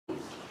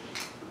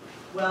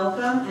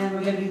Welcome, and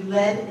we're going to be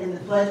led in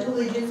the Pledge of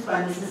Allegiance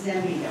by Mrs.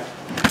 Zambito.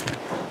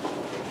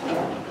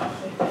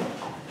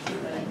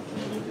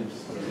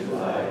 Allegiance to the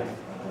flag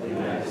of the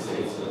United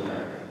States of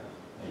America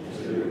and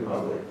to the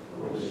republic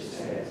for which it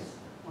stands,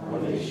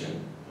 one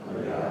nation,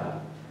 under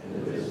God,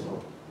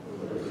 indivisible,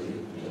 with liberty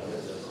and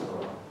justice for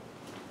all.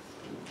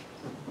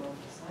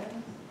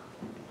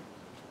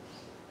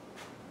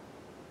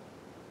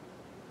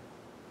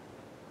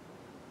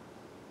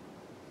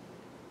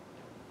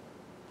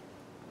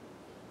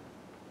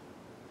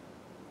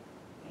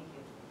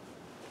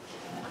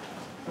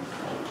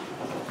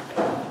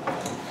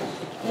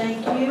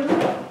 Thank you.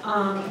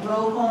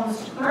 Roll call,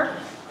 Mr. Clerk.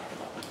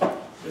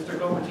 Mr.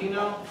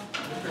 Gomagino,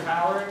 Mr.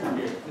 Howard,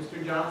 here.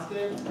 Mr.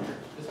 Johnston,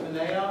 Ms.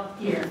 Mineo,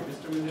 Here.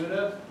 Mr.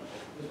 Menuda,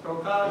 Ms.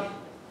 Prokop,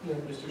 here.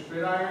 Mr.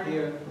 Stridiron,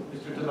 here.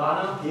 Mr.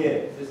 Tavano,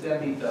 Here. Ms.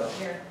 Zambito.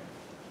 Here.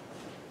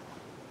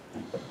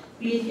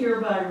 Be it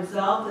hereby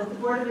resolved that the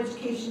Board of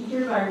Education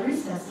hereby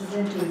recesses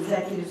into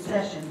executive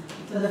session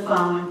for the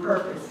following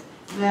purpose.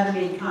 Matter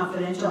made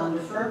confidential under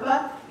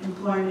FERPA,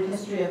 employment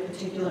history of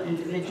particular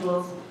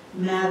individuals,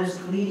 matters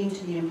leading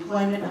to the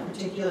employment of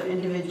particular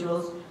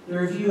individuals, the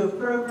review of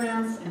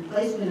programs and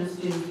placement of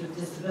students with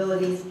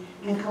disabilities,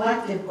 and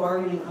collective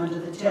bargaining under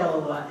the Taylor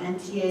Law,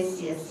 NTA,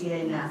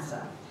 CSCA,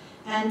 NASA,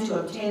 and to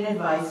obtain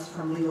advice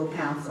from legal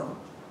counsel.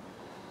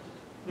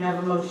 May I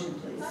have a motion,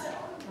 please?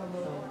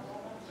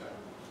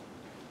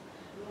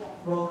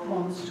 Roll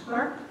call, Mr.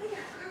 Clerk.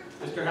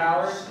 Mr.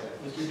 Howard,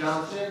 Mr.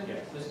 Johnston,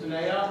 Ms.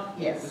 Mineo,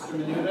 Yes. Mr.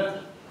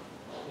 Menuda,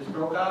 Ms.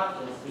 Prokop,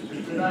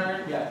 Mr.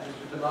 Stridiron, yes.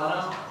 Mr.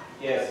 Tavano,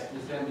 Yes.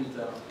 Ms.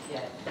 Zambito.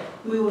 Yes.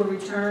 We will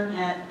return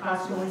at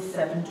approximately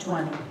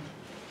 7:20.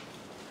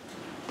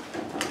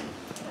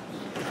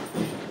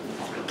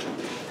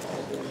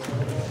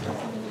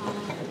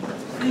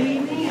 Good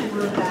evening, and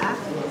we're back.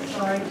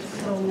 Sorry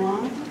it's so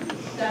long.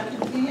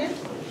 Dr. Diaz?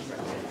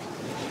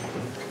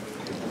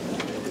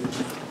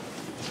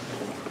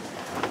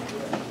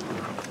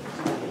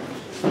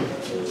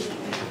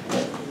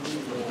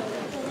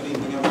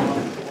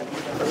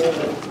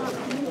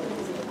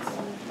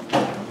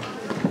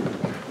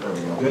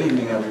 Good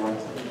evening, everyone.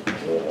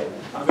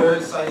 I'm very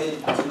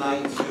excited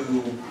tonight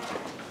to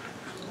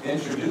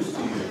introduce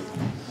to you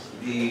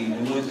the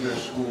Newburgh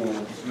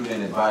School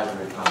Student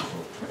Advisory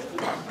Council.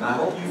 And I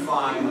hope you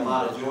find a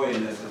lot of joy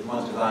in this as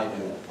much as I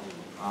do.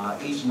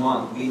 Each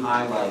month we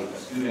highlight a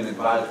Student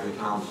Advisory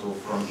Council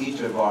from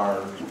each of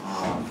our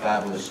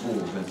fabulous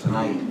schools. And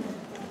tonight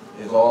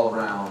is all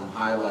around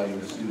highlighting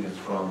the students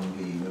from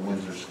the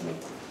Newburgh School.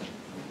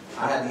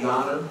 I had the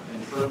honor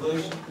and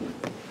privilege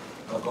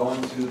of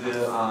going to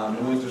the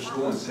Newburgh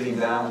School and sitting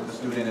down with the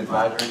Student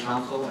Advisory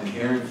Council and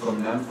hearing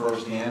from them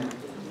firsthand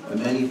the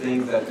many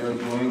things that they're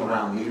doing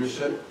around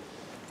leadership.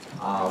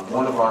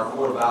 One of our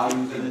core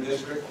values in the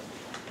district,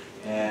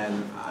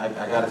 and I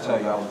got to tell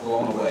you, I was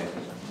blown away.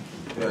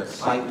 Their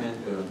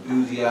excitement, their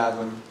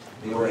enthusiasm,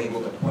 they were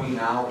able to point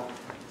out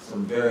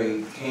some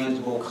very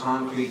tangible,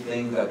 concrete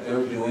things that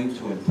they're doing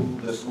to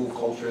improve the school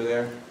culture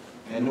there.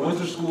 And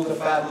Newburgh School is a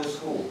fabulous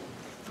school.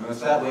 And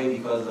it's that way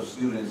because of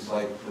students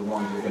like the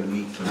ones we're going to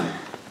meet tonight.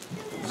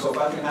 So if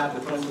I can have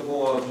the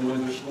principal of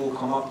Newburgh School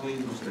come up,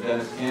 please, Mr.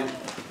 Dennis Camp.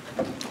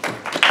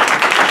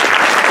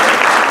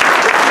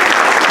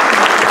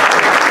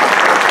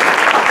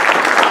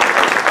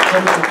 So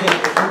Mr. Camp,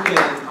 if you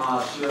can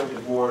share with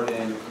the board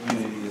and the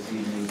community this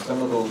evening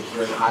some of those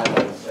great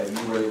highlights that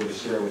you were able to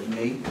share with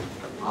me,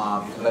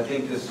 because I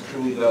think this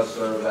truly does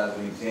serve as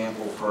an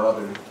example for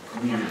other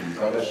communities,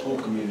 other school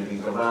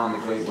communities around the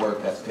great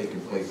work that's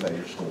taking place at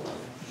your school.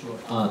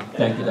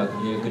 Thank you, Dr.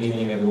 Yu. Good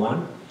evening,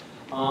 everyone.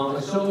 I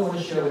certainly want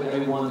to share with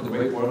everyone the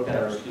great work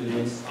that our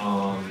students,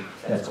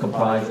 that's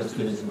comprised of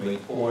students in grade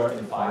 4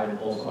 and 5, and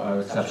also our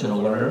exceptional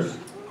learners,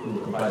 who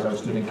comprise our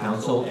student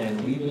council.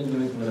 And we've been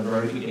doing from the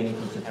very beginning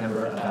from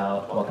September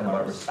about talking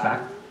about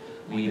respect.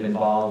 We've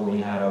involved when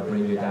we had our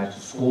Bring Your Dad to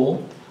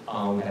School.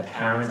 We had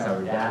parents,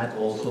 our dads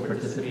also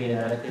participate in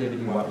that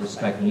activity, what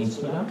respect means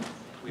to them.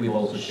 We've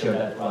also shared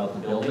that throughout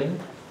the building.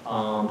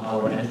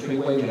 Our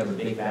entryway, we have a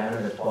big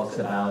banner that talks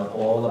about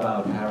all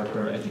about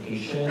character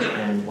education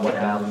and what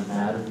values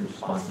matter,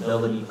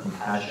 responsibility,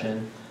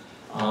 compassion.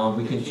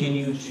 We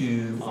continue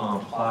to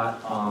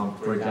plot,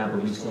 for example,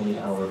 recently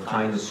our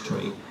kindness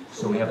tree.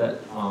 So we have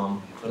that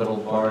little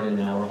garden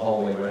in our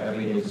hallway where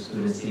every day the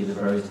students see the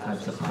various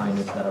types of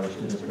kindness that our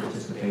students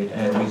participate.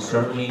 And we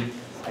certainly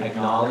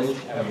acknowledge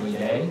every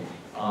day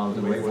the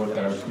great work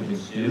that our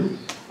students do.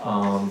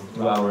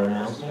 Through our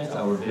announcements,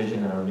 our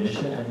vision, and our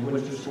mission at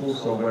Newburgh School.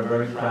 So we're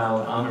very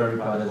proud, I'm very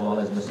proud as well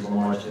as Mrs.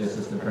 Lamarche, the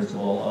assistant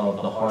principal,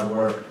 of the hard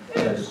work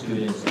that the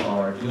students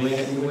are doing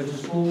at Newburgh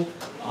School.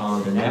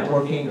 The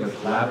networking, the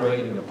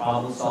collaborating, the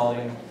problem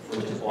solving,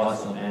 which is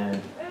awesome.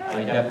 And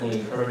I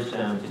definitely encourage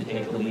them to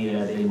take the lead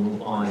as they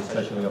move on,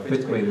 especially our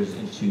 5th graders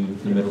into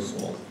the middle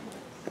school.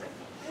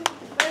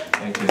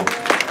 Thank you.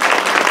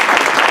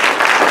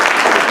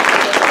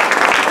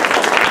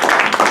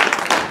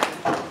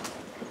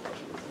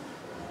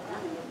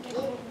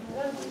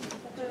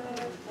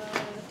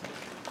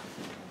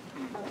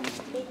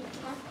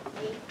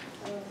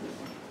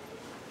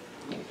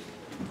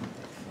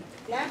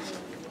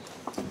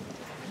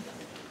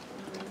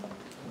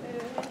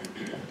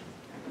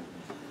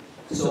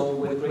 So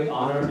with great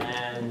honor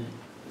and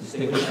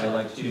distinction, I'd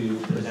like to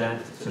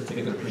present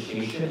certificate of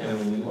appreciation, and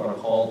when you are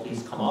called,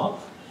 please come up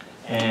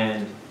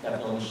and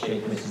definitely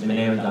shake Mrs.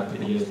 Mineo and Dr.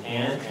 Video's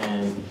hand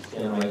and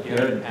stand right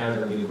here, and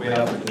parents, it'll be a great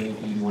opportunity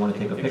if you want to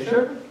take a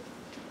picture.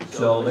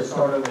 So let's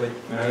start off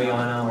with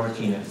Mariana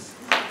Martinez.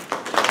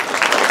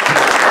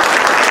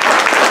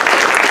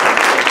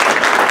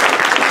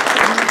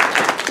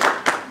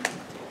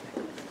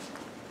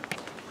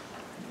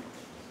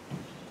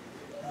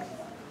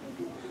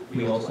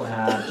 We also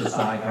have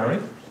Josiah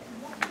Herring.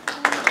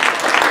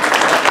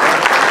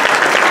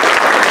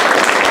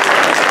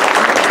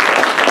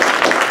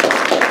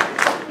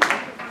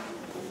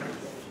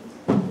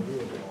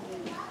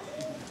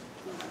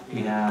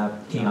 We have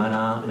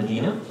Tiana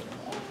Medina.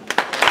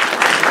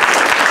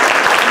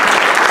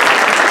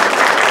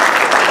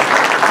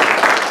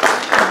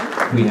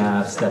 We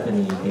have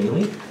Stephanie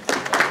Bailey.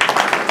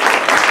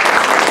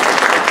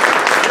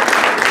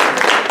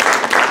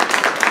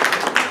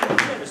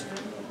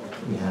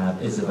 We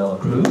have Isabella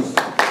Cruz.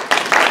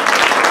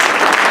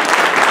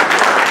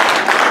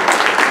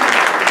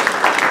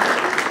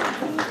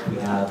 We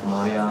have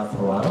Maya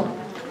Ferraro.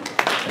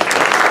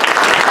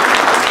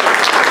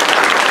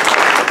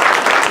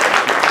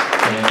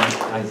 And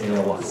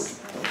Isaiah Was.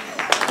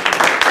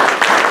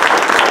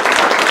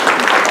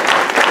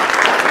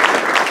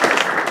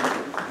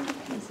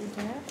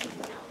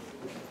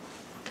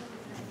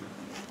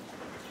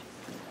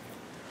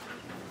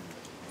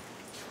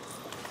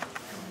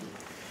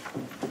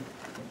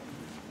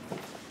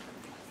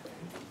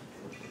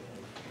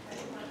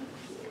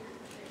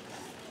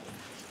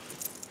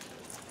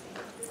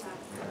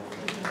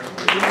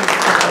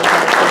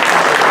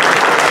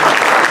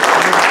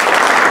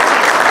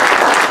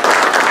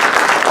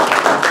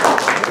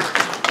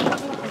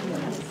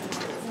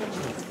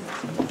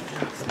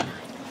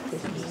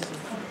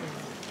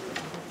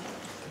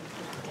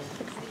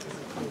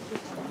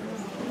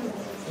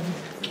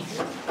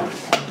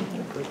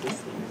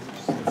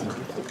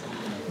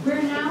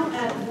 We're now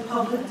at the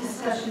public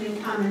discussion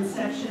and comment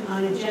section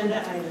on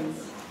agenda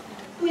items.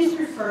 Please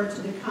refer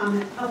to the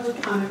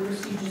public comment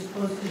procedures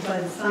posted by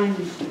the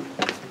sign-in sheet.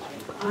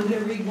 I'm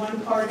going to read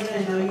one part of it.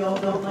 I know you all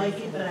don't like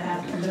it, but I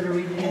have to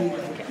read it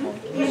anyway.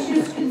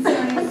 Issues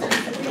concerning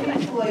specific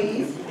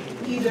employees,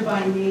 either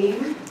by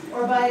name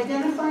or by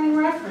identifying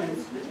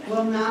reference,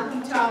 will not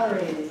be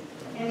tolerated.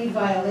 Any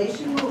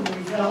violation will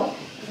result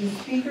in the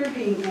speaker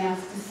being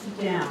asked to sit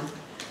down.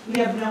 We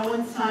have no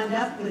one signed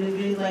up. Would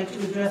anybody like to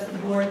address the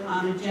board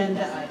on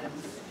agenda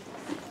items?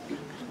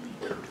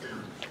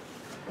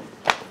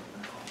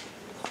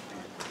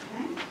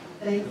 Okay,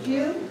 thank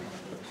you.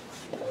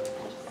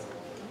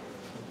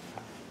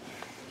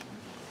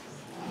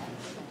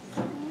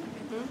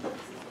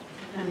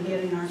 Kind of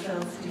getting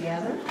ourselves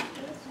together.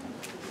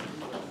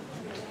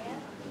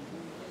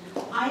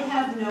 I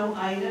have no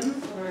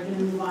items. We're going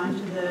to move on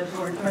to the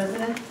board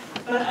president.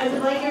 But I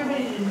would like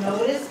everybody to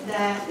notice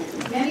that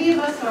many of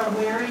us are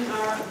wearing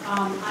our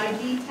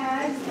ID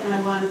tags, and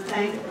I want to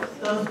thank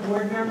those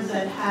board members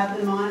that have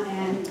them on.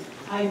 And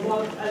I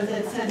was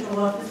at central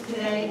office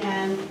today,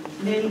 and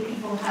many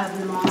people have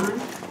them on.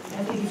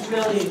 I think it's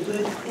really a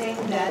good thing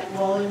that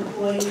all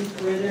employees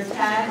wear their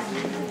tags.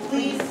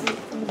 Please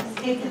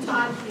take the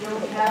time, if you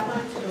don't have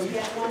one, to go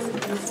get one,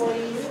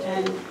 employees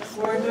and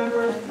board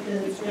members,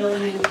 because it's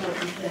really an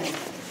important thing.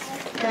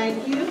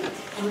 Thank you.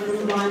 I'm going to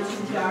move on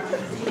to Dr.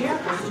 Kadir,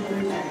 our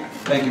superintendent.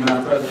 Thank you,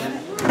 Madam President,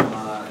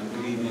 and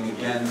good evening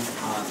again.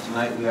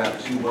 Tonight we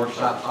have two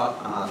workshop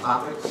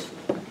topics,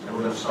 and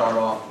we're going to start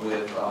off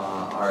with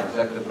our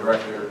Executive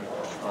Director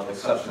of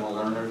Exceptional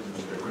Learners,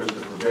 Mr.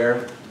 Christopher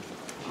Bear.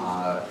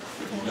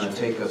 He's going to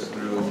take us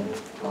through,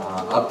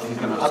 he's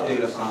going to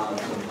update us on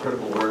some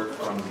critical work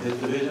from his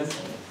division,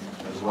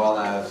 as well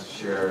as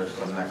share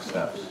some next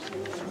steps.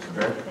 Mr.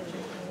 Bear?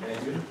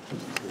 Thank you.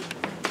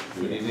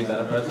 Good evening,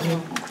 Madam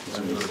President,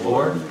 members of the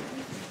board,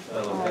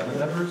 fellow cabinet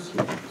members.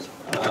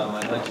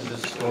 I'd like to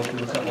just go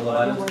through a couple of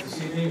items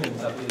this evening and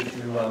update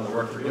you on the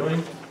work we're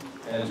doing,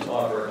 and to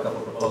offer a couple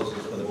of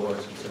proposals for the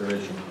board's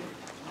consideration.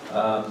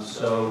 I'm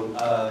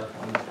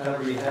kind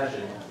of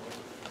rehashing.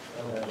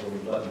 I don't have any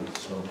buttons,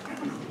 so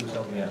who's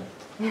helping me out?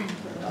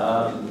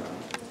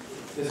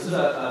 This is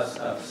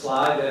a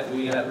slide that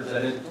we have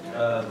presented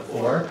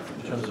before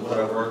in terms of what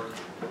our work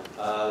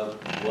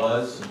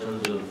was in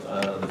terms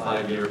of the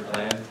 5-year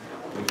plan.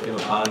 We came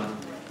upon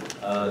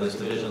this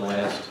division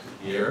last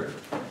year.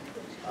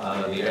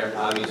 The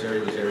obvious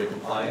area was area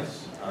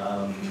compliance,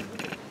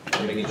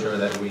 making sure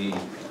that we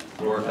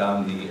work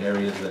on the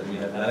areas that we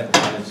have had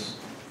compliance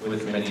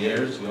with for many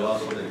years. We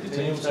also did a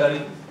continuum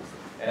study,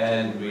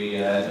 and we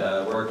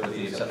had worked with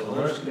the Exceptional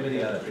Learners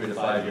Committee on a 3 to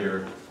 5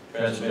 year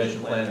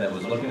transformation plan that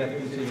was looking at the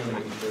continuum and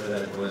making sure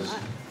that it was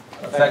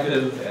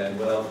effective and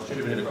well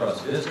distributed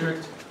across the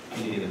district,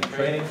 meeting and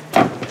training,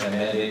 and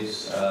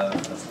mandates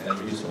and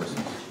resources.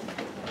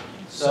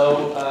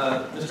 So,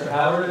 Mr.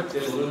 Howard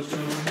did allude to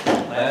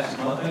last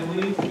month, I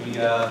believe, we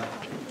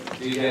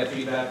did get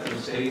feedback from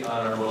the state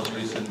on our most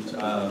recent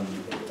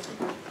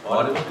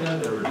audit with them,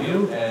 the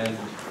review, and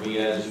we,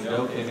 as you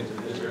know, came into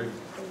the district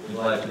in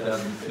July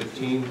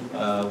 2015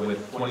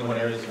 with 21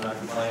 areas of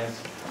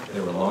noncompliance.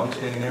 There were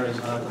long-standing areas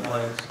of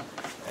noncompliance,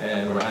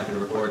 and we're happy to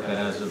report that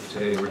as of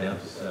today, we're down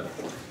to 7.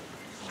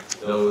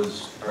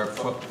 Those are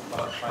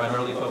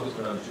primarily focused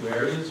on 2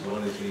 areas.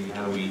 One is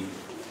how we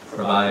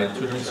provide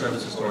tutoring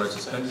services to our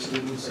suspended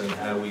students and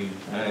how we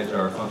manage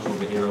our functional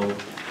behavioral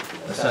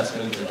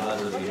assessments and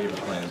positive behavior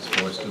plans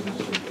for students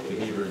with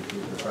behavior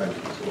improvement in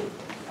primary school.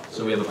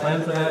 So we have a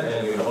plan for that,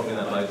 and we're hoping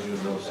that by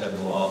June, those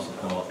 7 will also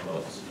come off the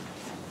books.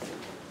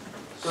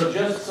 So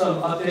just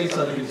some updates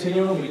on the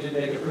continuum. We did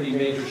make a pretty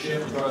major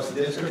shift across the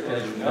district,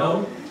 as you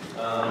know.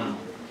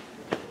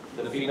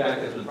 The feedback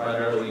has been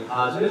primarily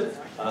positive,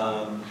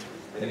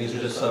 and these are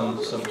just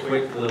some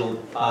quick little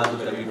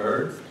positives that we've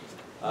heard.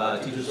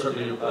 Teachers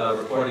certainly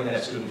reporting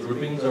that student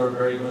groupings are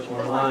very much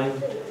more aligned.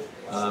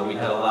 We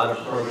had a lot of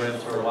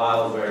programs for a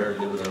while where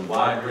there was a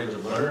wide range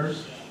of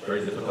learners,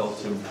 very difficult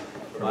to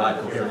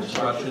provide coherent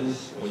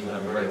instructions when you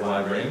have a very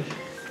wide range,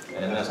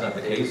 and that's not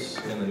the case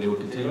in the new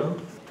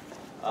continuum.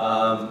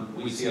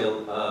 We see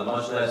a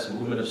much less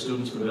movement of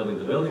students from building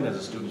to building as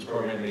the students'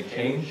 program may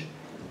change.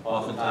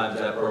 Oftentimes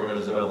that program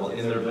is available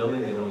in their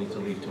building, they don't need to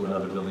leave to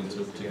another building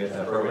to get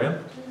that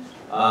program.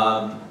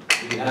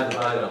 We have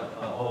provided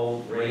a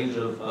whole range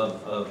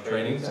of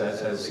trainings,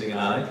 as has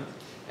CNI,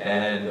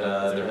 and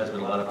there has been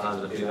a lot of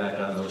positive feedback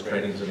on those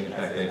trainings and the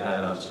impact they've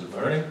had on student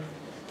learning.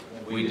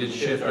 We did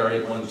shift our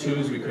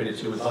 812s, we created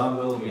 2 at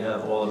Bonneville, and we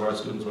have all of our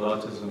students with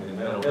autism in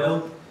Meadow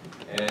Hill,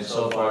 and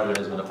so far there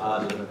has been a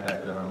positive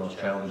impact on our most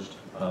challenged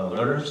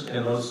learners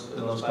in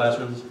those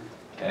classrooms,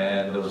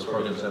 and those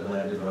programs have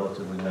landed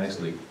relatively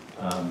nicely.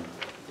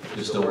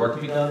 There's still work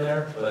to be done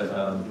there,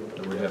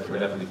 but we're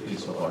definitely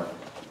pleased so far.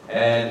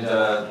 And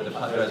there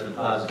has been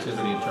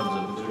positivity in terms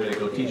of integrated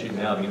co-teaching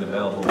now being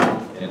available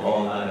in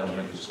all 9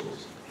 elementary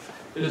schools.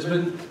 There's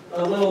been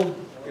a little,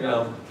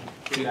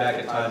 feedback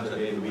at times that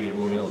maybe we are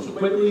moving a little too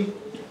quickly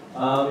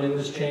in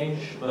this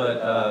change,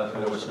 but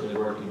we're certainly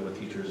working with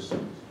teachers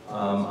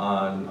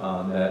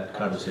on that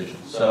conversation.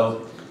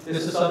 So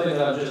this is something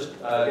that I'm just,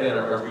 again,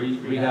 a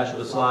rehash of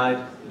the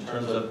slide in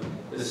terms of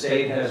the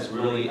state has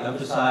really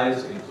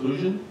emphasized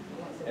inclusion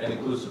and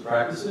inclusive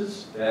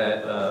practices,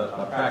 that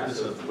a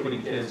practice of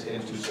putting kids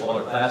into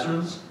smaller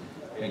classrooms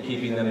and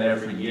keeping them there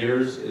for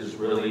years is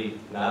really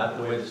not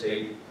the way the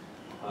state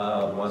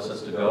wants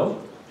us to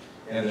go.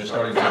 And they're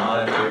starting to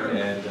monitor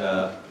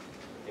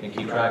and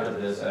keep track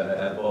of this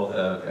at both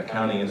a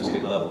county and the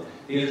state level.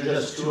 These are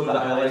just 2 of the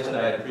highlights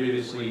that I had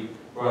previously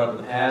brought up in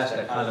the past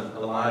that kind of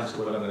aligns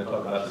to what I'm going to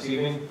talk about this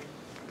evening.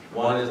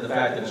 One is the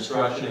fact that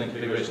instruction and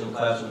configuration of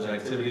classrooms and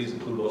activities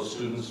include both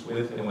students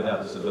with and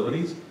without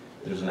disabilities.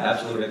 There's an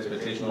absolute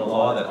expectation in the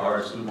law that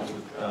our students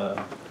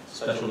with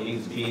special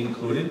needs be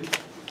included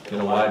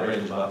in a wide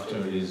range of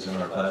opportunities in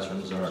our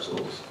classrooms and our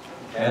schools.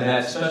 And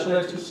that special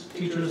ed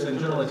teachers and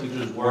general ed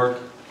teachers work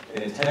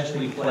and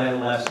intentionally plan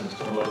lessons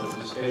to promote the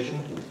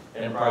participation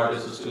and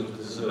progress of students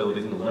with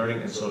disabilities in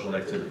learning and social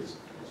activities.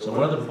 So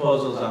one of the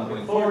proposals I'm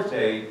putting forward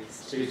today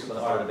speaks to the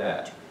heart of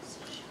that.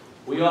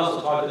 We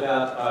also talked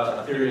about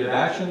a period of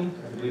action.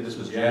 I believe this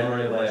was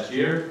January of last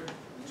year.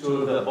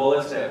 2 of the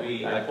bullets that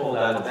I pulled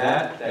out of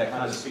that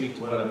kind of speak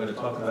to what I'm going to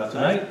talk about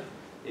tonight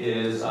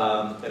is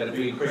that if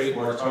we create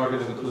more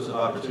targeted and inclusive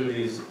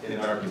opportunities in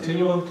our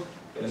continuum,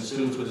 then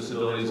students with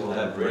disabilities will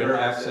have greater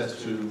access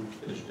to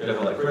the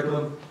general ed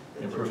curriculum,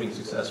 improving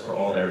success for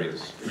all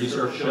areas.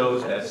 Research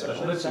shows that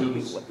special ed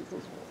students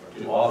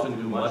do often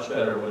do much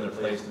better when they're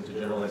placed into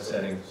general ed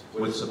settings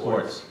with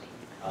supports,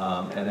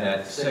 and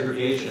that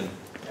segregation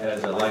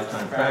as a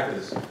lifetime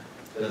practice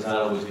does not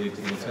always lead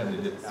to the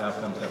intended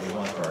outcomes that we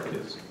want for our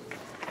kids.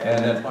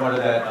 And then part of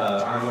that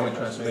ongoing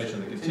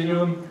transformation of the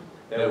continuum,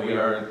 that we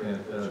are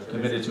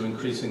committed to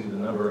increasing the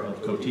number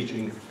of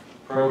co-teaching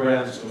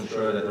programs to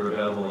ensure that they're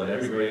available at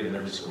every grade and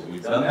every school.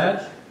 We've done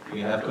that. We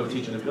have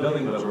co-teaching in the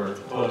building, but we're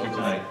proposing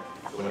tonight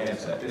to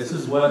enhance that. This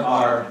is what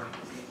our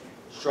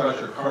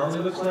structure currently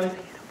looks like.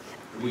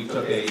 We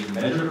took a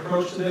measured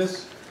approach to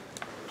this.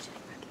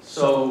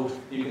 So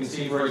you can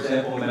see, for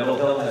example, Meadow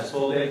Hill has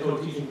full-day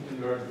co-teaching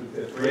kindergarten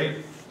through 5th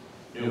grade.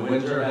 New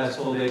Windsor has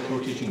full-day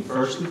co-teaching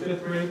 1st through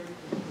 5th grade.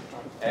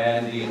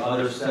 And the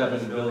other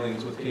 7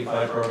 buildings with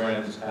K-5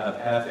 programs have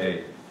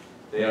half-day.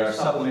 They are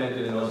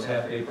supplemented in those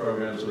half-day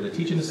programs with a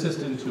teaching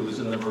assistant who is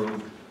in the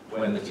room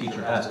when the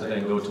teacher has to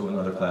then go to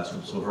another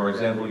classroom. So for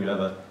example, you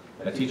have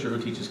a teacher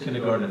who teaches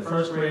kindergarten in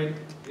 1st grade.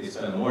 They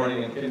spend the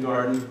morning in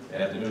kindergarten,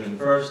 afternoon in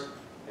 1st,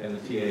 and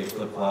the TA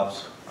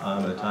flip-flops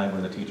at a time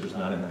when the teacher's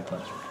not in that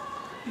classroom.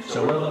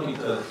 So we're looking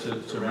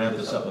to ramp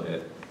this up a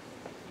bit.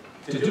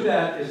 To do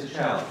that is a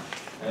challenge,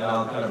 and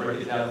I'll kind of break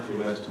it down for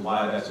you as to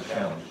why that's a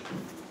challenge.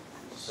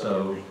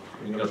 So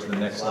we can go to the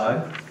next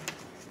slide.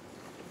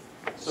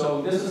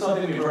 So this is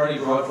something we've already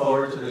brought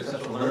forward to the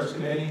Exceptional Learners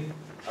Committee.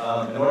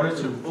 In order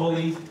to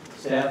fully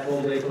staff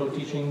full-day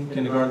co-teaching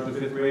kindergarten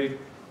through 5th grade,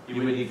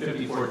 you would need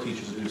 54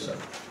 teachers to do so.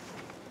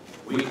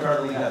 We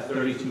currently have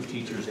 32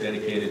 teachers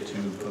dedicated to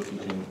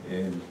co-teaching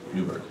in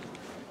Newburgh,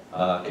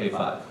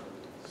 K-5.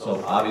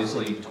 So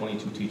obviously,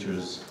 22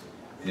 teachers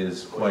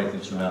is quite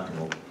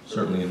insurmountable,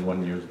 certainly in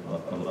 1 year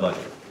of a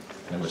budget.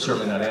 And we're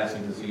certainly not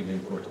asking this evening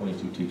for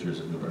 22 teachers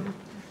at Newburgh.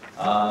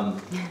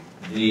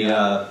 The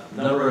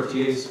number of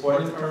TAs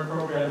supporting the current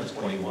program is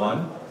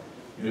 21.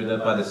 You do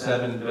that by the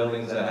 7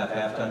 buildings that have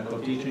half-time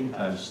co-teaching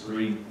times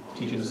 3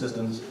 teaching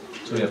assistants.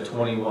 So we have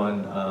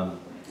 21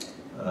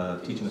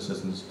 teaching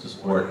assistants to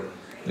support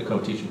the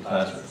co-teaching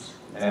classrooms.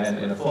 And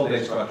in a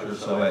full-day structure,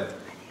 so at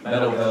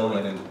Meadow Hill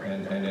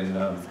and in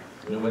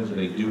New Windsor,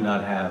 they do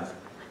not have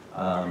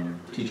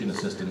teaching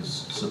assistants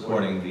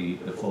supporting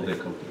the full-day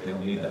co-teaching. They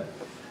don't need that.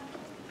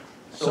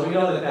 So we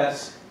know that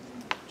that's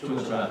too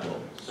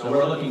insurmountable. So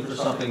we're looking for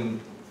something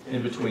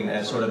in between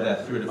as sort of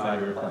that 3 to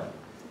 5 year plan.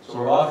 So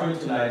we're offering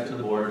tonight to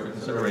the board for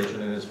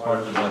consideration, and as part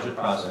of the budget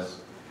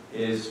process,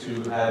 is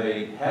to have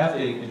a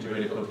half-day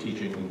integrated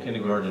co-teaching in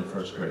kindergarten and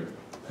first grade.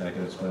 And I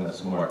can explain that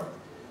some more.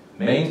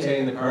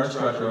 Maintain the current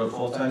structure of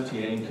full-time TA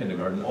in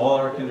kindergarten. All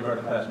our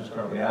kindergarten classrooms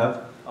currently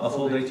have a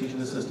full-day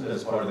teaching assistant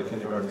as part of the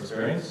kindergarten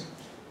experience.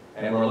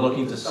 And we're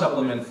looking to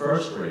supplement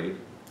first grade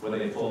with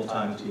a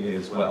full-time TA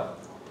as well.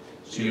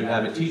 So you'd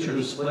have a teacher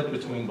who's split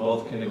between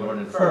both kindergarten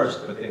and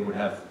first, but they would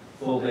have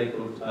full-day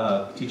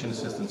teaching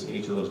assistants in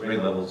each of those grade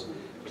levels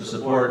to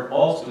support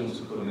all students,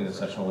 including the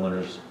exceptional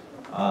learners,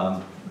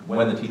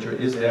 when the teacher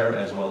is there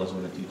as well as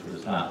when the teacher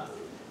is not.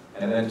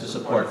 And then to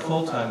support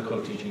full-time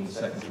co-teaching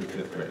 2nd through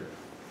 5th grade.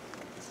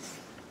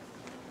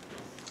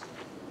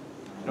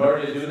 In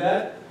order to do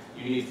that,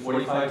 you need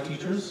 45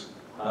 teachers.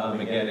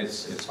 Again,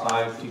 it's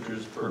 5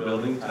 teachers per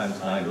building times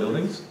 9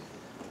 buildings.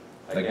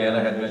 Again, I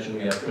had mentioned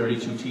we have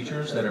 32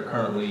 teachers that are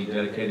currently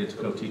dedicated to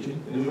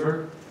co-teaching in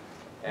Newburgh.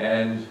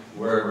 And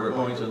where we're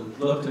going to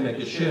look to make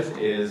a shift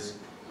is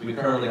we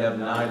currently have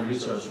 9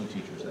 resource room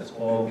teachers. That's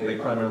all they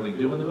primarily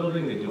do in the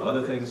building. They do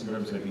other things in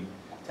terms of maybe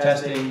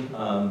testing,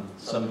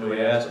 some do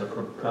AS, but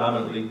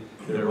predominantly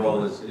their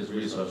role is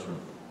resource room.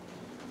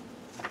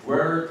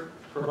 We're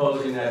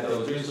proposing that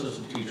those resource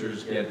room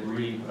teachers get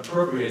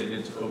reappropriated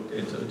into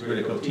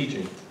integrated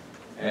co-teaching.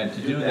 And to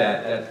do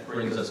that, that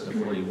brings us to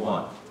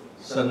 41.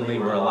 Suddenly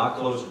we're a lot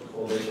closer to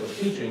full-day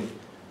co-teaching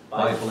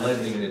by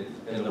blending it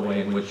in the way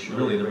in which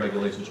really the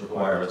regulations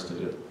require us to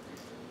do.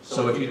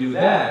 So if you do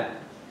that,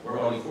 we're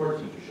only 4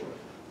 teachers short.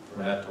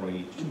 We're not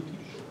 22 teachers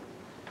short.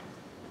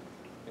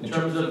 In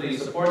terms of the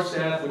support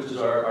staff, which is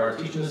our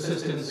teaching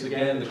assistants,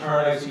 again, the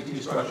current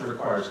ICT structure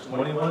requires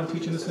 21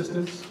 teaching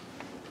assistants.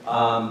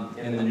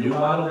 In the new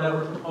model that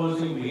we're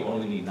proposing, we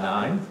only need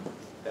 9.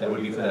 That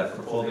would be for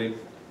full-day,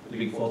 to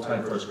be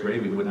full-time first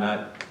grade. We would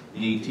not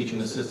need teaching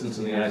assistants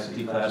in the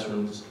ICT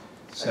classrooms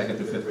 2nd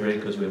to 5th grade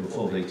because we have a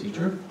full-day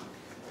teacher.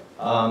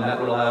 That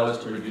would allow us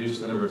to reduce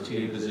the number of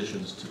TA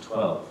positions to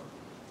 12.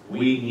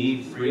 We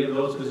need 3 of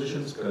those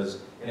positions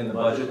because in the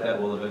budget that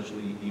will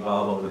eventually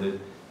evolve over the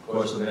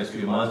course of the next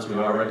few months. We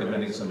are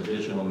recommending some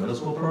additional middle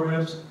school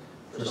programs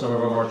for some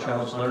of our more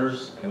challenged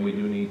learners, and we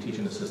do need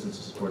teaching assistants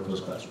to support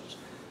those classrooms.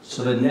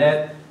 So the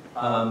net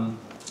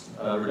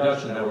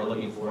reduction that we're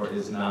looking for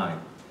is 9.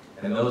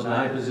 And those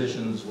 9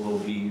 positions will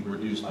be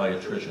reduced by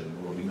attrition.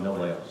 There will be no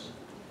layoffs.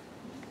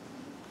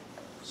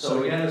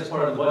 So again, as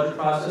part of the budget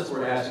process,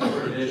 we're asking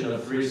for an addition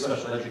of 3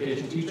 special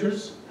education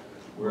teachers.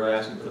 We're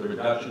asking for the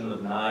reduction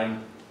of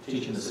 9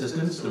 teaching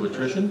assistants through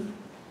attrition.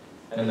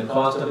 And the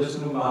cost of this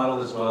new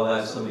model, as well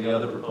as some of the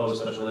other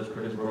proposed special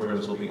education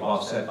programs, will be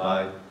offset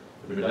by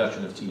the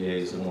reduction of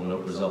TAs and will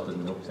result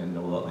in no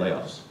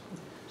layoffs.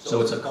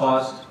 So it's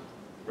a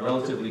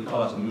relatively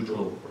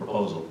cost-neutral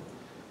proposal.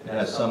 It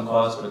has some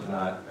cost, but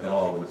not at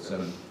all what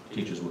 7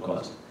 teachers would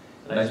cost.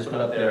 And I just put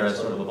up there as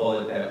sort of a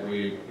bullet that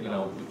we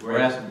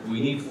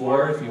need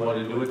 4 if you want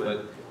to do it,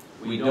 but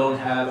we don't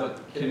have a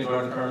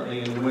kindergarten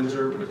currently in New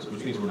Windsor,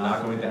 which means we're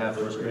not going to have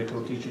first grade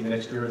co-teaching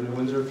next year in New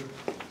Windsor.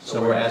 So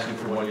we're asking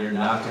for 1 year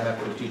not to have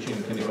co-teaching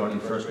in kindergarten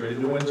and first grade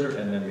in New Windsor,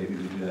 and then maybe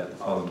we do that the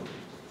following year.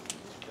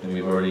 And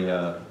we've already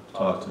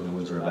talked to New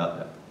Windsor about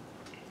that.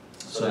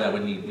 So that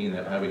would mean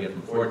that how we get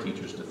from 4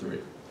 teachers to 3.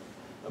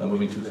 I'm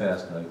moving too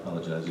fast, and I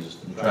apologize.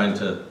 I'm trying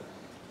to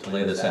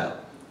lay this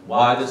out.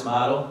 Why this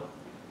model?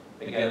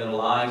 Again, it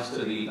aligns to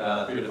the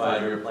 3 to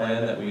 5 year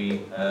plan that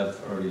we have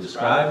already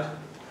described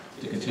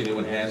to continue to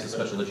enhance the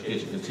special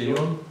education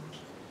continuum,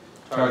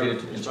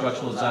 targeted to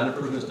instructional design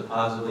improvements to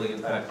positively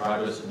impact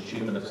progress and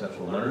achievement of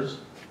exceptional learners.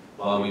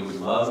 While we would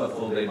love a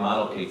full-day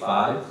model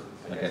K-5,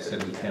 like I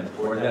said, we can't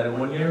afford that in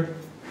 1 year,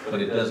 but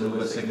it does move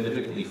us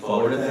significantly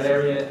forward in that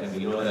area, and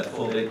we know that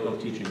full-day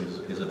co-teaching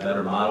is a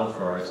better model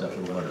for our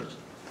exceptional learners.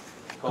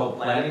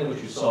 Co-planning,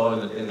 which you saw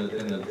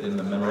in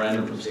the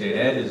memorandum from State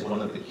Ed, is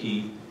one of the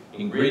key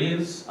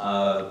ingredients.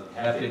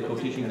 Half-day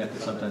co-teaching, that can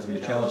sometimes be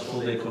a challenge.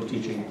 Full-day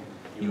co-teaching,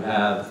 you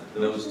have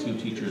those 2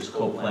 teachers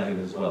co-planning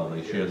as well.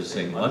 They share the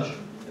same lunch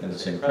and the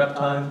same prep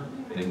time.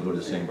 They can go to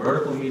the same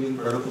vertical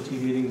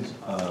team meetings,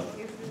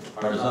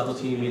 horizontal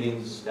team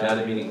meetings,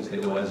 data meetings.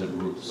 They go as a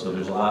group. So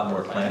there's a lot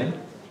more planning.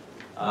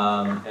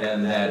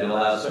 and that it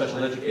allows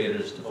special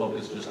educators to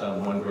focus just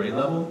on one grade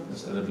level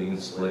instead of being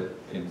split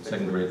in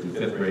second grade through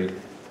fifth grade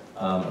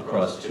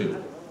across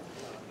two.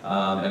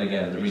 And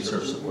again, the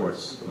research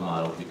supports the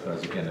model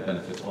because, again, it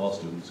benefits all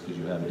students because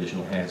you have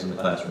additional hands in the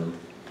classroom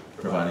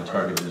providing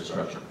targeted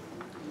instruction.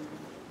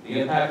 The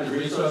impact of the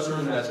resource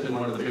room, that's been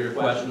one of the bigger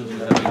questions. We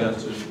have begun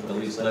to at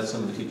least let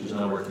some of the teachers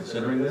know we're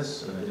considering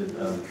this, and I did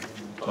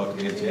talk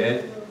to the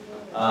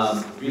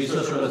NTA.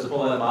 Resource room as a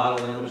pull-out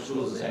model in English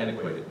schools is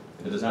antiquated.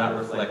 It does not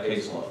reflect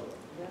case law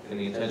and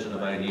the intention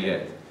of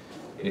IDA.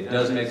 It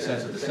does make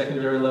sense at the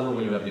secondary level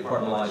when you have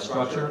departmentalized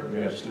structure.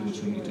 You have students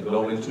who need to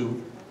go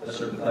into a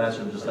certain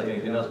classroom just like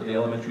anything else, but the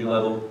elementary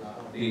level,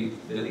 the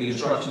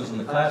instructions in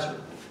the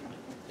classroom.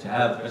 To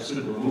have a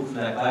student removed from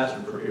that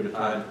classroom for a period of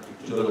time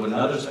to go to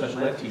another special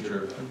ed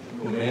teacher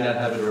who may not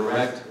have a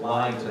direct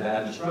line to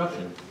that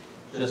instruction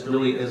just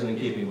really isn't in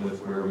keeping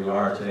with where we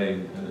are today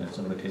in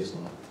some of the case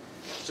law.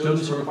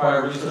 Students who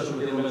require research at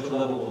the elementary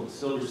level will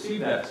still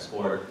receive that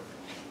support,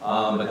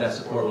 but that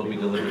support will be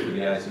delivered to the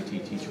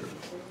ICT teacher.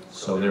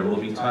 So there will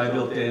be time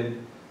built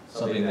in,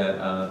 something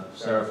that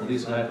Sarah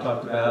Felice and I have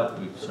talked about.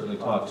 We've certainly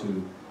talked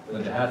to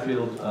Linda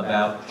Hatfield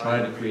about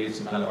trying to create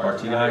some kind of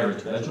RTI or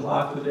intervention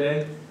block for the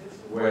day,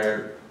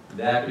 where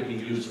that could be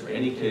used for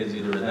any kids,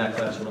 either in that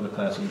classroom or the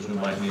classrooms who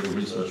might need a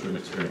resource room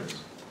experience.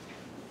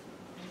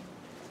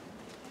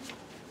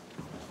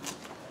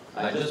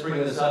 I just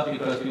bring this up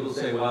because people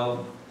say,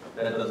 well,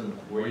 that doesn't,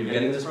 where are you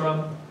getting this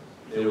from?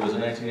 There was a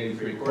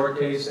 1983 court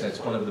case, that's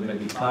one of the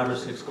maybe 5 or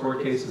 6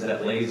 court cases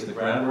that lays the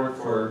groundwork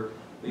for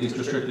least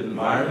restrictive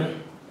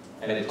environment,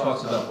 and it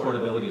talks about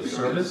portability of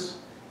service,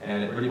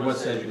 and it pretty much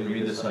says, you can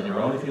read this on your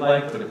own if you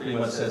like, but it pretty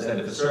much says that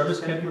if a service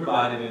can be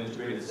provided in an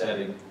integrated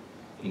setting,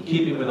 in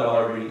keeping with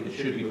LRE, it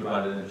should be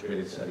provided in an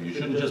integrated setting. You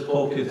shouldn't just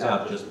pull kids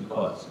out just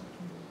because.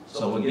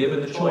 So when given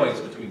the choice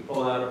between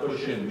pull out or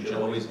push in, we should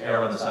always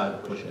err on the side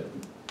of push in.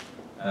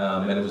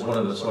 And it was one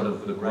of the sort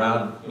of the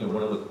ground,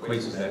 one of the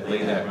cases that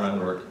laid that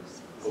groundwork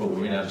for what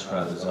we now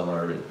describe as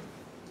LRE.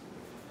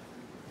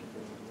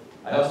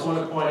 I also want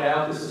to point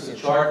out, this is a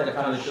chart that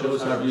kind of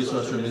shows how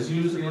resource room is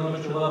used at the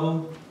elementary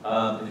level.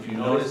 And if you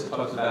notice, it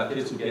talks about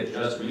kids who get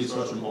just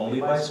resource room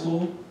only by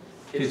school,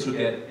 kids who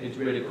get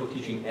integrated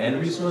co-teaching and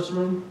resource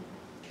room,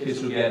 kids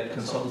who get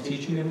consultant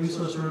teaching and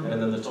resource room,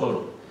 and then the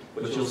total.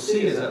 What you'll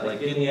see is that like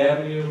Guinea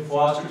Avenue,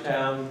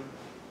 Fostertown,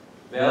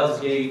 Vales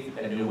Gate,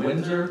 and New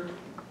Windsor,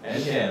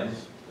 and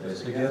Yams, did I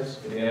say Yams?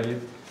 Guinea Avenue,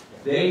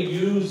 they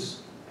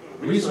use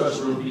resource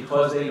room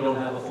because they don't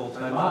have a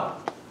full-time model.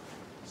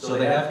 So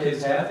they have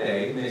kids half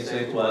day, and they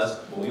say to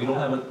us, well, we don't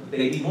have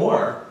they need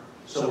more,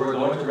 so we're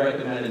going to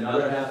recommend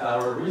another half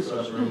hour of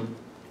resource room.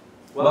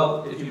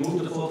 Well, if you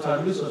move to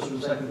full-time resource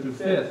room 2nd through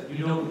 5th,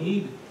 you don't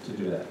need to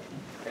do that.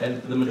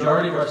 And the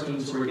majority of our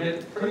students who are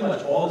getting, pretty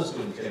much all the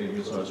students getting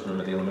resource room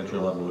at the elementary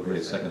level are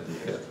grades 2nd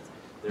through 5th.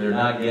 They're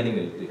not getting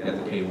it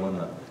at the K-1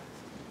 level.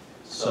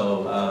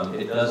 So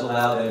it does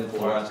allow then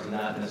for us to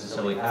not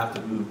necessarily have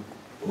to do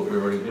what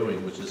we're already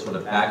doing, which is sort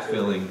of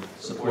backfilling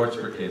supports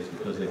for kids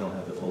because they don't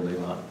have the full day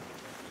model.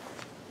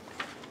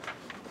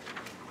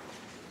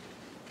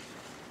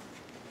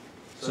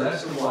 So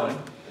that's the one.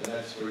 And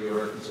that's for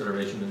your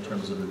consideration in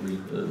terms of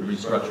the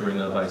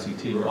restructuring of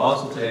ICT. We're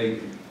also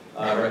today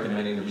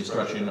recommending the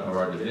restructuring of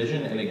our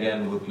division. And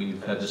again, what we've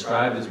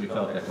described is we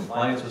felt that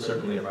compliance was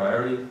certainly a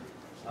priority.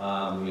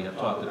 We have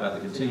talked about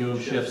the continuum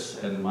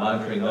shifts and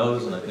monitoring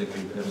those, and I think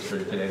we've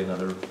demonstrated today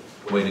another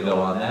way to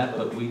go on that.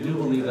 But we do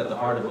believe that the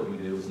heart of what we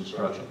do is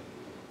instruction.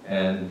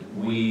 And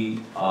we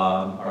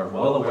are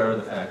well aware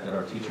of the fact that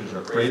our teachers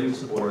are craving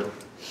support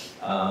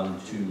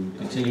to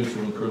continue to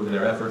improve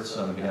their efforts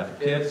on behalf of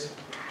kids.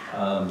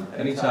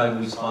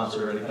 Anytime we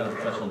sponsor any kind of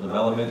professional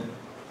development,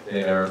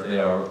 they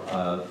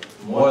are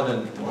more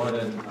than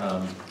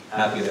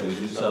happy that we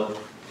do so,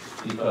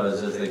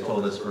 because as they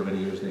told us for many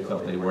years, they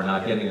felt they were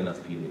not getting enough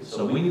PDs.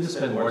 So we need to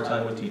spend more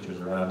time with teachers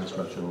around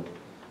instructional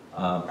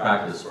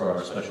practice for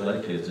our special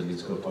ed kids in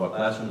these co-taught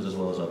classrooms as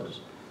well as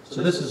others.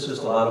 So this is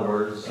just a lot of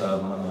words.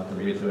 I'm not going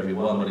to read through every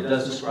one, but it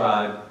does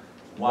describe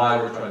why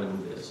we're trying to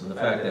move this, and the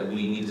fact that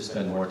we need to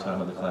spend more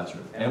time in the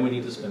classroom, and we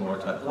need to spend more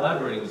time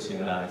collaborating with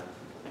CNI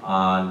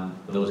on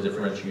those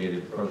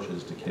differentiated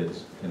approaches to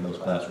kids in those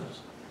classrooms.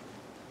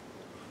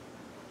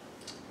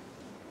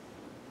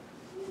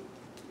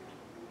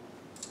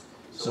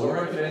 So what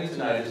we're recommending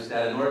tonight is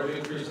that in order to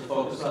increase the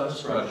focus on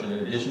instruction,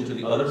 in addition to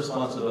the other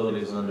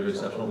responsibilities under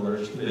Exceptional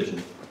Learners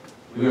Division,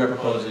 we are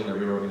proposing a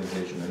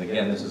reorganization. And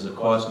again, this is a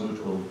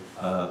cost-neutral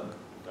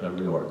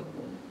reorg.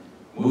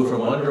 Move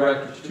from 1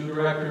 director to 2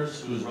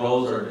 directors whose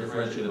roles are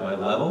differentiated by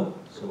level.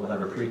 So we'll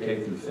have a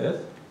pre-K through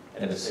 5th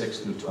and a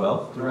 6th through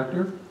 12th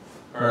director.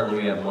 Currently,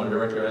 we have 1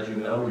 director, as you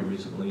know. We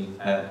recently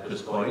had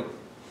Chris Coit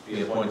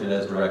be appointed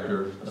as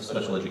Director of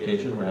Special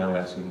Education. We're now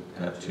asking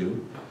to have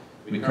 2.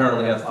 We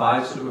currently have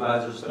 5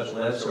 supervisors of special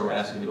ed, so we're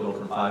asking to go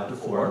from 5 to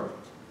 4.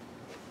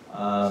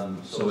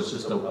 So it's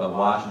just a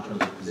wash in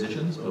terms of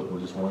positions, but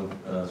we're just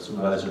 1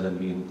 supervisor then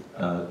being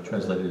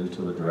translated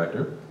into a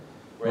director.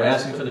 We're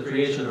asking for the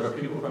creation of a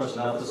pupil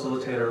personnel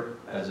facilitator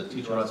as a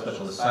teacher on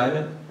special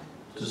assignment,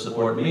 to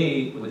support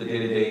me with the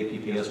day-to-day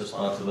PPS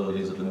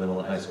responsibilities at the middle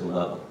and high school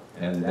level.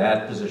 And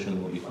that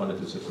position will be funded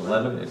through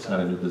 611. It's not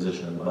a new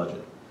position in the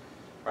budget.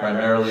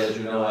 Primarily, as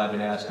you know, I've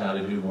been asked now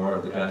to do more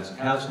of the guidance and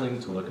counseling,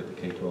 to look at the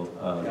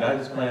K-12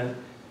 guidance plan,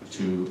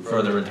 to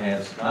further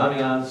enhance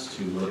ambiance,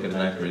 to look at a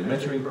 9th grade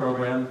mentoring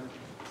program,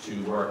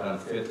 to work on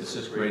 5th to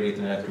 6th grade, 8th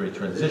to 9th grade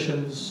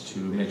transitions, to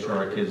make sure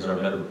our kids are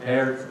better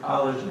prepared for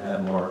college and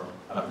have more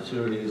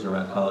opportunities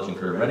around college and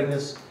career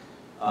readiness.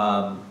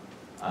 I'm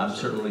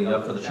certainly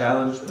up for the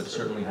challenge, but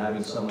certainly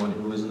having someone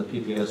who is in the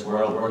PPS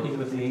world working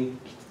with me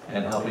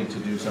and helping to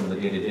do some of the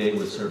day-to-day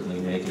would certainly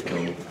make it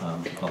go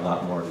a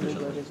lot more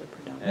efficiently.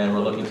 And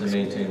we're looking to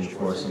maintain the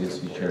 4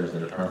 CSC chairs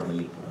that are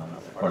currently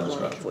part of the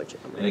structure.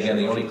 And again,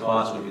 the only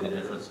cost would be the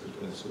difference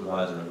between the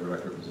supervisor and the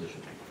director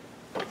position.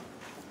 It's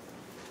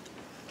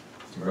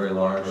a very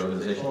large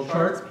organizational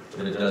chart,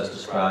 but it does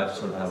describe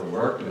sort of how we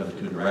work. We have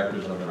the 2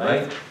 directors on the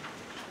right,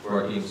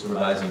 working,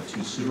 supervising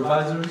 2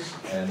 supervisors,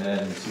 and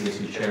then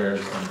CSC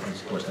chairs and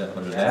support staff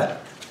under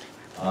that.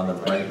 On the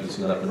right, you can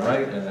see left and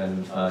right, and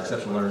then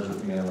exceptional learners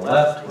with me on the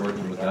left,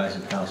 working with guidance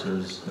and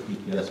counselors, the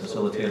PPS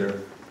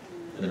facilitator,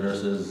 the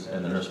nurses,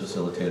 and the nurse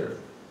facilitator.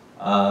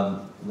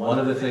 One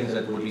of the things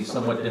that would be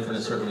somewhat different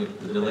is certainly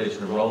the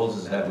latest roles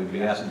is that we'd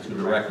be asking 2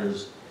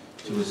 directors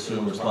to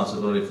assume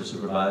responsibility for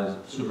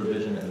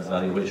supervision and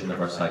evaluation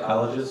of our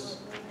psychologists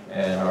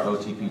and our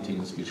OTPT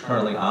and speech.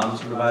 Currently, I'm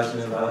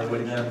supervising and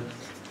evaluating them.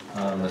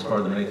 As part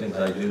of the many things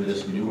I do,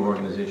 this new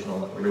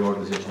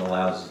reorganization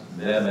allows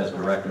them as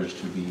directors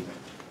to be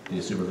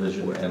the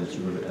supervision and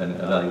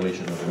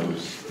evaluation of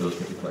those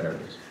particular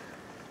areas.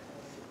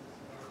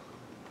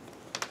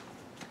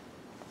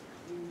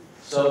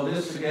 So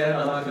this, again,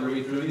 I'm not going to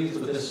read through these,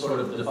 but this sort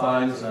of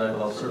defines, and I'm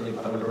going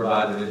to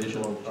provide an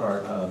additional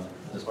chart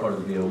as part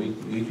of the BOE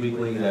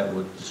weekly that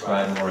would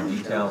describe in more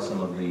detail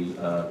some of the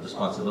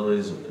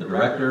responsibilities of the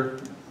director,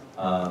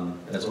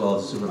 as well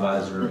as the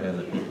supervisor and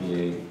the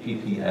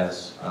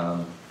PPS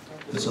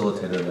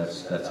facilitator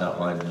that's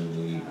outlined in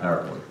the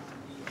PowerPoint.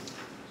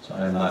 So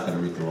I'm not going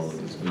to read through all of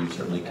these, but you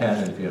certainly can,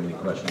 and if you have any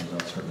questions,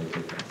 I'll certainly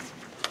take them.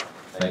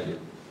 Thank you.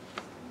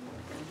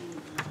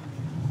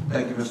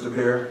 Thank you, Mr.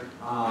 Bear.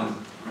 I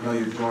know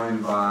you're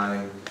joined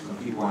by some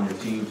people on your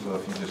team, so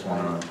if you just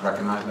want to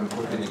recognize them I've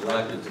quickly. been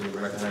neglected to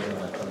recognize them.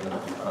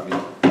 Probably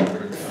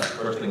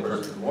first thing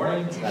first in the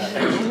morning,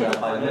 about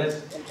 5 minutes.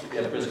 We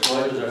have Chris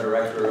Coyers, our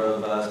Director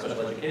of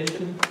Special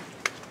Education.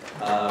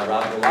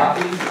 Rob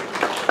Galati,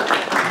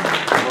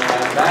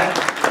 back,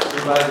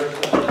 Supervisor of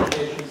Special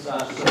Education.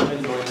 Sasha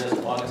Silverman joined us in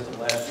August of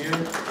last year.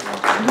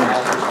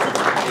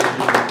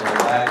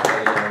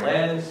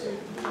 Lands,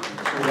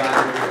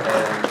 Supervisor,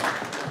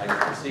 and I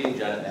can see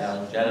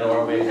Janet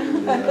Orway,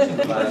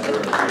 Supervisor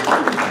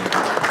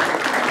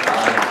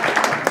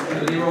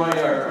of Leroy,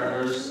 our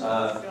nurse,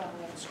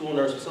 school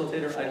nurse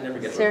facilitator. I never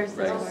get it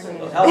right.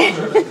 Health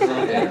nurse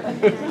facilitator.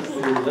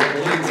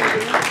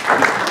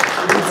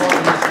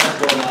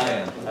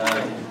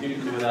 You can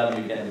do without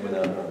me, you can't do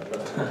without her.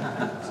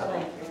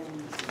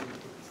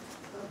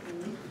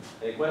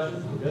 Any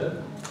questions? We're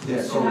good? Yeah,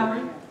 Mr.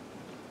 Howard?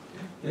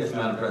 Yes,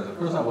 Madam President.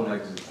 First, I would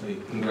like to say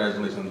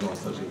congratulations on doing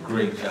such a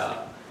great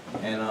job.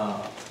 And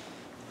I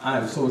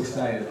am so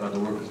excited about the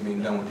work that's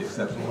being done with the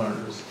exceptional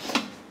learners.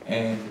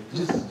 And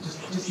just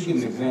to give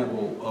an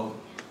example of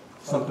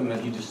something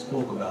that you just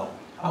spoke about,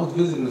 I was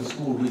visiting a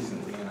school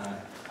recently, and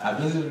I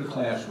visited a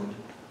classroom,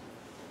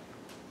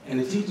 and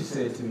the teacher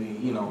said to me,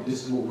 you know,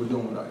 this is what we're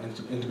doing with our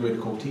integrated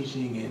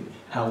co-teaching and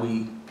how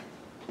we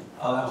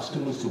allow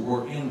students to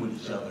work in with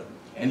each other.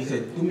 And he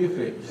said, do me a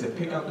favor. He said,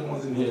 pick out the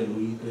ones in here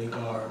who you think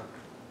have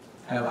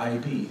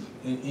IEPs.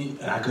 And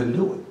I couldn't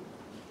do it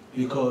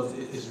because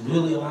it's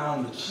really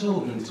allowing the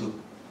children to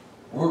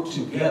work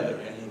together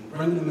and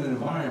bring them in an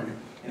environment.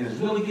 And it's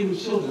really giving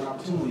children an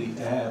opportunity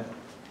to have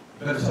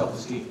better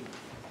self-esteem.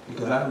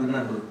 Because I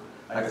remember,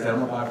 like I said,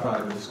 I'm a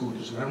byproduct of the school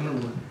district. I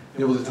remember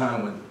there was a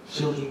time when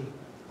children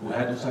who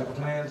had those type of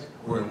plans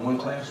were in one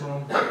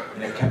classroom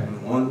and they kept them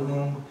in one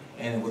room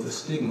and it was a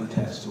stigma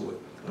attached to it.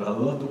 But I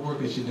love the work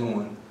that you're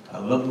doing. I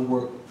love the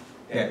work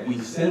that we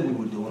said we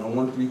were doing on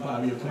 1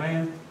 3-5-year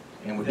plan,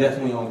 and we're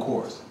definitely on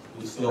course.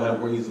 We still have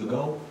ways to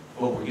go,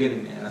 but we're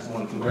getting there. And I just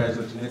want to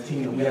congratulate you. That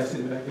team that we have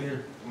sitting back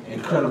there,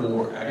 incredible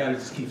work. I gotta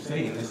just keep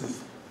saying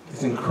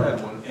it's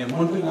incredible. And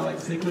one thing I like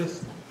to say,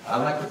 Chris, I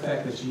like the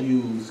fact that you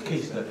use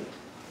case study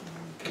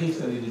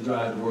to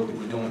drive the work that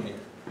we're doing here.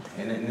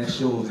 And that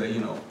shows that, you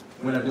know,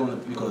 we're not doing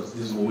it because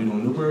this is what we do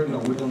in Newburgh. No,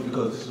 we're doing it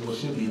because this is what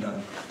should be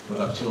done with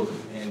our children.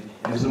 And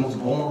it's the most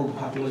vulnerable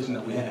population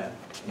that we have.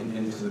 And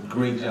this is a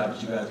great job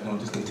that you guys are doing.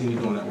 Just continue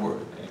doing that work.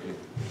 Thank you.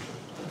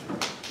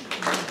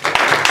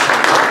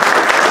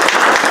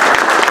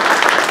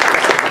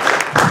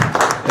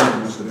 Thank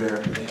you, Mr. Bear,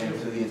 and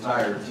to the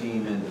entire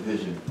team and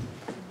division.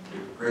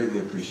 Greatly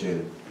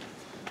appreciated.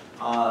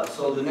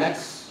 So the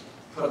next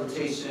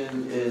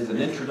presentation is an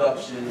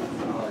introduction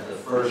of the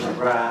first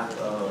draft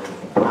of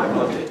my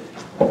budget.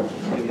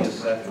 Give me a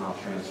second, I'll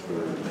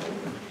transfer it.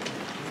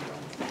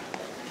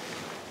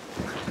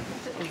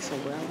 So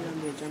we're on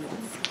the agenda.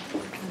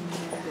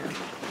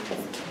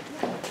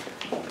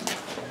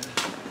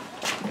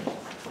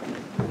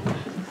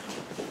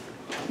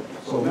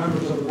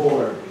 members of the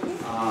board,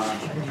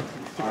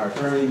 our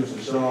attorney,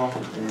 Mr. Shaw,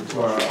 and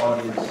to our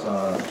audience,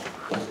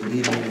 good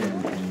evening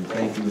and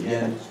thank you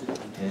again.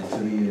 And to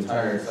the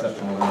entire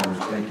exceptional learners,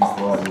 thank you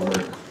for all your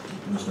work.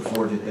 Mr.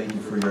 Forget, thank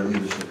you for your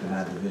leadership in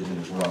that division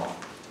as well.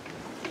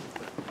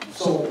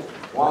 So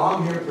while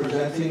I'm here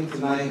presenting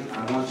tonight,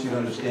 I want you to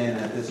understand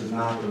that this is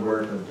not the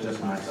work of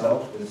just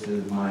myself. This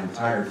is my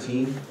entire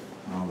team.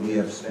 We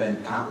have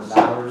spent countless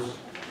hours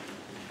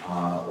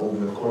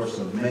over the course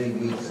of many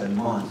weeks and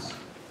months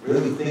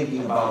really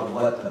thinking about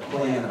what the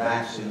plan of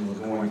action was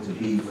going to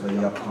be for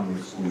the upcoming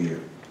school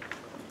year.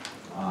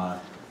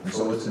 And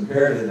so it's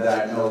imperative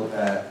that I note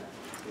that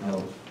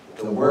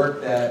the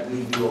work that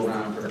we do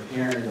around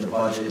preparing the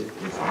budget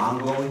is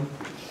ongoing.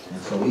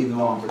 And so even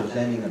though I'm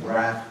presenting a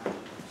draft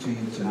to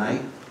you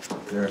tonight,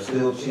 there are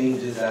still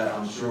changes that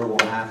I'm sure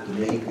we'll have to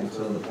make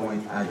until the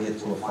point I get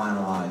to a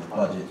finalized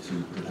budget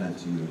to present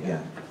to you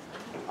again.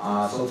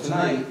 So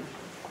tonight,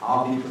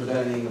 I'll be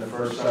presenting the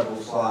first several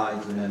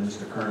slides, and then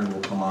Mr. Kern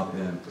will come up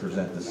and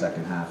present the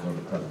second half of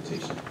the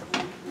presentation.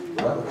 Do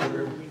I have a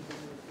clicker?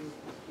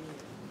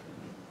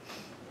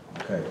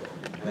 Okay,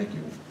 thank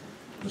you.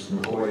 Mr.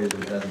 McCoy is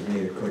the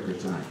designated clicker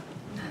tonight.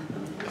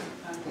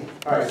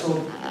 All right,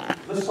 so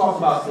let's talk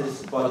about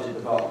this budget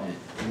development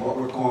and what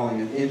we're calling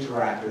an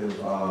interactive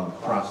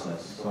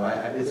process. So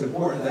it's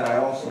important that I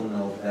also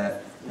note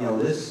that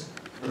this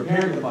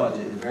preparing the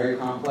budget is very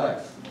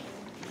complex.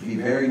 It can be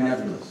very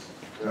nebulous.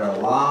 There are a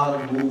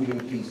lot of moving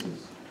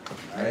pieces,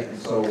 right? And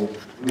so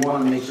we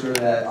want to make sure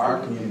that our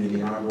community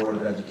and our Board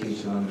of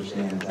Education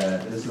understands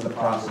that this is a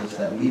process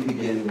that we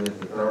begin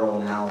with a thorough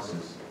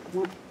analysis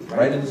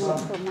right in the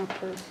summer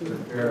to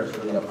prepare us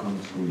for the upcoming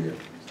school year.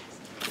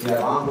 We have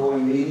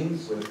ongoing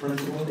meetings with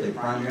principals. They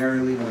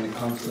primarily, when it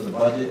comes to the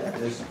budget at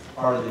this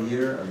part of the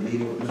year, are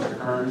meeting with Mr.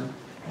 Kern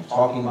and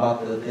talking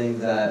about the things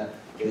that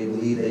they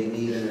believe they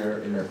need in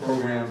their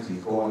programs.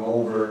 He's going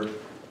over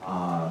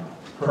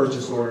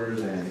purchase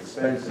orders and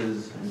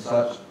expenses and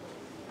such.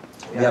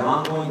 We have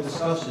ongoing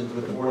discussions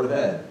with the Board of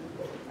Ed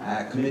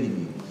at committee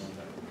meetings.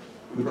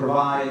 We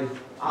provide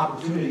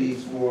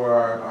opportunities for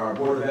our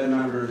Board of Ed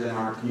members and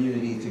our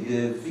community to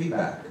give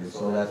feedback. And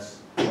so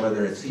that's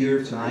whether it's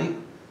here tonight,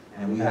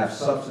 and we have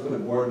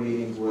subsequent board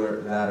meetings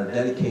that are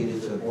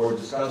dedicated to board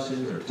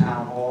discussions or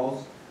town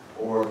halls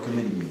or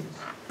committee meetings.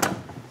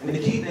 And the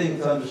key thing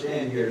to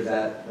understand here is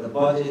that the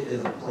budget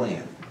is a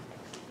plan.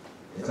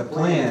 It's a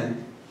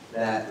plan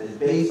that is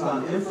based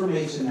on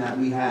information that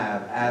we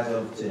have as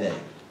of today.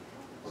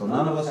 So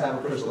none of us have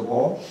a crystal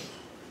ball,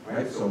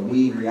 right? So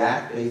we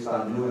react based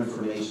on new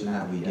information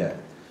that we get.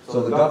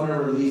 So the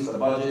governor released a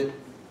budget.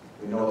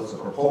 We know it's a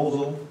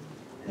proposal,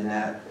 and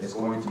that it's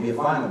going to be a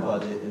final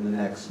budget in the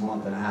next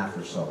month and a half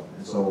or so.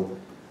 And so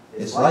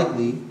it's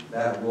likely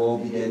that we'll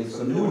be getting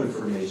some new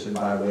information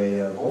by way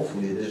of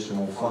hopefully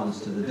additional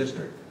funds to the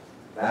district.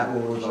 That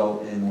will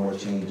result in more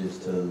changes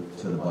to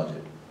the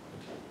budget.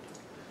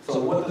 So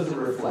what does it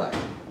reflect?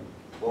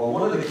 Well,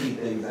 one of the key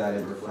things that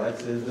it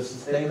reflects is the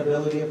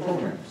sustainability of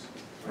programs.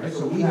 Right?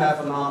 So we have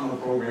phenomenal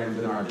programs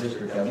in our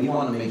district that we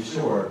want to make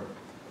sure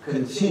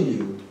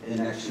continue in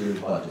next year's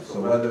budget. So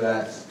whether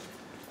that's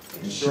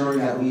ensuring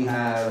that we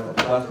have a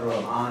plethora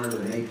of honors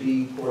and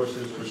AP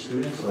courses for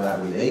students so that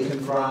way they can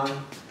thrive,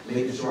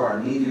 making sure our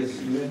neediest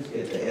students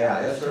get the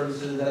AIS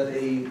services that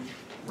they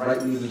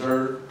rightly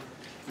deserve,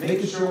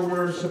 making sure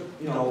we're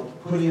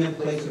putting in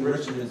place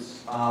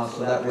enrichments so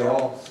that way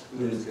all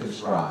students can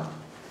strive.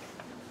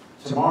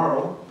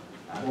 Tomorrow,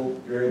 I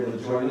hope you're able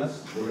to join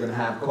us. We're going to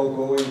have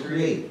Cocoa and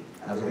Create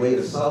as a way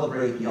to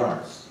celebrate the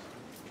arts.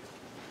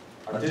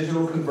 Our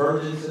Digital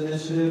Convergence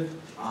Initiative,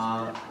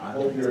 I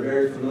hope you're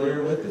very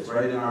familiar with. It's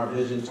right in our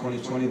Vision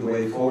 2020, the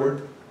way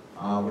forward.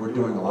 We're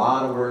doing a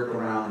lot of work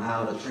around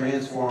how to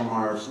transform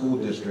our school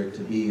district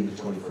to be in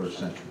the 21st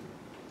century.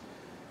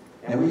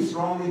 And we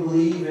strongly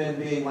believe in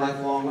being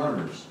lifelong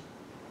learners.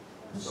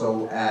 And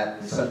so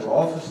at the central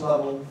office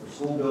level, the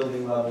school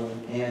building level,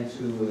 and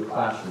to the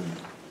classroom.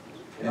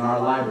 In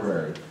our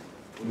library,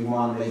 we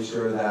want to make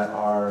sure that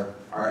our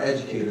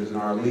educators and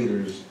our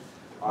leaders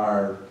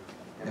are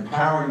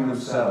empowering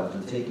themselves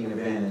and taking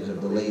advantage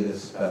of the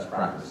latest best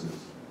practices.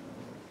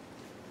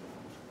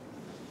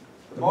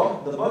 The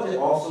budget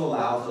also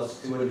allows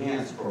us to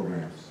enhance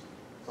programs.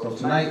 So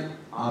tonight,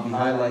 I'll be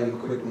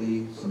highlighting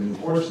quickly some new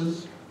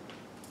courses.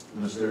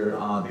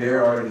 Mr.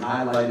 Bear already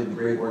highlighted the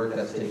great work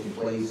that's taking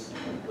place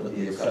with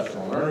the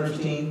Exceptional Learners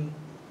team.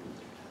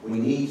 We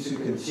need to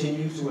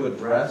continue to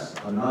address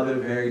another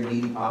very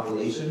needy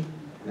population,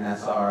 and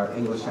that's our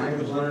English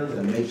language learners,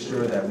 and make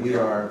sure that we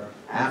are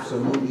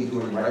absolutely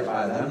doing right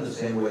by them the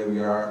same way we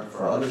are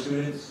for other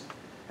students.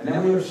 And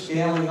then we are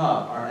scaling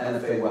up our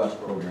NFA West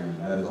program.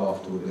 That is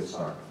off to a good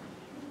start.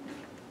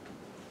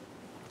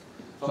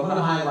 So I'm going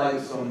to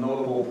highlight some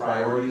notable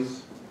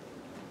priorities.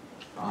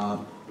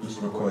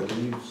 Mr. McCoy,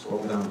 can you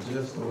scroll down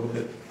just a little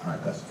bit? All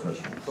right, that's the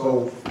first one.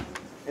 So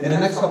in the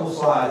next couple of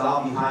slides,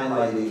 I'll be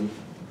highlighting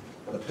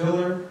the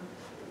pillar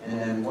and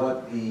then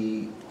what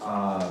the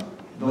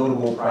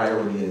notable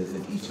priority is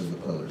in each of the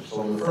pillars.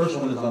 So the first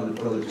one is under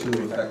Pillar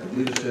 2, effective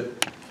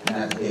leadership. and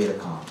that's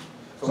Datacom.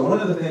 So one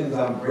of the things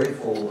I'm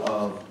grateful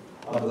of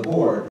the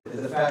board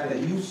is the fact that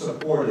you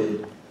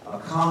supported a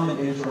common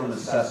interim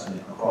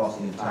assessment across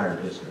the entire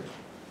district.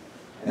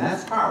 And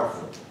that's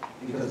powerful,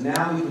 because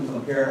now we can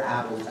compare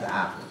apples to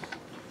apples.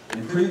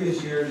 In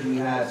previous years, we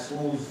had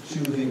schools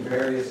choosing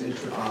various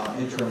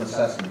interim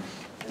assessments,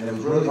 and it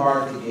was really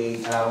hard to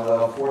gauge how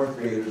well fourth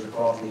graders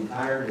across the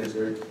entire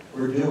district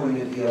were doing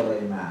in ELA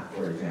and math,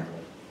 for example.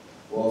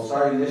 Well,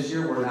 starting this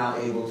year, we're now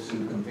able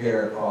to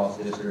compare across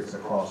districts,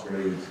 across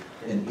grades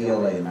in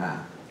ELA and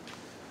math.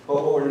 But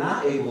what we're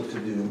not able to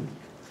do,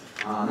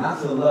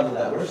 not to the level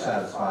that we're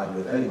satisfied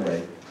with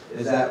anyway,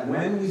 is that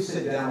when we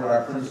sit down with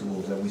our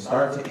principals and we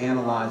start to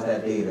analyze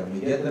that data, and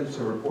we get them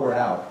to report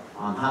out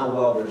on how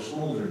well their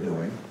schools are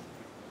doing,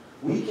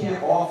 we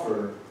can't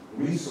offer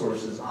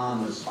resources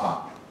on the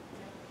spot.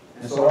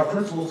 And so our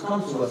principals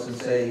come to us and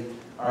say,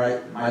 all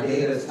right, my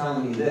data is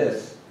telling me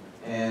this,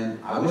 and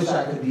I wish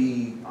I could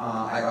be,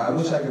 I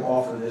wish I could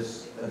offer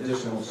this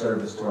additional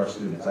service to our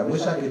students. I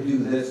wish I could do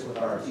this with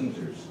our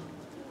teachers.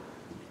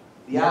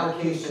 The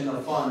allocation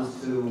of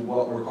funds to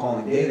what we're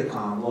calling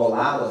Datacom will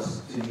allow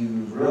us to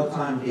use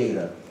real-time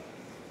data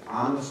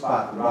on the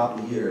spot throughout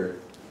the year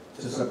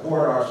to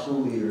support our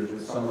school leaders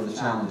with some of the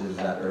challenges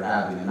that they're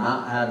having and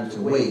not having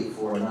to wait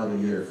for another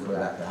year for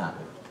that to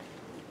happen.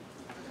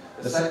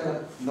 The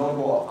second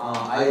notable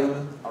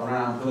item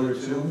around Pillar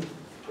 2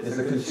 is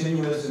the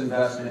continuous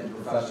investment in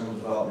professional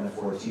development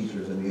for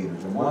teachers and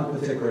leaders. And one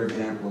particular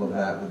example of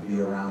that would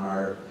be around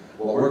our,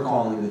 what we're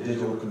calling the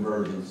Digital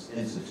Convergence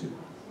Institute.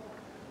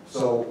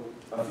 So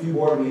a few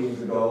board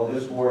meetings ago,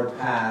 this board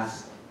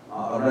passed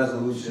a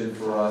resolution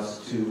for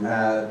us to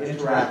have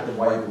interactive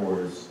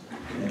whiteboards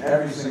in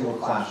every single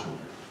classroom.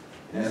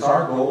 And it's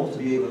our goal to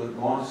be able to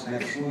launch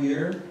next school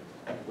year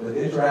with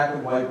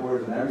interactive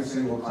whiteboards in every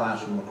single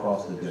classroom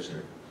across the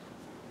district.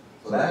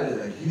 So that is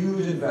a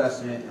huge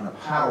investment and a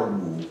power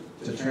move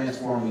to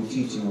transforming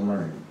teaching and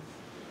learning.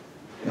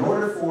 In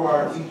order for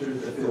our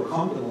teachers to feel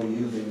comfortable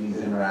using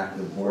these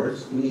interactive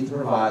boards, we need to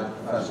provide the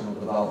professional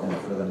development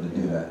for them to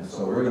do that. And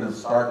so we're going to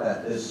start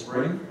that this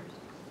spring.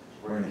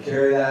 We're going to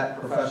carry that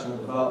professional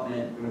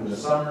development through the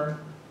summer,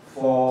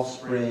 fall,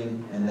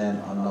 spring, and then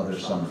another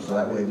summer. So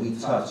that way we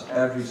touch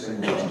every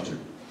single teacher.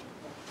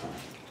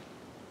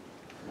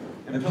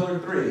 And Pillar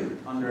 3,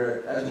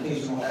 under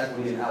educational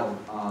equity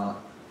and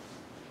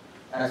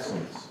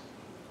excellence,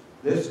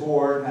 this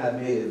board has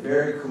made it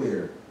very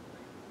clear,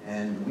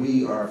 and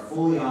we are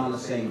fully on the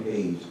same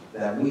page,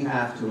 that we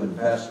have to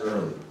invest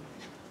early.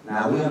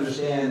 Now, we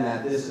understand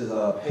that this is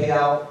a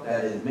payout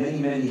that is many,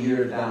 many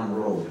years down the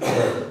road,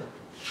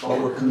 but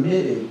we're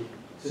committed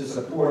to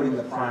supporting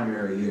the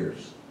primary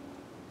years.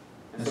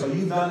 And so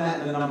you've done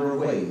that in a number of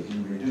ways.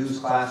 You've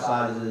reduced class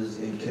sizes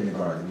in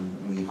kindergarten.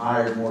 We've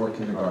hired more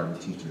kindergarten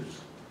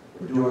teachers.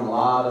 We're doing a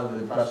lot of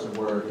impressive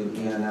work in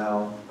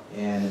ENL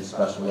and in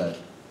special ed.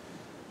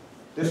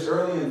 This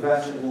early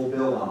investment will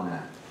build on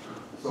that.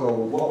 So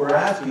what we're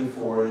asking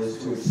for is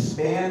to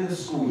expand the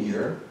school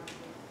year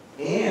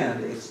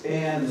and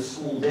expand the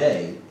school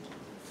day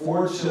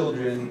for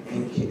children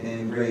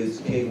in grades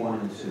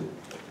K1 and 2.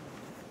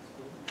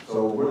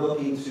 So we're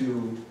looking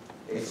to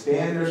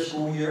expand their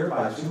school year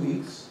by 2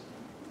 weeks,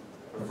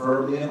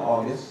 preferably in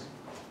August,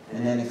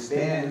 and then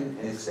extend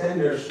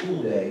their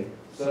school day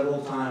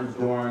several times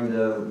during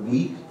the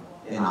week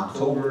in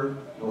October,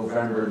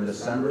 November, and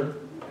December,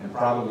 and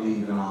probably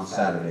even on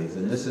Saturdays.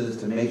 And this is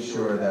to make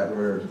sure that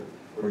we're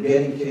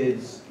getting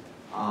kids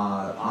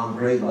on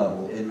grade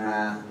level in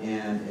math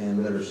and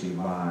in literacy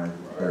by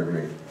third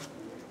grade.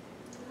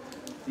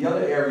 The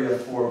other area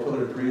for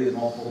Pillar 3 is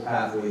multiple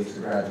pathways to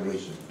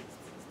graduation.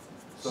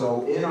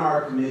 So in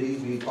our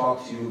committees, we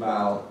talked to you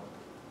about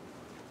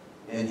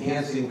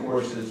enhancing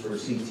courses for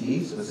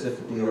CTE,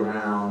 specifically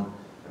around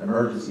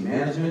emergency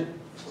management.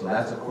 So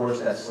that's a course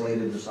that's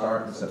slated to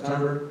start in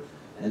September.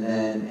 And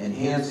then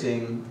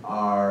enhancing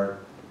our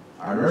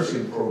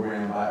nursing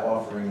program by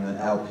offering an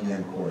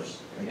LPN course,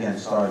 again,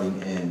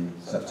 starting in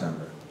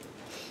September.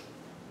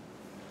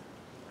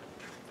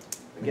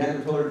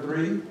 Again, Pillar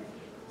 3.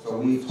 So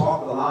we've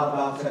talked a lot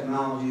about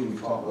technology.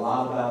 We've talked a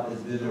lot about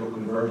this digital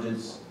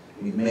convergence.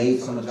 We've made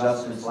some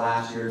adjustments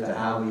last year to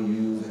how we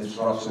use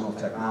instructional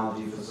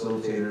technology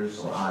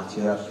facilitators, or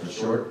ITFs for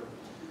short.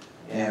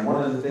 And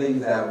one of the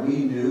things that we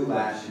knew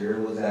last year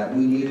was that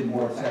we needed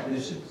more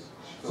technicians.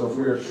 So if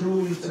we are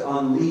truly to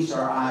unleash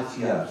our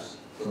ITFs,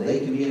 so they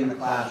can be in the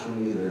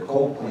classroom either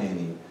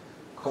co-planning,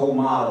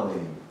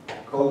 co-modeling,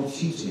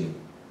 co-teaching,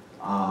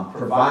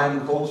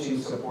 providing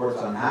coaching supports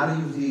on how to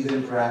use these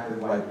interactive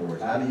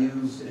whiteboards, how to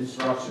use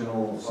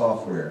instructional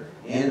software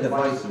and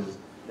devices,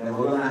 then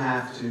we're going to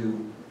have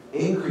to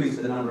increase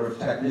the number of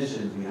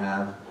technicians we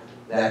have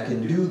that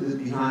can do the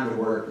behind the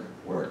work.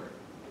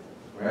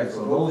 Right?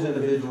 So those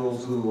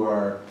individuals who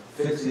are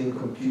fixing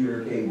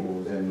computer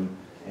cables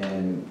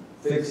and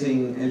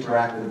fixing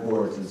interactive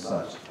boards and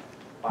such.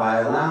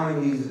 By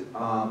allowing these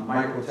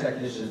micro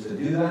technicians to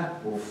do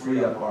that, we'll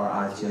free up our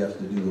ITFs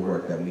to do the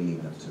work that we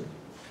need them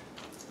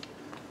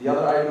to. The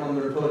other item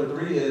under Pillar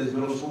 3 is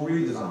middle school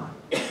redesign.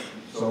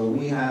 So So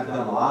we have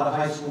done a lot of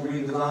high school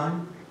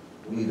redesign.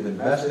 We've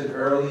invested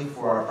early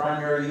for our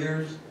primary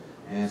years,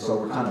 and so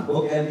we're kind of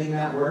bookending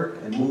that work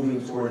and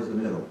moving towards the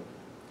middle.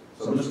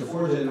 So Mr.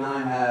 Forget and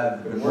I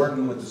have been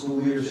working with the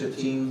school leadership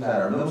teams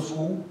at our middle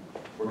school.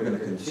 We're going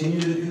to continue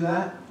to do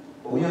that,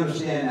 but we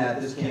understand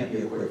that this can't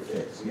be a quick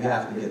fix. We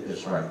have to get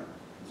this right.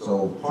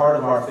 So part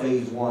of our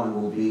phase one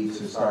will be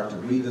to start to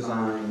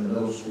redesign the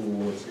middle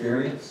school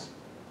experience,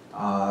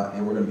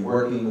 and we're going to be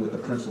working with the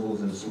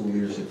principals and the school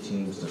leadership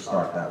teams to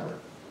start that work.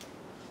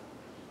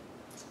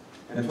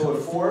 And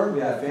pillar 4, we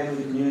have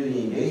family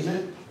community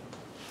engagement.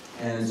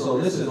 And so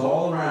this is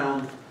all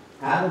around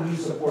how do we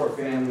support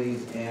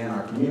families and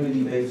our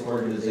community-based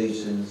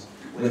organizations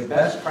with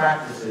best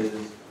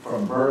practices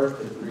from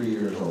birth to 3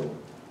 years old.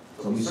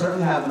 So we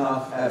certainly have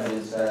enough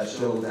evidence that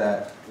shows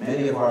that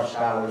many of our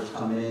scholars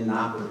come in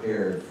not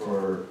prepared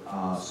for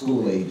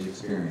school-age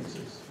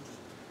experiences.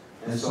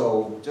 And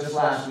so just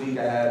last week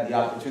I had the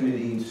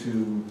opportunity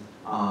to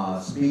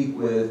speak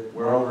with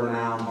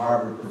world-renowned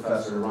Harvard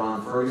professor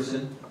Ron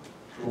Ferguson,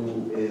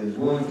 who is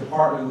willing to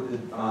partner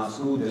with the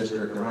school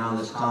district around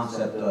this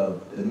concept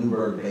of the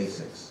Newburgh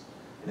basics.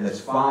 And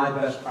it's 5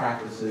 best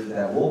practices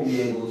that will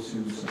be able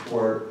to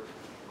support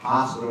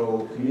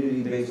hospital,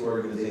 community-based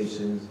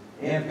organizations,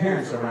 and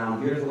parents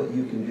around, here's what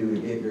you can do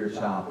to get your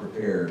child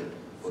prepared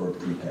for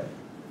pre-K.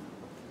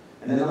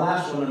 And then the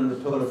last one under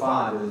pillar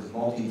 5 is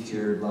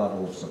multi-tiered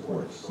level of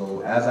support.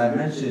 So as I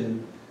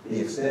mentioned,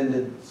 the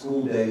extended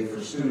school day for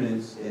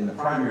students in the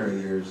primary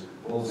years,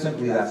 well,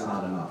 simply that's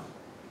not enough.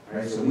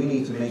 Right? So we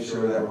need to make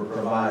sure that we're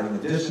providing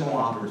additional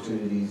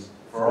opportunities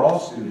for all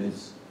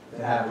students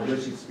to have a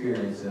rich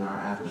experience in our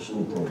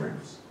after-school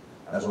programs,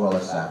 as well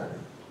as Saturday.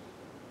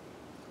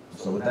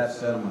 So with that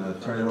said, I'm going to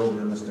turn it over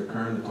to Mr.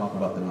 Kern to talk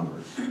about the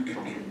numbers.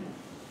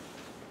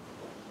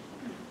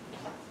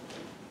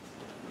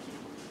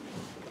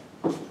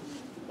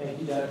 Thank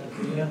you, Dr.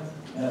 Padilla,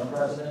 Madam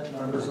President,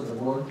 members of the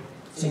board,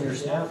 senior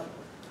staff.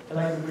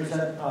 Tonight we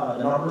present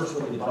the numbers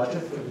for the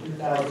budget for the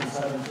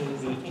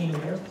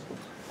 2017-18 year.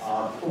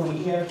 What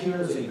we have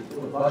here is a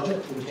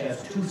budget which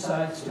has 2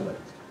 sides to it.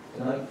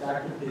 Tonight,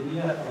 Dr.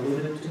 Padilla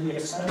alluded to the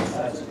expense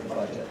sides of the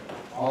budget.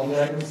 All the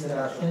items that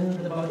are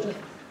in the budget,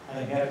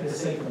 I'm happy to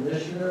say from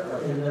this year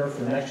are in there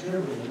for next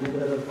year with a little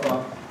bit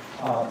of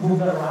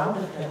movement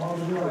around and all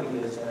the new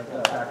ideas that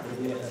Dr.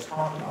 Padilla has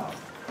talked about.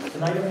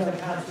 Tonight we're going to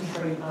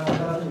concentrate on the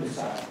revenue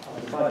side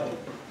of the budget.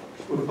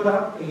 We put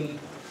out a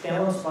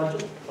balanced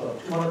budget of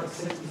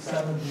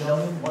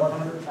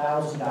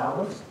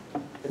 $267,100,000.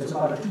 It's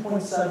about a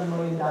 $2.7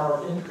 million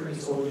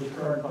increase over the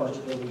current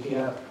budget that we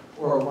have,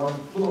 or a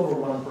little over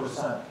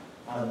 1%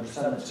 on the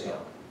percentage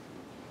scale.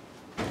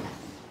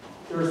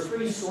 There are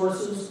 3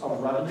 sources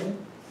of revenue,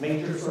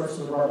 major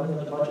sources of revenue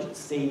in the budget.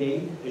 State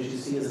aid, as you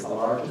see, is the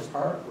largest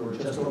part. We're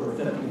just over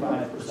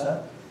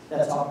 55%.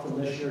 That's up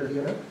from this year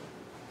here.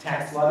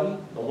 Tax levy,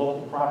 the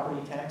local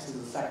property tax is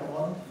the second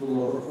one, a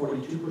little over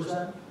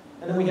 42%.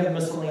 And then we have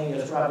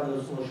miscellaneous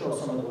revenues, and we'll show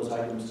some of those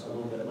items a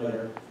little bit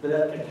later, but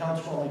that accounts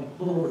for only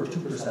a little over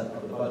 2%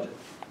 of the budget.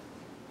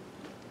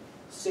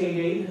 State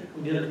aid,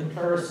 we did a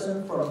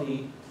comparison from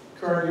the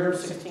current year of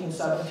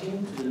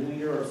 16-17 to the new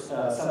year of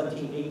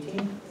 17-18,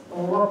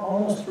 and we're up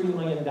almost $3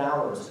 million.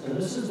 And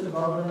this is the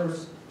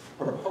governor's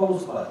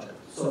proposed budget.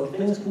 So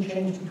things can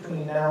change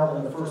between now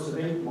and the 1st of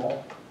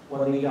April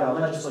when the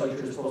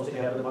legislature is supposed to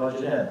have the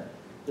budget in.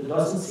 There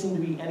doesn't seem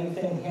to be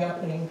anything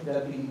happening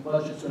that the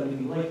budget's going to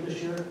be late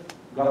this year.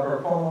 Governor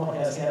Cuomo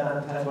has had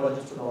on-time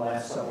budgets for the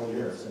last several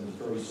years, and he's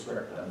very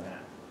strict on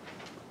that.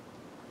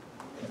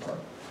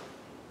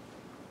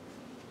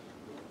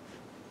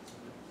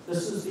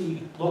 This is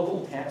the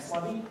local tax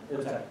levy.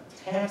 It's a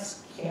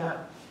tax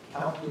cap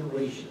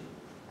calculation.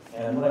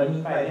 And what I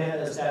mean by that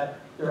is that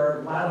there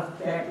are a lot of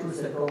factors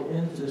that go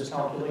into this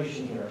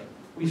calculation here.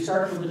 We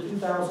start with the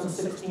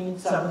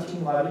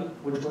 2016-17 levy,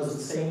 which was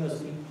the same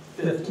as the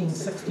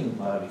 15-16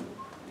 levy.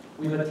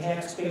 We have a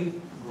tax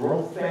paid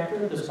growth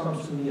factor. This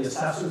comes from the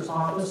assessor's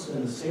office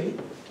in the state.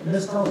 And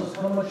this tells us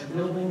how much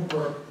building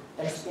for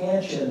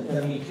expansion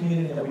in the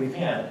community that we've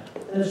had.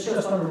 And it's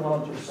just under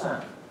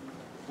 1%.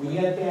 We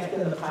add back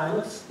in the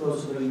pilots.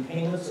 Those are the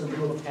payments in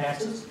lieu of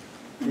taxes.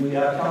 We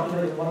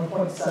calculate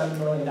 $1.7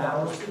 million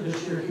for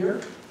this year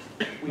here.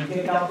 We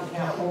take out the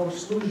capital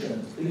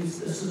exclusions.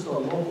 This is the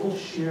local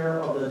share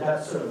of the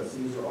debt service.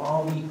 These are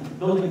all the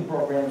building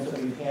programs that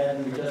we've had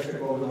in the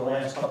district over the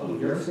last couple of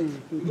years. We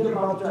get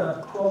about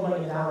 $12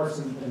 million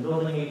in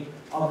building aid.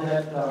 Of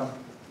that,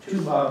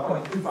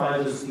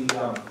 2.25 is the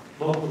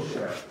local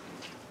share.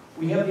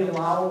 We have the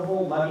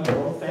allowable levy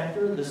growth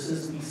factor. This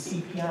is the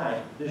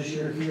CPI. This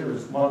year here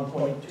is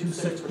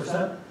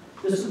 1.26%.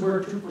 This is where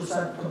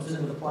 2% comes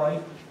into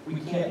play. We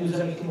can't use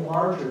anything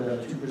larger than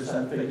a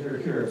 2% figure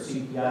here.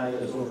 CPI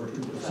is over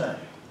 2%.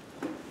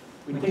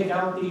 We take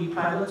out the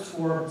pilots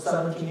for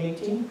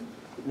 17-18.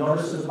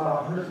 Notice there's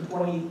about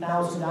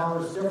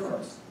 $120,000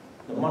 difference.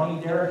 The money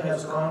there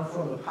has gone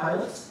from the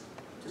pilots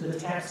to the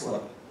tax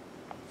levy.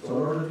 So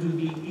in order to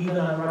be even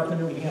on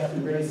revenue, we have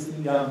to raise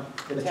the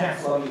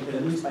tax levy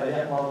at least by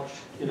that much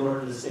in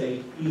order to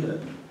stay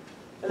even.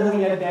 And then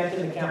we add back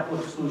in the capital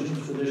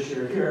exclusions for this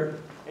year here.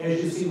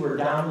 As you see, we're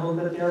down a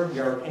little bit there. We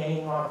are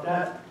paying off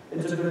that.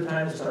 It's a good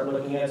time to start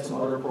looking at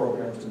some other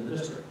programs in the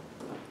district.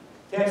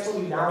 Tax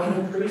levy dollar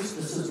increase,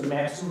 this is the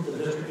maximum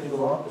the district can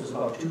go up, is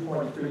about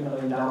 $2.3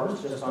 million,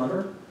 just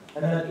under.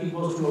 And that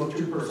equals to a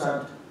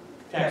 2%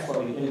 tax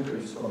levy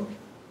increase from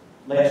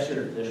last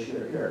year to this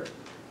year here.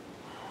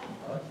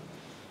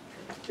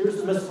 Here's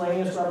the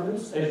miscellaneous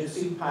revenues. As you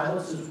see,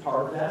 pilots is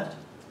part of that.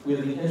 We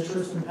have the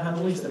interest and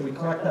penalties that we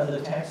collect on the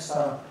tax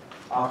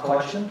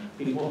collection,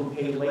 people who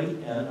pay late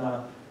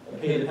and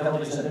pay the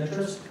penalties and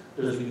interest.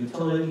 There's the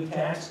utility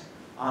tax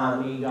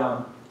on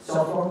the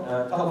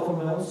telephone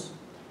bills.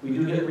 We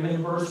do get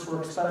reimbursed for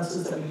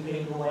expenses that we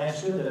paid in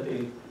last year that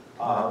they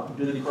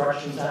do the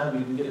corrections on.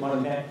 We do get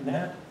money back from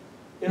that.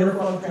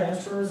 Interfund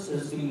transfers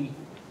is the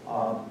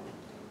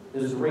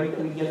rate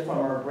that we get from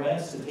our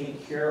grants to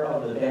take care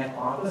of the back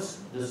office.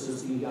 This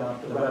is the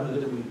revenue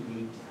that we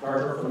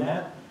garner from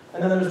that.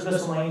 And then there's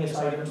miscellaneous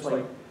items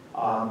like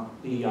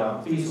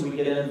the fees we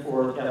get in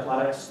for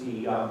athletics,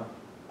 the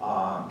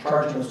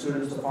charging of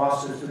students, the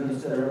foster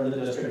students that are in the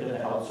district, and the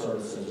health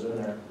services are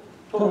in there.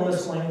 Total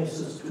miscellaneous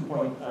is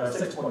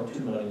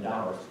 $6.2 million.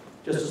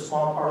 Just a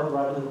small part of the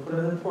revenue, but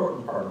an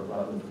important part of the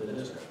revenue for the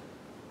district.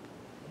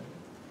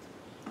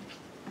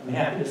 I'm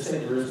happy to say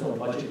there is no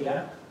budget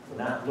yet. We're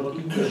not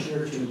looking this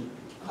year to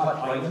cut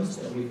items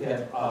that we've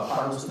had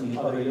promised in the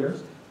other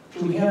years.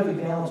 So we have a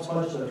balanced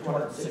budget of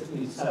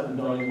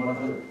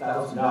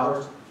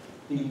 $267,100,000.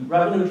 The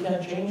revenue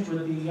can change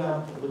with the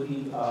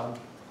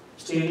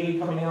state aid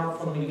coming out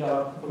from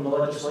the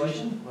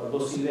legislation.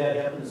 We'll see that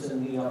happens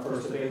in the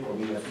 1st of April.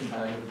 We have some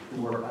time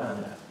to work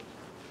on that.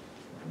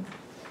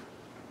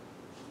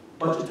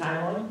 Budget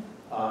timeline.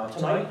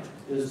 Tonight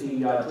is the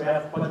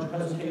draft budget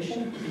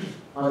presentation.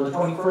 On the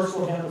 21st,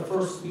 we'll have the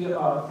first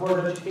Board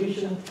of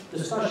Education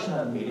discussion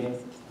on the meeting.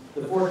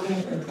 The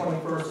 14th and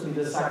 21st will be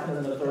the second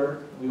and the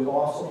third. We will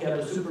also have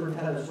the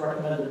superintendent's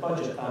recommended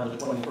budget on the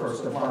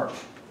 21st of March.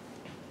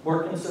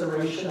 Board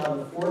consideration on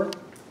the 4th,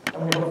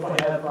 and we hope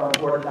to have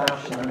board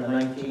adoption on the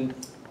 19th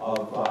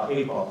of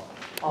April.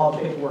 All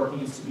paperwork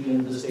needs to be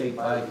in the state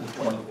by the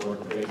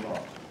 24th of April.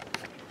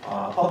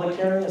 Public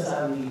hearing is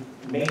on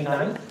the May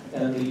 9th,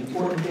 and the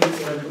important date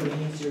that everybody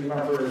needs to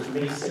remember is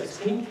May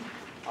 16th.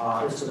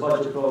 It's the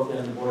budget vote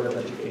and the Board of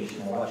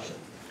Education election.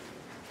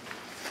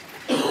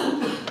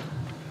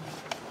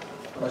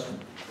 Question?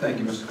 Thank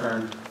you, Mr.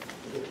 Kern.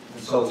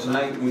 So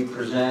tonight we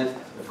present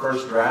the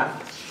first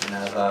draft, and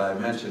as I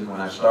mentioned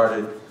when I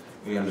started,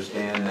 we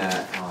understand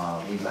that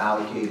we've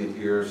allocated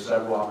here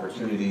several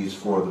opportunities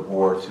for the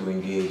board to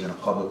engage in a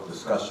public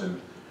discussion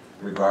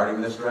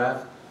regarding this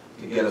draft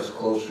to get us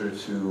closer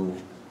to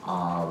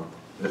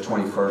the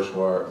 21st,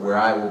 where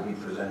I will be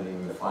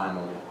presenting the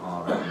final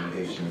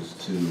recommendations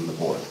to the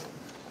board.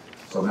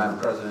 So, Madam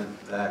President,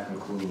 that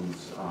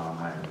concludes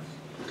my items.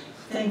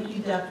 Thank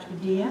you, Dr.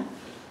 Padilla.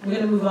 We're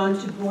going to move on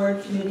to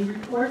board committee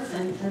reports,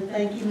 and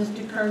thank you,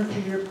 Mr. Kern, for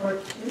your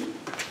report too.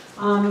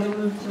 We're going to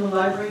move to the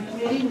library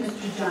committee.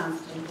 Mr.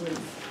 Johnston, please.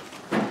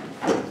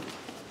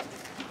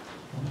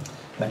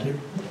 Thank you.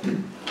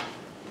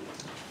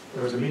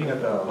 There was a meeting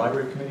at the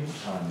library committee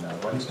on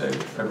Wednesday,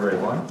 February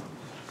 1.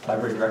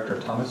 Library Director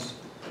Thomas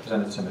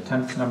presented some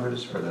attendance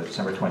numbers for the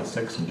December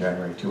 26th and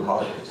January 2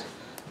 holidays.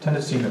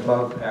 Attendance seemed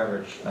above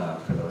average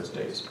for those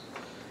days.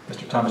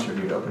 Mr. Thomas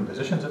reviewed open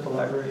positions at the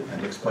library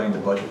and explained the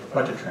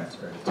budget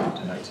transfer to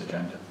tonight's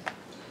agenda.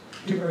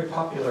 Two very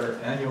popular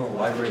annual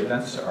library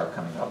events are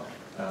coming up.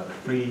 The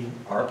free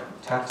ARP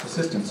tax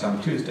assistance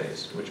on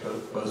Tuesdays, which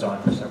goes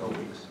on for several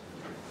weeks.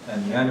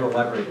 And the annual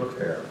library book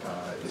fair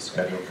is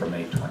scheduled for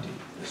May 20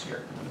 this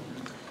year.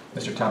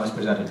 Mr. Thomas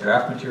presented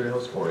draft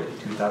materials for a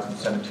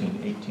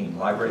 2017-18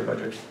 library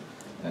budget.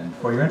 And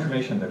for your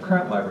information, the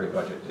current library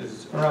budget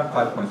is around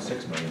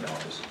 $5.6 million.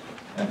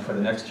 And for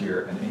the next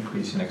year, an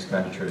increase in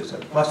expenditures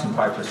of less than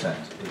 5%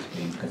 is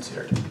being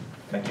considered.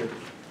 Thank you.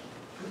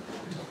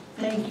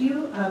 Thank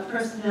you.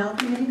 Personnel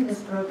Committee,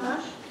 Ms.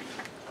 Brokash.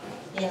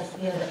 Yes,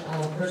 we had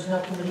a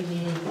Personnel Committee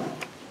meeting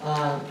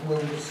where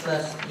we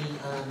discussed the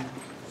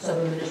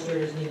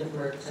sub-administrators needed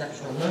for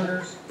exceptional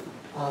learners,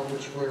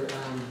 which were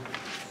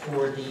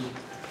for the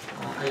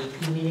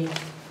IEP meeting,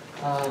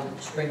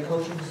 spring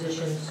coaching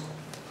positions,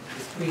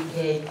 the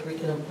pre-K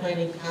curriculum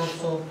planning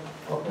council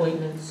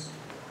appointments.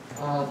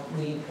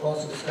 We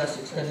also discussed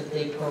extended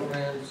day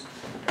programs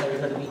that are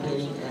going to be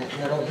beginning at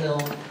Meadow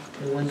Hill,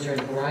 New Windsor,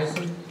 and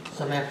Horizon,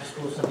 some after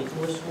school, some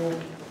before school,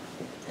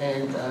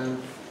 and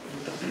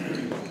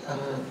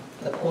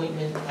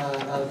appointment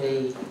of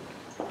a in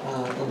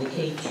the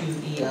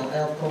K2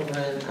 ELL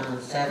program on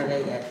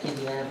Saturday at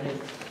Kidney Avenue.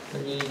 The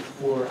need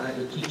for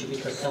a teacher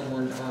because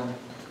someone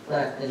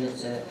left, and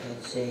it's a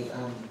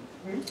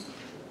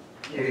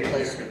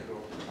replacement.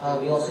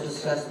 We also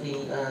discussed the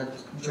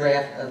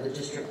draft of the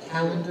district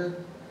calendar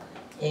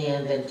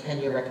and then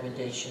tenure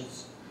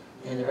recommendations,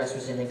 and the rest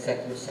was in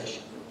executive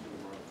session.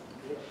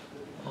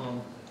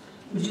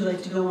 Would you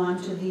like to go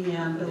on to the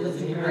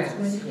Buildings and Grounds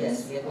Committee?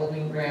 Yes, we have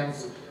Buildings and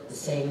Grounds the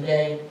same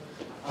day.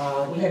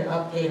 We had an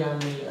update on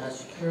the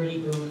security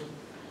booth.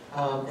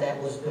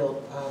 that was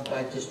built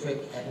by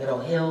district at Middle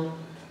Hill,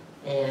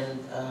 and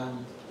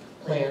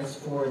plans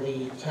for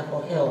the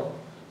Temple Hill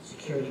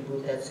security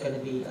booth that's going to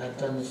be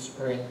done this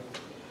spring.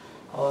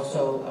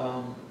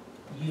 Also,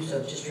 use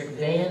of district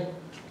van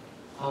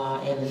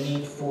and the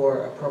need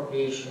for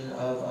appropriation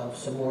of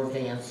some more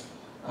vans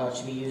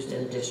to be used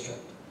in the district.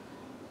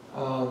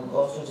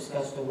 Also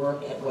discussed the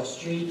work at West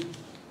Street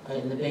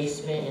in the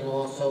basement, and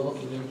also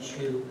looking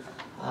into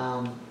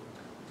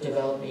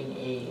developing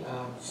a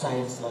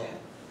science lab.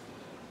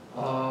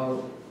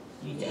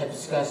 We have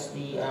discussed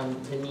the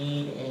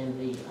need and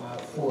the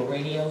for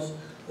radios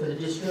for the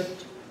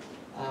district,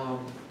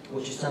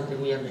 which is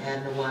something we haven't had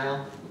in a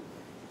while.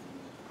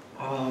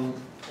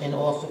 And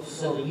also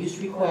facility use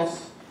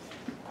requests.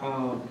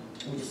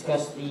 We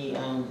discussed the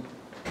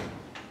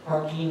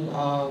parking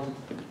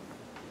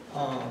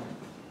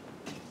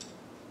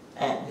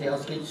at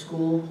Valesgate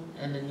School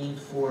and the need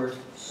for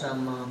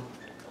some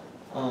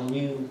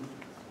new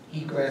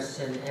egress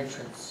and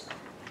entrance.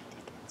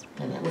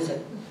 And that was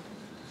it.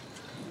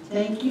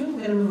 Thank you.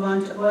 We're going to move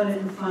on to audit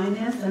and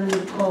finance, and I'm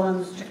going to call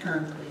on Mr.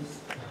 Kern, please.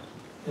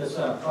 This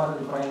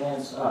audit and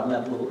finance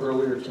met a little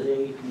earlier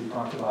today. We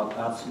talked about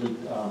obsolete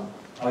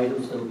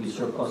items that would be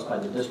surplus by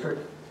the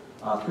district.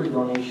 3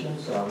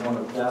 donations, one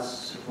of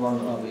desks, one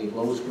of a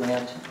Lowe's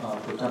grant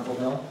for Temple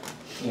Hill,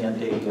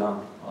 and a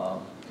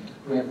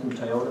grant from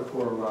Toyota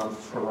for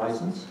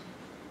Horizons.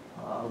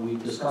 We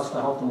discussed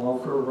the health and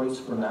welfare rates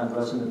for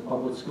non-resident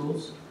public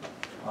schools.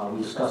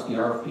 We discussed the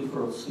RFP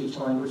for speech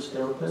language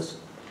therapists,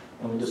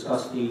 and we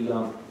discussed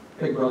the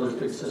Big Brothers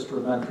Big Sister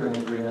mentoring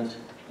agreement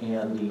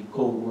and the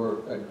Cold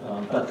War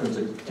veterans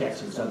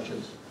tax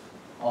exemptions.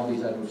 All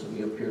these items will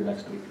be up here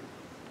next week.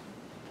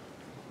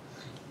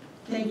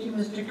 Thank you,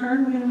 Mr.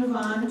 Kern. We're going to move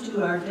on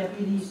to our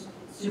Deputy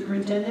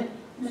Superintendent,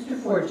 Mr.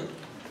 Forgy.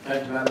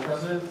 Thank you, Madam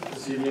President.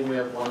 This evening we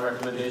have one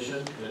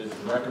recommendation. It is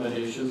the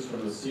recommendations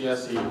from the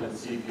CSE and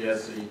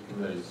CPSE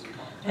committees.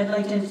 I'd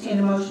like to entertain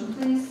a motion,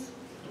 please.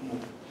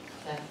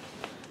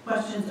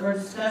 Questions or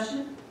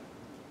discussion?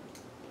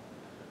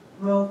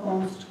 Roll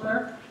call, Mr.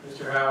 Clerk.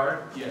 Mr.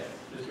 Howard? Yes.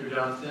 Mr.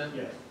 Johnston?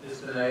 Yes.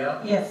 Ms.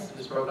 Mineo? Yes.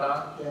 Ms.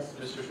 Prokop? Yes.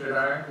 Mr.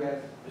 Strittmeyer?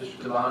 Yes. Mr.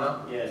 Devano?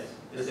 Yes.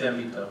 Ms.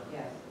 Zambito?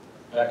 Yes.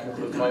 That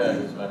concludes my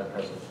items, Madam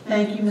President.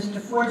 Thank you,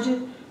 Mr. Forget.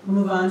 We'll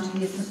move on to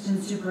the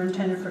Assistant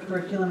Superintendent for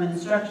Curriculum and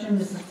Instruction,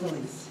 Mrs.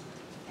 Felice.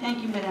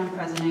 Thank you, Madam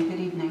President. Good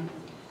evening.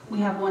 We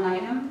have one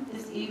item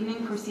this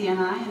evening for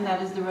CNI, and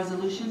that is the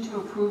resolution to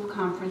approve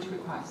conference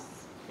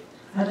requests.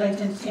 I'd like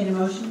to entertain a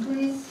motion,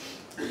 please.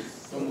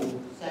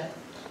 Second.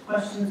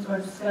 Questions or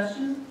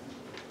discussion?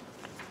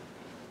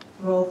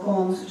 Roll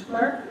call, Mr.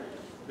 Clerk.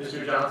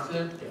 Mr.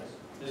 Johnston? Yes.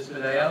 Ms.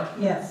 Mineo?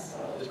 Yes.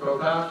 Ms.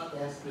 Prokop?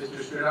 Yes.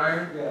 Mr.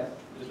 Strittmeyer? Yes.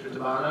 Mr.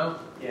 Devano?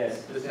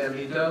 Yes. Ms.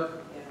 Zambito?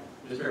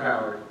 Mr.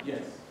 Howard?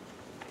 Yes.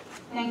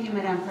 Thank you,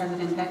 Madam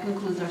President. That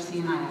concludes our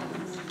CNI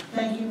items.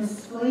 Thank you,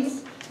 Mrs.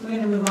 Felice. We're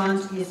going to move on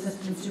to the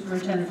Assistant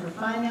Superintendent for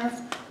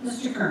Finance,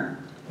 Mr. Kern.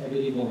 Good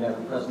evening,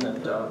 Madam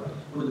President.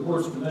 With the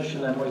board's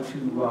permission, I'd like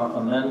to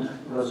amend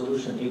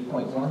Resolution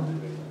 8.1.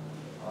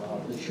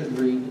 It should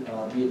read,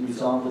 be it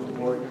resolved that the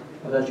Board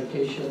of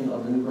Education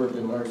of the Newburgh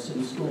Large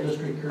City School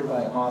District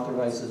hereby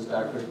authorizes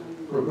Dr.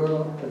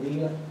 Roberto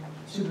Padilla,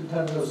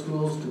 Superintendent of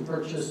Schools, to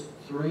purchase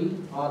 3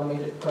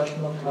 automated fresh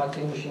milk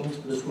latte machines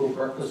for the school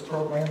breakfast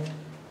program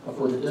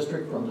for the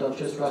district from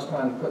Duchess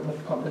Restaurant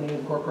Equipment Company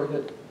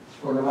Incorporated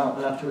for an amount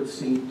not to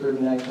exceed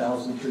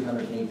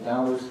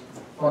 $39,308.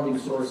 Funding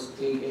source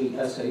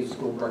AASA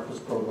School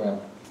Breakfast Program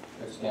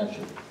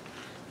expansion.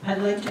 I'd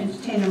like to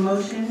entertain a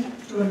motion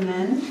to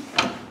amend.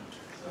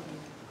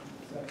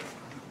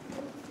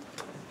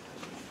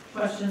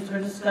 Questions or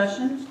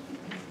discussion?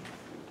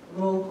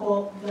 Roll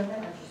call. Go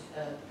ahead.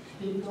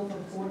 Did we go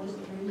from 4 to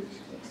 3?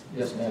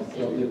 Yes, ma'am.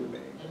 And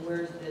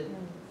where's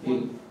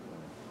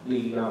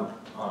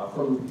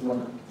From when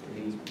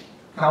the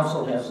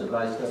council has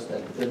advised us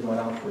that the bid went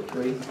out for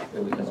 3,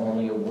 that we can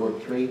only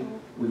award 3.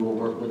 We will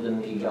work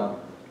within the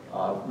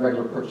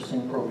regular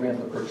purchasing program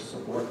to purchase a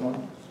 4th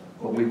one,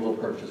 but we will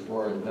purchase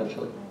 4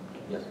 eventually.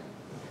 Yes.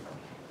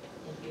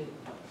 Thank you.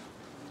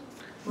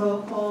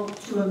 Roll call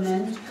to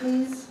amend,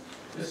 please.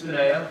 Ms.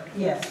 Mineo?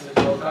 Yes. Ms.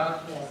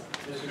 Prokop? Yes.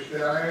 Mr.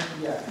 Strittmeyer?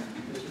 Yes.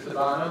 Mr.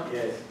 Devano?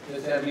 Yes.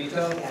 Ms.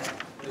 Zambito? Yes.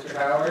 Mr.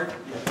 Howard?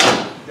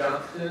 Mr.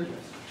 Johnston?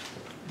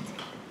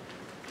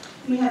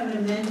 We have an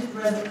amended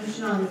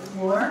resolution on the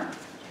floor.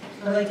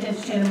 I'd like to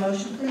entertain a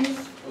motion,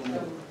 please.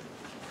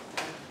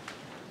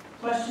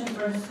 Questions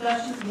or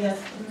discussion? Yes,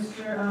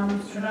 Mr.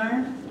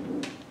 Strittmeyer?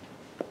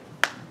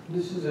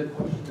 This is a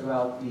question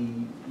about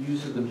the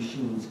use of the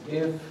machines.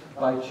 If,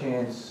 by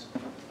chance,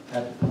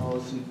 at the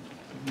policy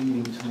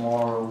meeting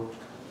tomorrow,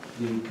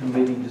 the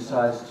committee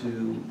decides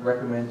to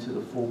recommend to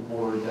the full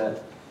board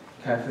that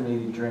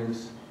caffeinated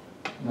drinks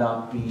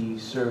not be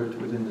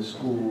served within the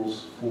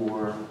schools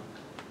for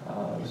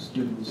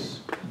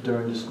students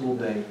during the school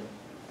day,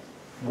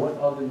 what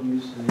other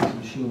use do these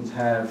machines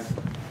have?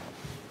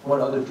 What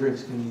other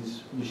drinks can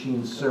these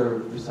machines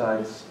serve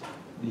besides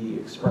the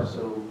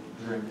espresso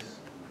drinks?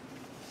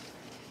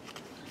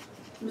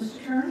 Mr.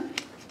 Kern?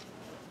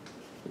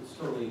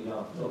 sort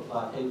of the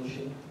latte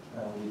machine.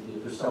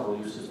 There's several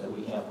uses that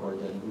we have for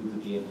it, and we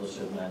would be able to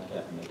serve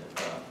non-caffeinated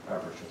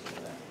beverages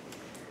with that.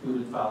 We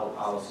would follow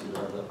policy,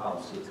 whatever the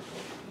policy is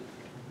supposed to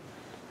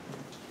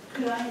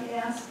be. Could I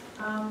ask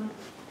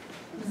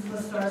Ms.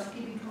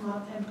 Lestorsky to come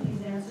up and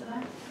please answer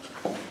that?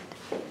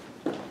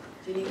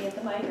 Do you get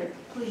the mic or?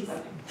 Please,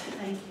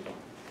 thank you.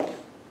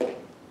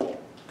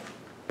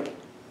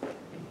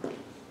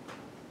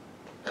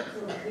 So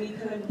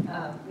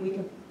we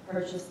could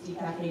purchase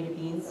decaffeinated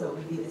beans, so it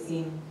would be the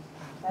same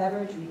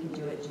beverage. We could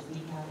do it just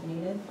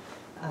decaffeinated.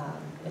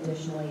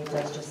 Additionally, it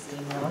does just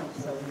steam milk,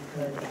 so we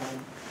could add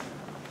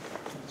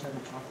some sort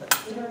of chocolate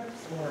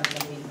syrups or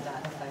maybe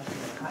that effect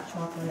with hot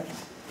chocolate.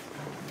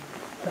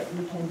 But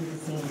we can do the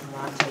same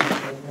latte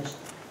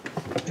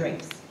with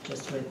drinks,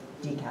 just with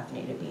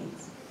decaffeinated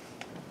beans.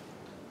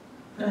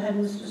 Go ahead,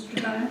 Mr.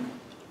 Stradone.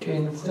 Okay,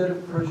 instead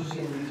of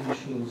purchasing these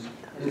machines,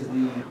 is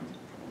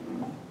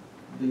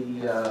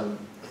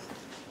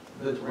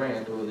the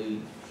grant or the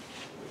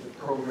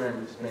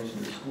program expansion,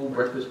 the school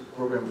breakfast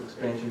program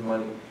expansion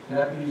money, can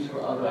that be used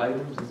for other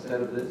items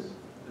instead of this?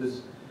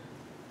 Because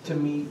to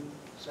me,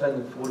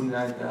 spending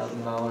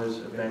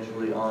 $49,000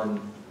 eventually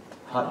on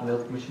hot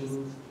milk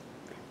machines,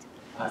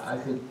 I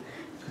think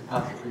could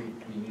possibly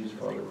be used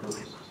for other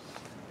purposes.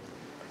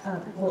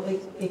 Well,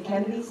 it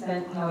can be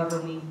spent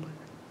however we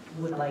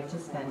would like to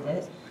spend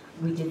it.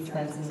 We did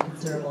spend some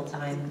considerable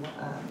time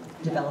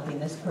developing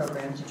this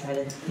program to try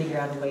to figure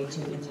out a way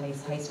to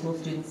entice high school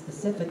students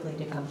specifically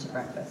to come to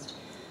breakfast.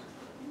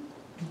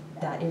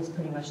 That is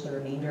pretty much the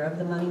remainder of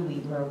the money.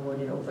 We were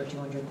awarded over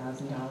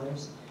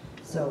 $200,000.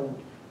 So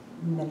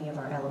many of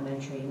our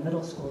elementary and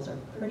middle schools are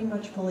pretty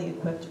much fully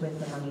equipped with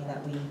the money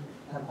that we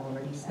have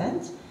already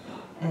spent.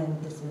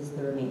 And this is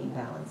the remaining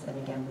balance. And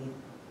again,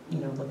 we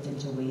looked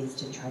into ways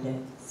to try to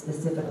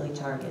specifically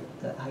target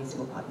the high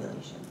school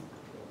population.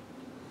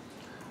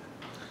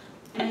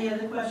 Any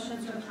other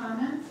questions or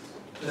comments?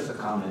 Just a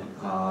comment.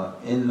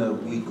 In the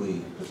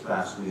weekly, this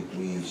past week,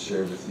 we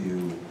shared with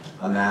you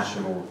a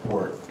national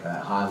report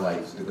that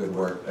highlights the good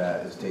work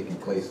that is taking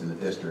place in the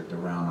district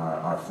around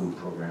our food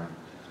program.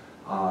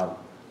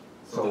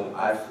 So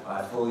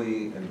I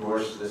fully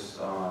endorse this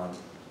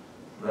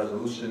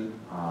resolution.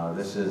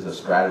 This is a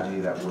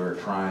strategy that we're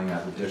trying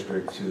as a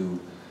district to,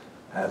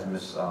 as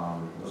Ms.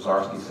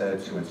 Lazarski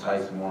said, to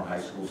entice more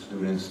high school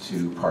students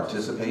to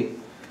participate.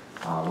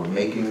 We're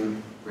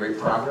making great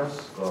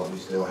progress, but we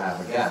still have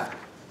a gap.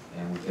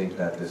 And we think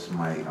that this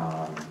might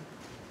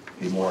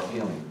be more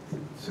appealing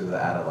to the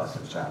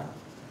adolescent child.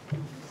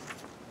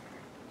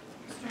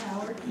 Mr.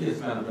 Howard? Yes,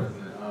 Madam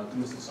President. To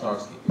Mr.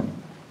 Starsky.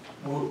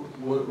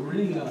 Were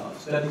any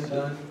studies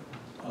done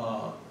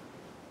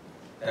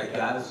that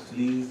got us to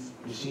these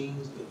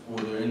machines?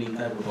 Were there any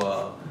type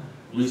of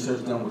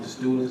research done with the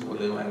students, what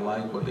they might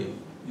like, what they,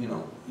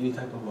 any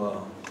type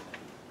of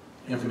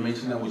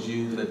information that was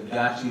used that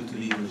got you to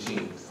these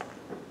machines?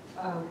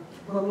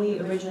 When we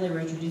originally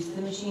were introduced to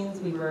the machines,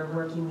 we were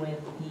working with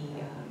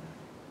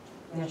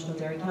the National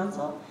Dairy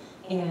Council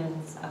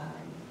and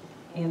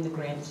the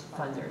grant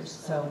funders.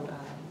 So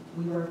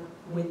we were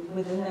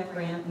within that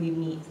grant. We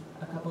meet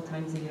a couple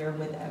times a year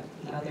with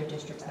the other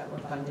districts that were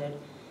funded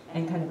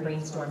and kind of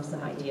brainstorm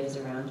some ideas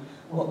around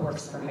what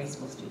works for high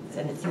school students.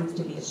 And it seems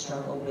to be a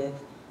struggle with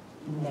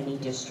many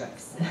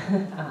districts.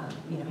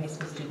 High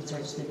school students are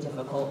just a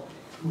difficult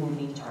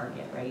moving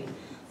target, right?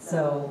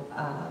 So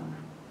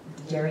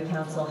the Dairy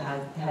Council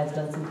has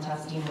done some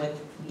testing with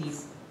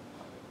these,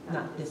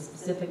 not this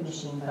specific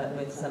machine, but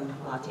with some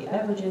latte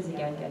beverages,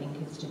 again, getting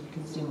kids to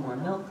consume more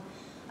milk.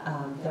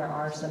 There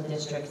are some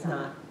districts,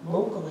 not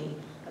locally,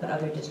 but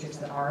other districts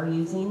that are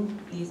using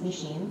these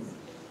machines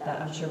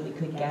that I'm sure we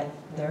could get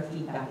their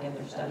feedback and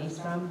their studies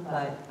from.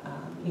 But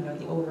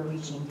the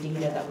overreaching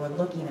data that we're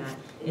looking at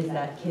is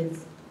that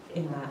kids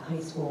in that high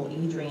school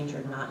age range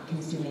are not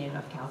consuming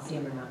enough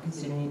calcium or not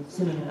consuming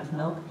enough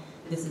milk.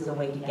 This is a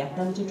way to get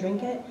them to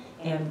drink it.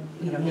 And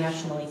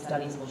nationally,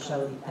 studies will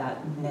show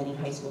that many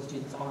high school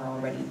students are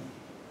already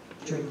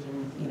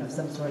drinking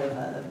some sort of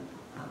a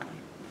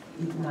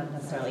not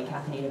necessarily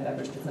caffeinated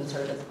beverage, but some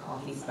sort of a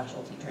coffee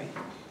specialty drink.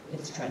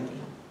 It's trendy.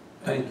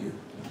 Thank you.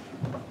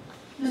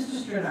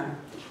 Mr. Stradone.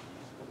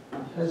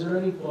 Has there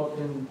any thought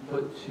been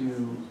put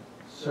to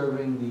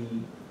serving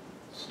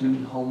the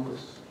student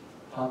homeless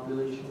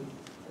population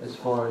as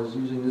far as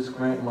using this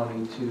grant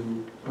money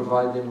to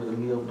provide them with a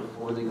meal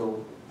before they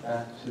go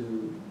back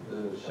to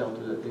the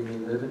shelter that they may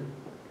live in?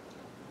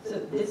 So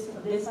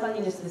this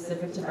funding is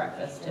specific to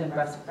breakfast and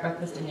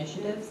breakfast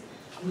initiatives.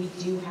 We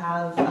do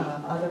have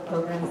other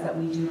programs that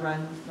we do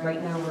run.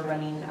 Right now we're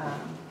running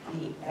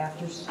the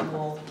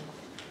after-school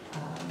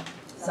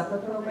supper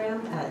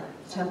program at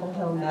Temple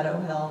Hill, Meadow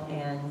Hill,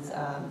 and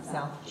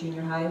South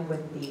Junior High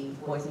with the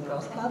Boys and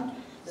Girls Club.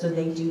 So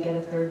they do get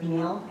a third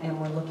meal, and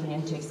we're looking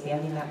into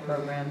expanding that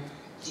program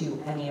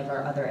to any of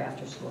our other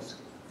after-school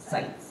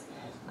sites.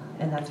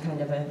 And that's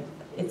kind of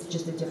it's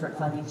just a different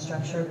funding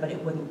structure, but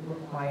it wouldn't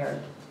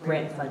require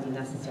grant funding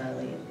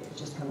necessarily. It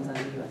just comes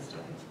under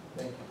USDA.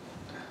 Thank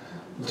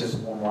you. Just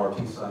one more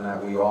piece on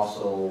that. We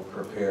also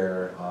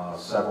prepare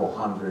several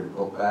hundred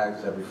book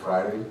bags every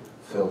Friday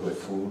filled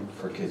with food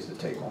for kids to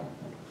take home.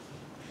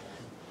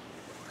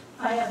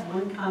 I have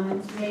one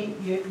comment to make.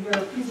 Your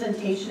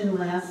presentation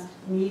last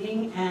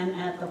meeting and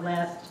at the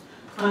last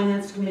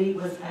Finance Committee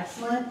was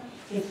excellent.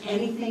 If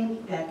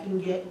anything that can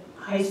get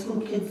high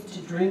school kids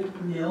to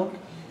drink milk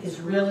is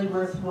really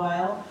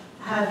worthwhile.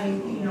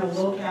 Having,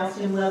 low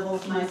calcium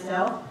levels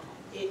myself,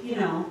 you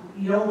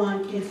don't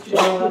want kids to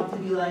grow up to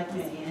be like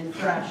me and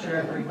fracture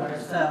everywhere.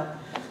 So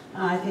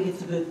I think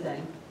it's a good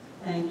thing.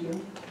 Thank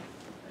you.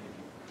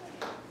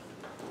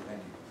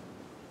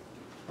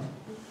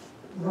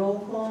 Roll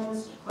call,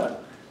 Mr. Clerk.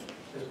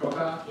 Ms.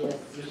 Prokop? Yes.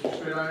 Mr.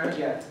 Strittmatter?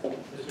 Yes.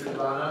 Mr.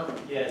 Devano?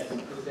 Yes.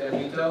 Ms.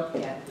 Zambito?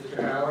 Yes.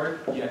 Mr. Howard?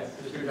 Yes.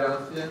 Mr.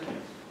 Johnston?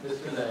 Ms.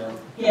 Caneo?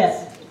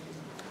 Yes.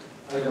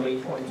 Item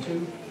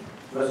 8.2,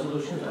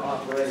 resolution to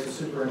authorize the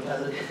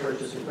superintendent to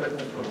purchase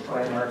equipment from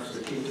Primark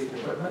Strategic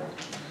Equipment.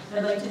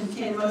 I'd like to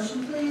entertain a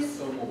motion, please.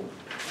 So moved.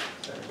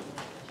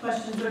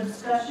 Questions or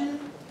discussion?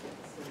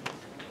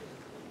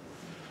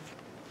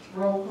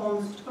 Roll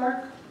call, Mr.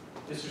 Clerk.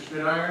 Mr.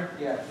 Strittmatter?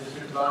 Yes.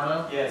 Mr.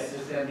 Devano? Yes.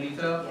 Ms.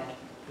 Zambito? Yes.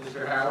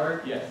 Mr.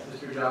 Howard? Yes.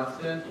 Mr.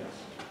 Johnston? Yes.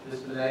 Ms.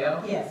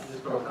 Caneo? Yes. Ms.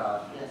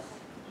 Prokop? Yes.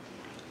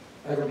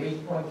 Item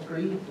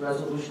 8.3,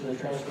 resolution to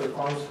transfer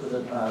funds for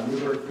the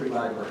Newburgh Free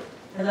Library.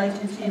 I'd like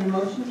to entertain a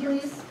motion,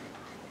 please.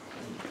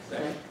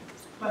 Second.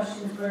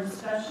 Questions or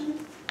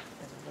discussion?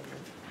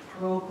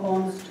 Roll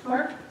call, Mr.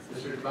 Clerk.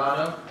 Mr.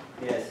 Devano?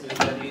 Yes. Ms.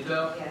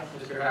 Zambito? Yes.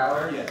 Mr.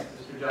 Howard? Yes.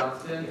 Mr.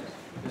 Johnston?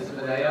 Ms.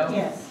 Caneo?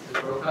 Yes.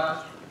 Ms.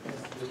 Prokop?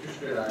 Mr.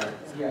 Strittmatter?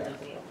 Yes.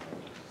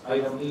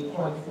 Item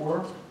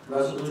 8.4,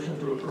 resolution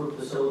to approve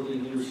facility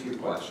use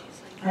request.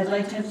 I'd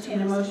like to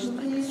entertain a motion,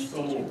 please.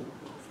 So moved.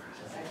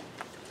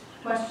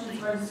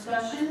 Questions or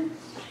discussion?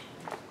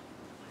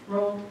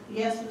 Roll,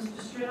 yes,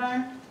 Mr.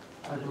 Strittmatter?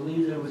 I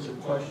believe there was a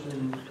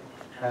question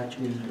at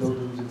the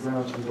Buildings and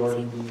Grounds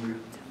regarding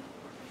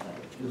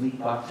the elite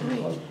boxing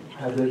club.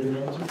 Have they been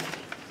answered?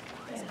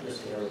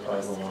 This area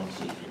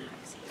 501c3.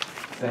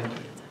 Thank you.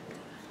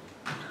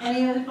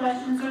 Any other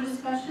questions or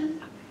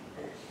discussion?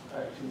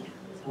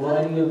 Will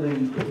any of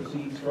the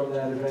proceeds from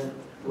that event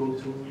go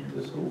to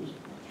the schools?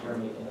 We're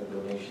making a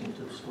donation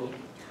to the school,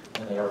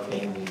 and they are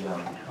paying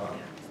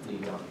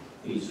the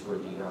fees for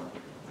the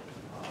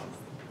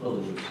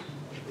building use.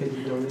 Is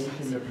the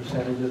donation a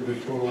percentage of the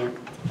total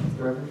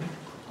revenue?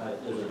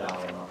 There's a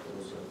dollar amount, it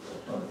was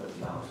 $250,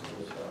 it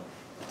was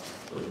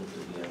put into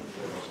the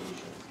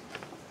resolution.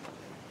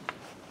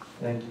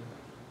 Thank you.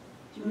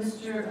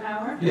 Mr.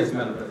 Howard? Yes,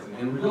 Madam President.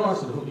 In regards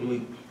to the Hooky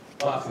League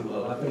Boxing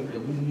Club, I think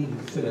that we need to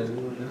consider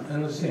and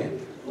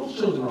understand those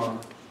children are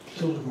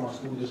children from our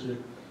school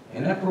district,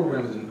 and that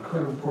program is an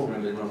incredible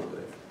program they run over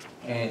there.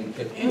 And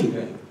if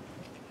anything,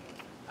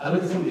 I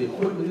look at some of the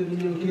equipment that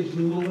the young kids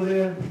use over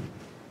there.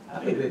 I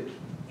think that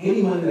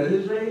any money that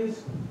is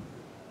raised,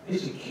 they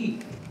should keep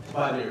to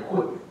buy their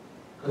equipment.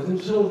 Because them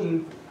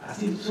children, I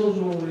see the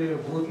children over there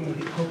working with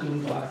the Hooky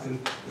League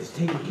Boxing, it's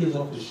taking kids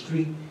off the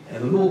street,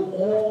 and look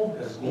all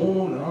that's going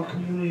on in our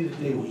community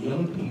today with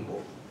young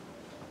people.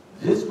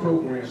 This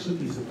program should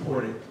be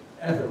supported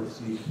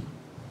effortlessly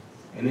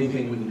in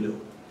anything we can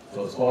do.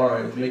 So as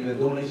far as making a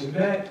donation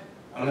back,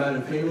 I'm not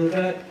in favor of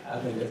that. I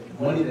think that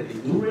the money that they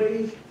do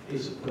raise, they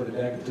should put it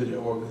back into their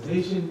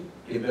organization,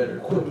 get better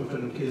equipment for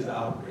them kids to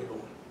operate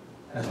on.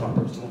 That's my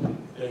personal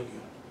opinion. Thank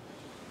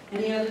you.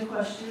 Any other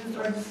questions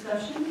or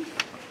discussion?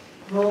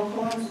 Roll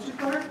call, Mr.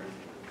 Clerk.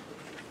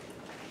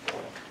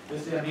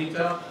 Ms.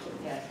 Zambito?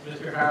 Yes.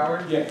 Mr.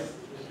 Howard? Yes.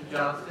 Mr.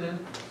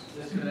 Johnston?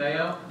 Ms.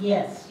 Caneo?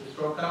 Yes. Ms.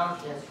 Prokop?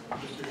 Yes.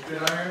 Mr.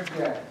 Strittmatter?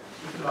 Yes.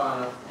 Mr.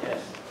 Devano?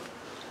 Yes.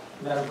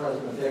 Madam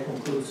President, that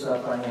concludes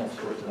finance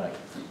for tonight.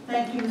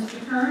 Thank you,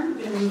 Mr. Kern.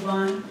 We're going to move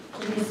on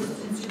to the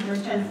Assistant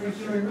Superintendent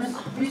for Human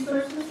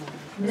Resources,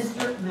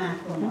 Mr.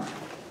 McLemore.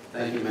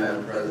 Thank you,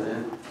 Madam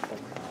President.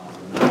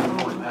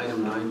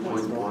 Item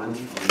 9.1 on the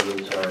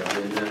HR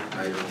agenda,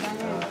 item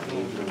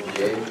A through J.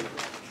 On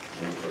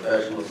the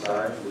professional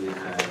side, we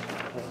have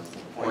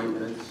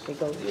appointments,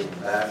 leave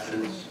of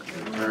absence,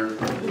 return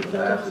from leave of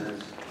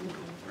absence,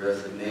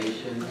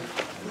 resignation,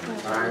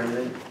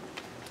 retirement.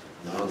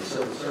 And on the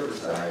civil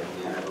service side,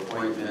 we have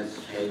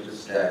appointments, change of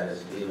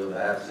status, leave of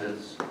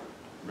absence,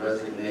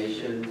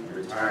 resignation,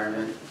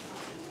 retirement,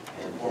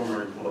 and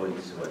former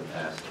employees who have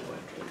passed away.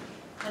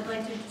 I'd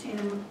like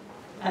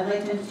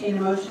to entertain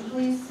a motion,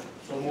 please.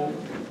 So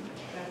moved.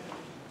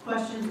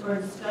 Questions or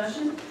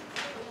discussion?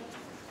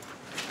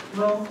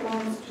 Roll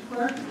call, Mr.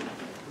 Clerk.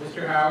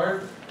 Mr.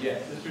 Howard?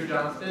 Yes. Mr.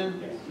 Johnston?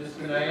 Yes. Ms.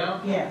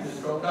 Caneo? Yes. Ms.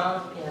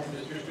 Prokop? Yes.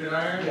 Mr.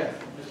 Strittmatter? Yes.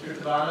 Mr.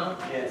 Devano?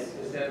 Yes.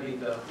 Ms.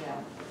 Zambito?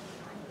 Yes.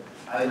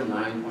 Item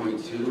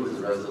 9.2 is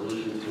a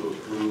resolution to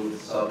approve the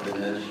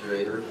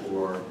sub-administrator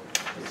for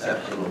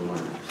exceptional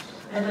learners.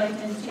 I'd like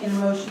to entertain a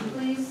motion,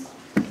 please.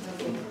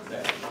 Second.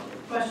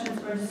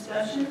 Questions or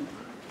discussion?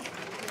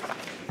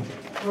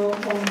 Roll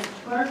call,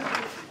 Mr. Clerk.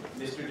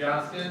 Mr.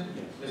 Johnston?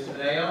 Ms.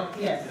 Caneo?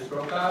 Yes. Ms.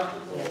 Prokop?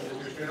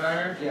 Mr.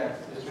 Strittmatter? Yes.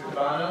 Mr.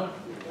 Devano?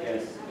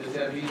 Yes. Ms.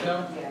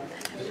 Zambito? Yes.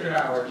 Mr.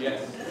 Howard?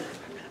 Yes.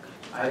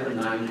 Item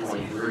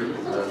 9.3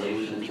 is a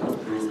resolution to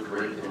approve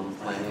curriculum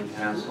planning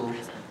council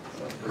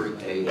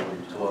pre-K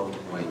through 12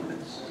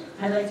 appointments.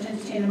 I'd like to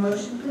entertain a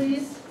motion,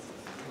 please.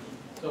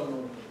 So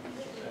moved.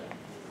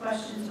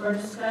 Questions or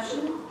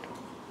discussion?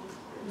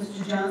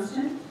 Mr.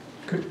 Johnston?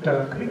 Could you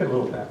get a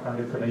little background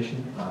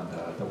information on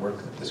the work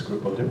that this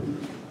group will do?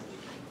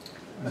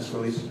 Ms.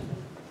 Willis?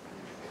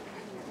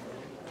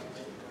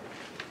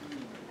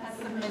 As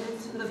submitted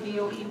to the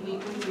BOE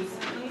Weekly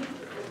recently,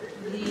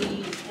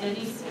 the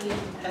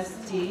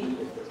NECSD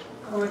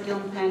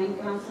Curriculum Planning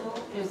Council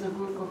is a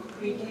group of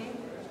pre-K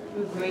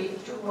through grade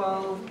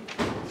 12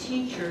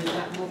 teachers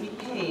that will be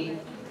paid,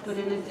 but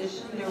in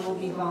addition, there will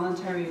be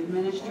voluntary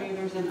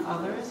administrators and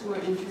others who are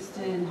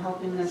interested in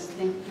helping us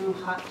think through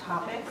hot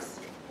topics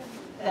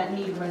that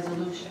need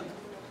resolution.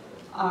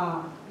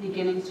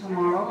 Beginning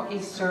tomorrow,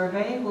 a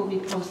survey will be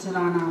posted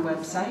on our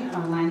website,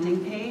 our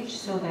landing page,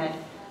 so that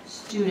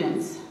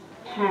students,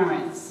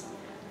 parents,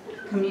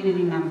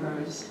 community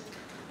members,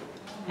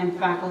 and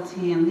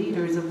faculty and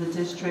leaders of the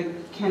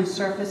district can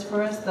surface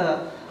for us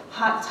the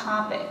hot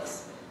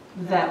topics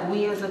that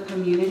we as a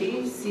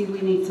community see we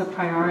need to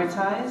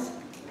prioritize,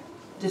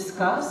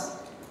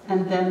 discuss,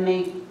 and then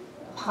make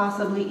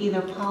possibly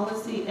either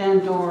policy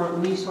and/or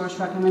resource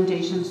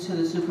recommendations to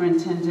the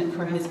superintendent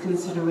for his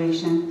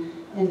consideration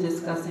in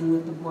discussing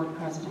with the board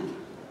president.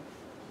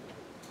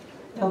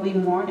 There'll be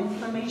more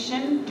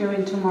information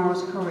during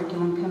tomorrow's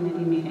curriculum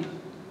committee meeting.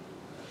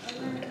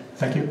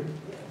 Thank you.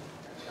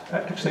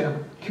 Actually,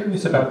 I'm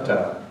curious about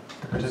the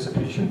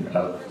participation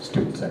of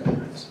students and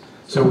parents.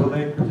 So will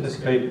they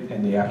participate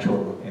in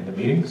the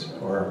meetings,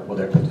 or will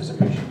their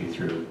participation be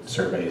through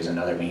surveys and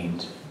other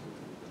means?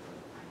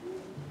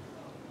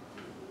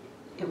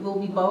 It will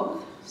be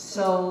both.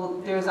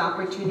 So there's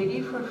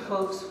opportunity for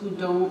folks who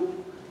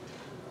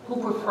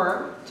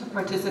prefer to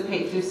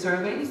participate through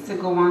surveys to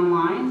go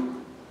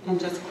online and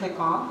just click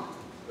off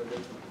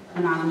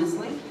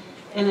anonymously.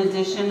 In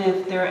addition,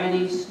 if there are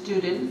any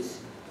students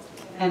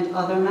and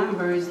other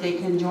members, they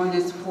can join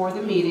us for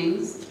the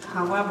meetings.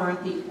 However,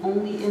 the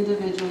only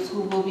individuals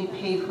who will be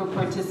paid for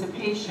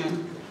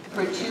participation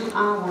for 2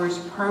 hours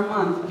per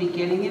month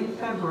beginning in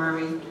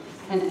February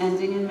and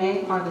ending in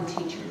May are the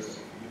teachers.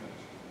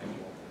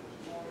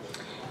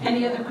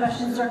 Any other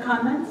questions or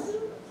comments?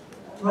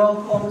 Roll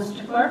call,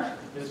 Mr. Clerk.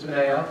 Ms.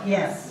 Mineo?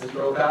 Yes. Ms.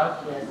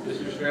 Brokaw? Yes.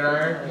 Mr.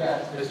 Strittmatter?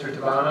 Yes. Mr.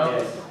 Tabano?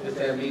 Yes. Ms.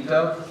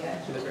 Ambito?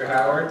 Yes. Mr.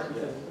 Howard?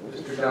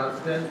 Mr.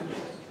 Johnston?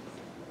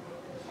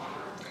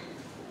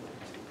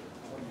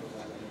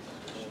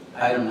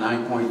 Item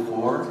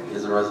 9.4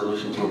 is a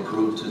resolution to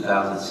approve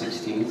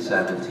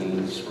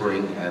 2016-17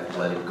 spring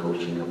athletic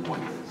coaching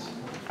appointments.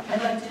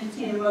 I'd like to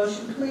entertain a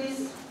motion,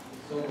 please.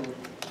 So moved.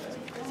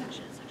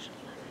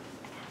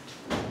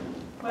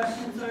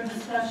 Questions or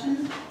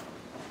discussion?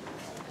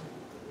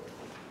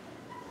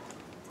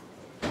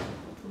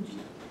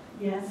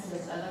 Yes.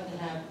 Yes, I'd like to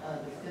have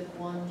the fifth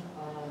one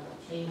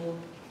tabled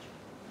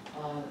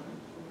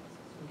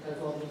because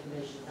all the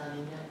information's not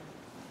in yet.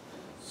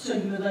 So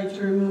you would like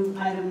to remove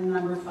item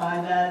number 5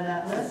 out of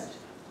that list?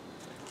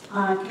 Can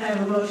I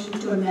have a motion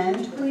to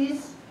amend,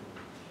 please?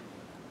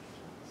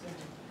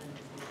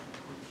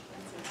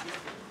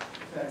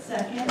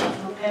 Second,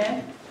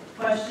 okay.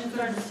 Questions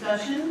or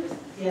discussion?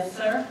 Yes,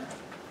 sir.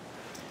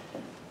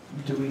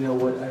 Do we know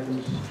what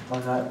items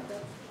are not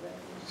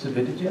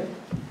submitted yet?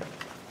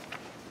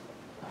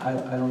 I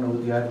don't know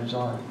what the items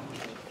are.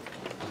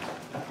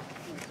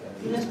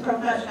 Ms.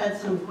 Prakash had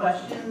some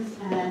questions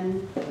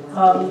and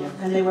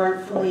they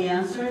weren't fully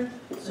answered,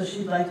 so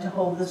she'd like to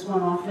hold this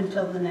one off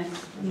until the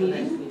next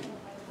meeting,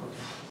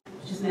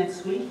 which is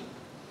next week.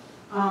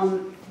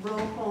 Roll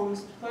call,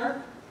 Mr.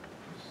 Clerk.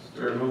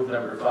 To remove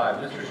number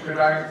 5. Mr.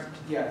 Strittmatter?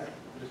 Yes.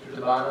 Mr.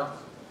 Tabano?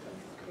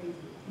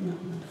 No,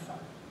 number 5.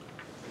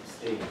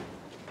 Abstain.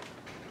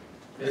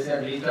 Ms.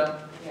 Ambito?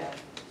 Yes.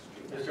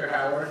 Mr.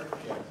 Howard?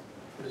 Yes.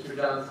 Mr.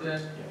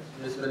 Johnston?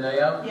 Ms.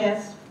 Mineo?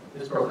 Yes.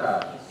 Ms.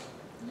 Brokaw?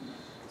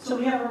 So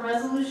we have a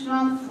resolution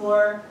on the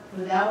floor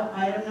without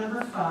item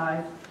number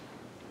 5.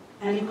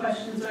 Any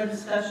questions or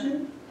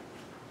discussion?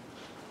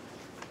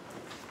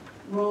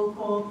 Roll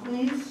call,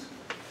 please.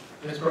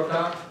 Ms.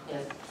 Brokaw?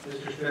 Yes.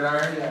 Mr.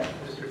 Strittmatter? Yes.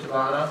 Mr.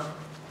 Tabano?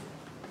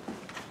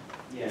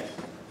 Yes.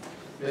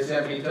 Ms.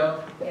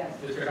 Ambito? Yes.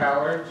 Mr.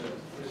 Howard?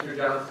 Mr.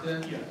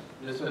 Johnston? Yes.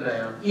 Ms.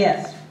 Mineo?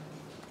 Yes.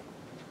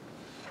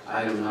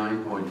 Item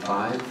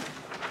 9.5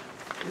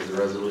 is a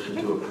resolution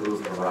to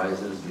approve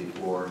Horizons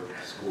Before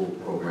School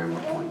Program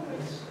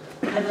appointments.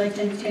 I'd like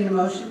to entertain a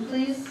motion,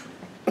 please.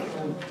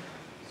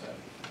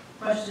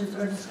 Questions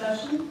or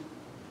discussion?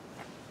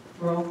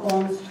 Roll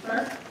call, Mr.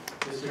 Clerk.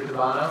 Mr.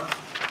 Tabano?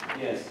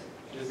 Yes.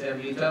 Ms.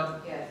 Ambito?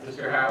 Yes.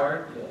 Mr.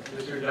 Howard?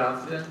 Yes. Mr.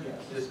 Johnston?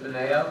 Yes. Ms.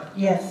 Mineo?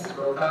 Yes. Ms.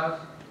 Brokaw?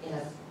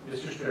 Yes.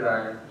 Mr.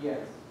 Strittmatter? Yes.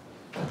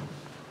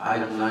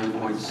 Item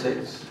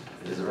 9.6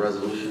 is a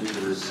resolution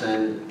to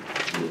rescind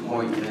the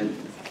appointment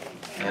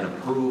and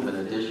approve an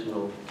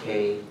additional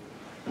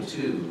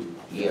K-2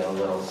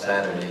 ELL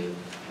Saturday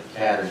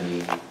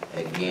Academy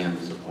at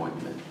GAMS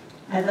appointment.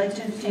 I'd like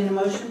to entertain a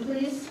motion,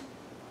 please.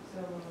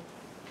 So,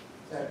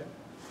 Second.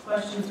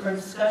 Questions or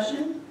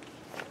discussion?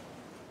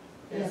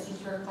 Yes,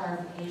 just for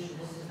clarification,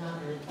 this is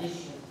not an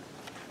addition,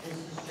 this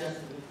is just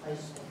a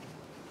replacement.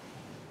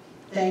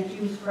 Thank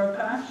you, Ms.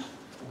 Prakash.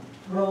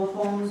 Roll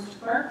call, Mr.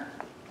 Clerk.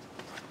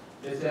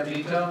 Ms.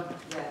 Zambito?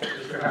 Yes.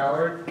 Mr.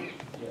 Howard?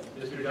 Yes.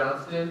 Mr.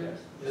 Johnston?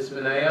 Ms.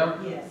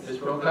 Beneo? Yes. Ms.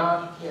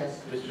 Prakash?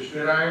 Yes. Mr.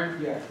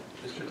 Strittmatter? Yes.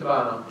 Mr.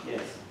 Tabano?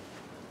 Yes.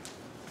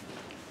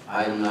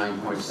 Item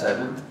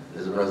 9.7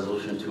 is a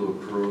resolution to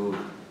approve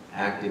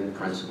acting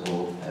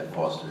principal at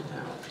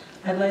Fostertown.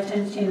 I'd like to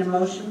entertain a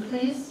motion,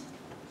 please.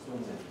 So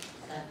moved.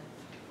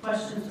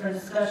 Questions or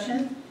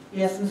discussion?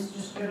 Yes, Mr.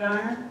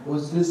 Strittmatter?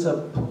 Was this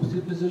a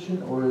posted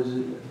position or is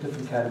it a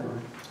different category?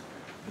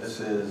 This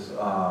is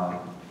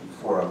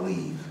for a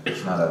leave.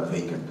 It's not a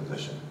vacant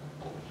position.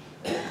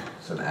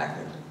 It's an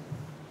acting.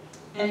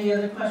 Any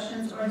other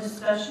questions or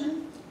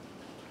discussion?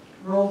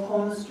 Roll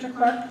call, Mr.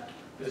 Clerk.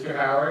 Mr.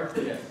 Howard?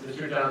 Yes.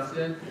 Mr.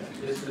 Johnston?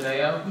 Ms.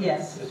 Beneo?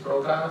 Yes. Ms.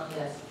 Prakash?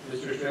 Yes.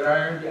 Mr.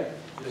 Strittmatter? Yes.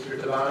 Mr.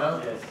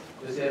 Tabano? Yes.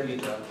 Ms.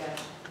 Zambito?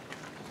 Yes.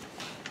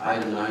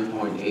 Item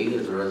 9.8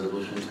 is a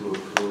resolution to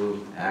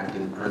approve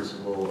acting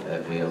principal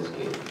at Vales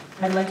Gate.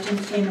 I'd like to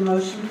entertain a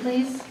motion,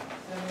 please. So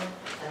moved.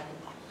 Second.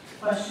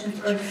 Questions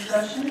or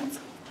discussion?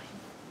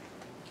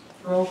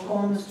 Roll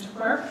call, Mr.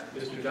 Clerk.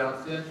 Mr.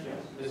 Johnston?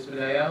 Yes. Ms.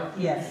 Beneo?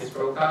 Yes. Ms.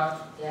 Prakash?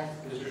 Yes.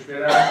 Mr.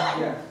 Strittmatter?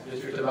 Yes.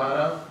 Mr.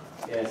 Tabano?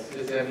 Yes.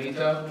 Ms.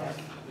 Zambito? Yes.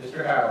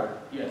 Mr. Howard?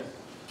 Yes.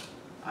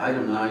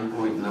 Item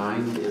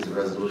 9.9 is a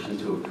resolution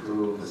to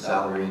approve a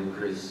salary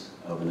increase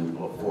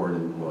for an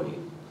employee.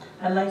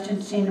 I'd like to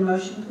entertain a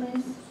motion,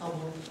 please. So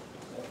moved.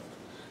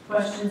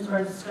 Questions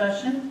or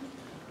discussion?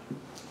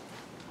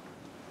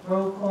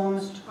 Roll call,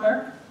 Mr.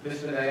 Clerk.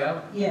 Ms.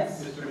 Beneo?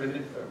 Yes.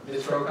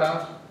 Ms.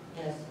 Prakash?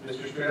 Yes.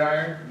 Mr.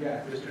 Strittmatter?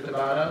 Yes. Mr.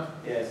 Tabano?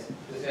 Yes.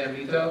 Ms.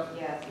 Zambito?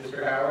 Yes.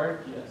 Mr.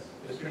 Howard? Yes.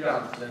 Mr.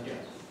 Johnston?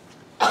 Yes.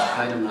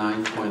 Item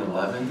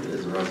 9.11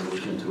 is a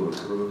resolution to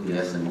approve the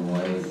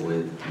SMOA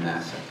with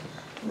NASA.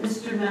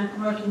 Mr.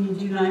 McElroy, can you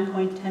do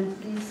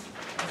 9.10, please?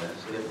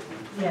 That's it.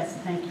 Yes,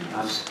 thank you.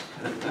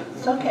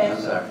 It's okay.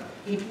 I'm sorry.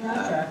 Keep me on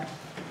track.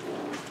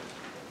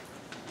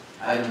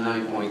 Item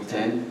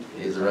 9.10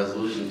 is a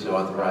resolution to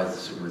authorize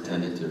the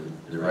superintendent to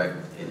direct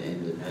an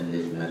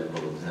independent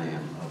medical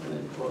exam of an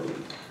employee.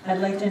 I'd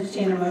like to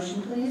entertain a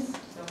motion, please.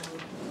 So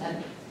moved.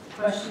 Second.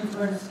 Questions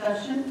or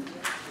discussion?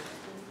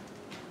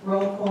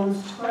 Roll call,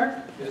 Mr.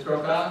 Clerk. Ms.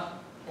 Prakash?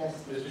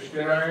 Yes. Mr.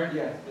 Strittmatter?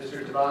 Yes.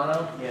 Mr.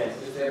 Tabano? Yes.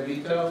 Ms.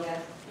 Zambito?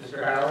 Yes.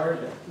 Mr. Howard?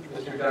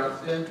 Mr.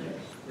 Johnston?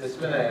 Ms.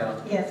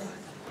 Beneo? Yes.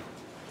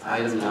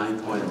 Item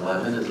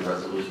 9.11 is a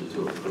resolution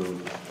to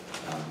approve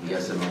the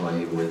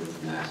SMOA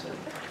with NASA.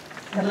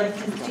 I'd like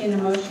to entertain a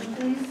motion,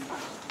 please.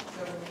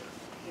 So moved.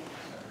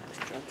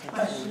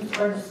 Questions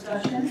or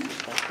discussion?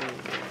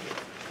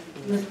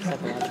 Ms.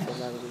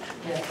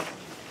 Prakash. Yes.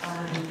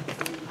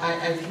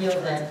 I feel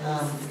that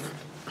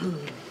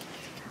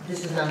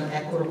this is not an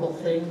equitable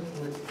thing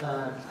with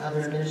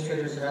other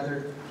administrators and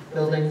other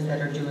buildings that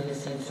are doing the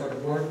same sort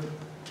of work.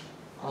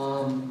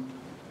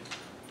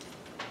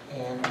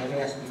 And I've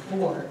asked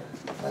before,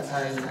 but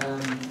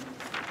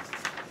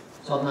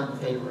so I'm not in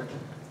favor of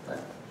it, but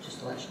just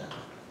to let you know.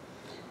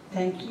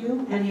 Thank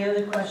you. Any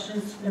other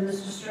questions for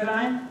Mr.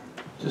 Stradine?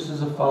 Just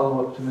as a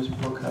follow-up to Ms.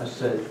 Prakash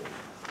said,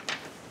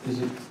 is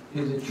it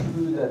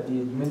true that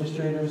the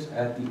administrators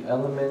at the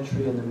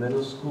elementary and the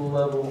middle school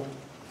level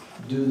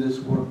do this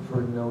work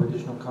for no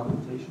additional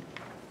compensation?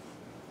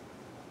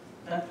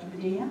 Dr.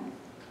 Padilla?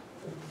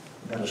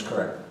 That is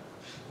correct.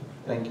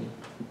 Thank you.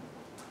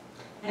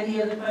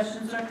 Any other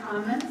questions or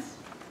comments?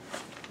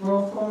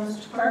 Roll call,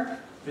 Mr. Clerk.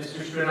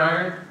 Mr.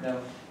 Strittmatter?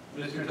 No.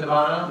 Mr.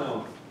 Tabano?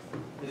 No.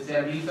 Ms.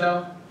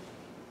 Zambito?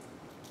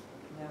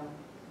 No.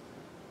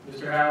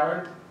 Mr.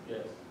 Howard?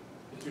 Yes.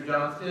 Mr.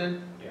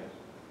 Johnston? Yes.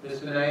 Ms.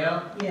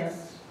 Beneo?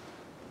 Yes.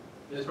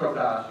 Ms.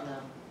 Prakash? No.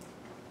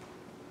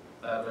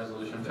 That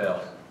resolution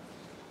fails.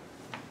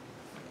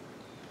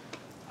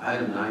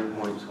 Item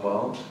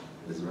 9.12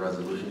 is a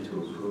resolution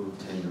to approve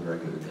tenure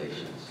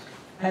recommendations.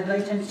 I'd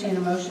like to entertain a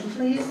motion,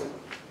 please.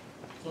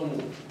 So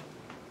moved.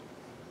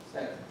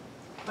 Second.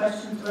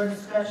 Questions or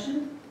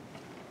discussion?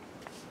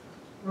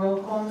 Roll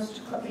call,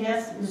 Mr. Clerk.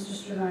 Yes, Mr.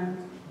 Stradine.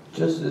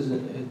 Just as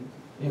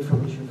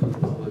information for the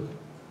public,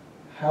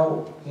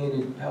 how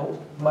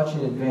much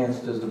in advance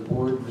does the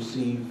board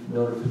receive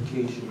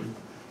notification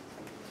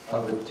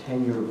of a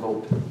tenure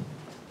vote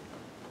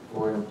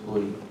for an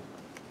employee?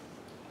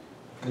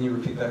 Can you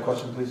repeat that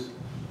question, please?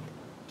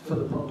 For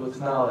the public's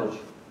knowledge,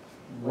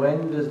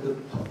 when does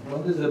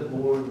the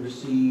board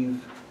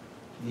receive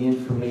the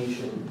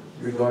information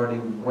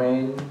regarding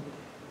when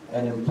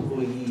an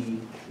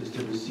employee is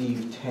to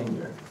receive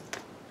tenure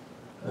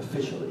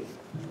officially?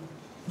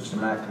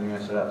 Mr. Mack, can you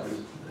answer that,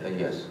 please?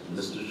 Yes,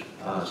 Mr.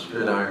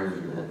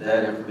 Strittmatter,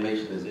 that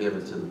information is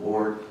given to the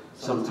board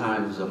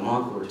sometimes a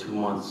month or 2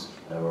 months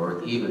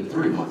or even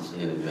 3 months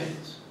in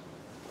advance.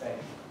 Thank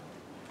you.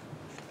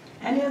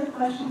 Any other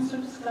questions or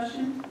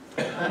discussion?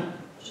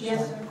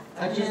 Yes, sir.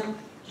 I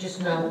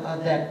just know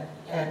that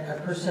at our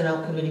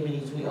personnel committee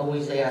meetings, we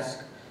always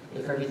ask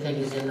if everything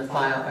is in the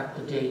file up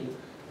to date.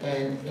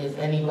 And if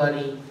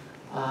anybody,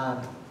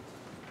 not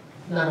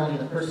only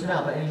the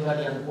personnel, but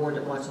anybody on the board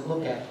that wants to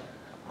look at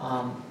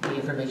the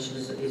information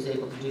is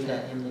able to do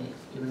that in the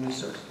Human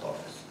Resources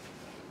Office.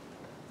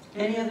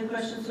 Any other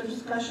questions or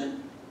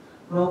discussion?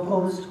 Roll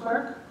call, Mr.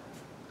 Clerk.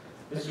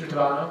 Mr.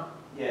 Tavano?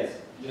 Yes.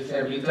 Ms.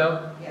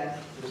 Zambito? Yes.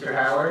 Mr.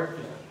 Howard?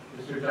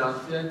 Mr.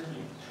 Johnston?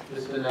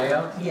 Ms.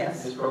 Beneo?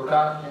 Yes. Ms.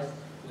 Prokop?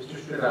 Mr.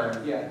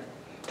 Strittmatter? Yes.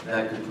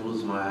 That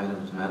concludes my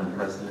items, Madam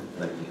President.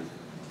 Thank you.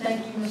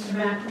 Thank you, Mr.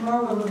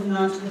 McLemore. We're moving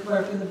on to the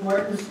clerk of the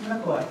board, Mr.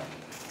 McCoy.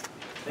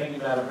 Thank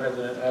you, Madam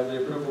President. I have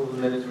the approval of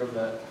the minutes from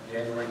the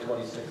January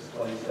 26,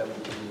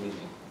 2017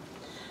 meeting.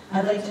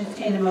 I'd like to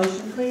entertain a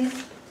motion,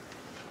 please.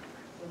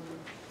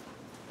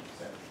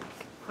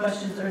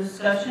 Questions or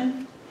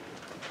discussion?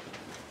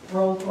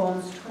 Roll call,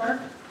 Mr.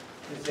 Clerk.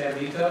 Ms.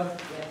 Zambito?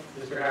 Yes.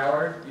 Mr.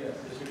 Howard? Yes.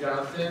 Mr.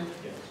 Johnston?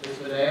 Yes. Ms.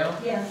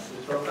 Beneo? Yes.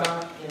 Ms.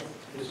 Prokop? Yes.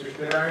 Mr.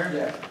 Strittmatter?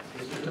 Yes.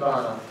 Mr.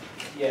 Tavano?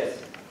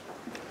 Yes.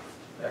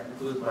 That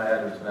concludes my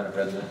items, Madam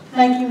President.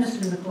 Thank you,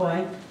 Mr.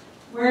 McCoy.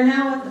 We're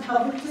now at the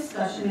public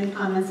discussion and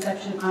comment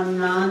section on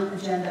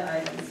non-agenda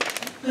items.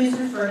 Please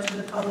refer to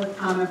the public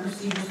comment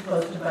procedures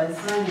posted by the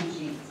sign-in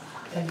sheet.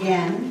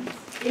 Again,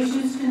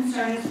 issues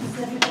concerning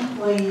specific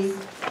employees,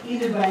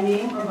 either by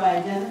name or by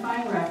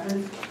identifying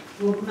reference,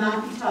 will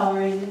not be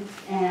tolerated,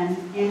 and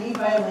any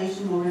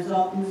violation will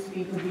result in the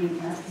speaker being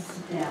asked to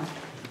sit down.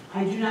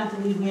 I do not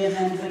believe we have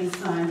anybody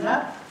signed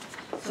up,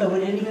 so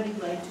would anybody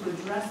like to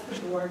address the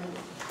board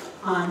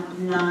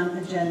on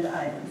non-agenda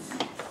items?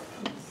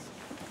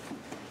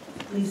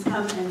 Please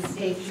come and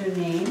state your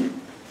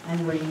name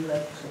and where you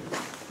live,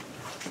 please.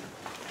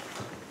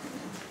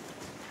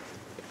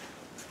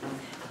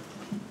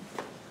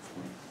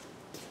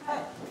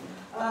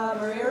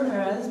 Maria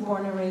Ramirez,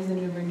 born and raised in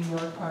Newburgh, New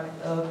York, part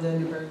of the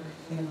Newburgh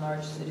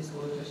Enlarged City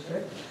School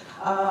District.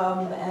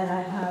 And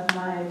I have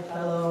my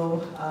fellow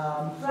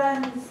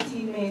friends,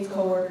 teammates,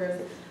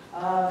 co-workers,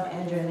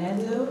 Andrea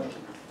Nandu,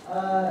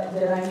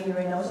 Delaine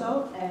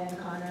Reynoso, and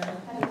Connor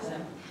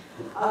Henderson.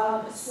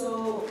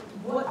 So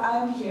what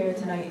I'm here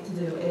tonight to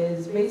do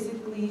is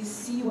basically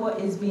see what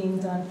is being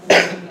done for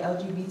the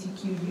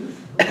LGBTQ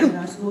youth within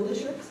our school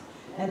districts,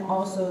 and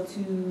also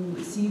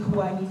to see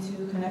who I need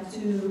to connect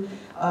to,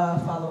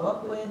 follow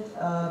up with,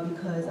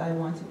 because I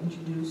want to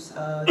introduce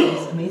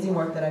this amazing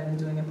work that I've been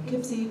doing in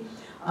Poughkeepsie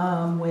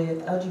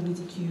with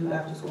LGBTQ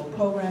after-school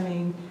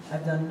programming.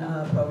 I've done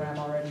a program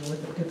already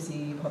with the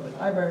Poughkeepsie Public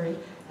Library,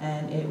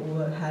 and it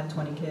had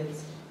 20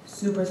 kids,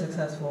 super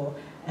successful,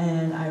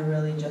 and I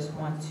really just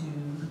want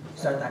to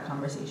start that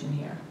conversation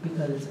here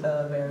because it's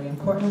a very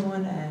important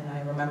one, and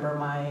I remember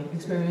my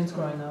experience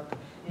growing up,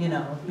 you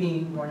know,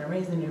 being born and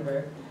raised in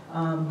Newburgh,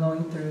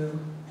 going through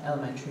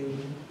elementary,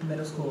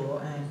 middle school,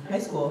 and high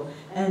school,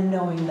 and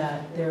knowing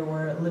that there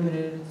were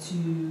limited to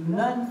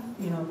none,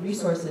 you know,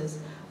 resources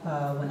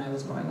when I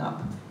was growing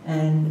up.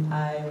 And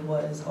I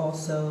was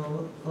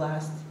also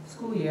last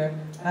school year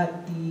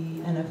at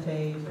the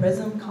NFA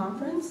PRISM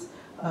conference,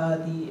 a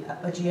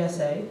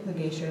GSA, the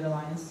Gay Straight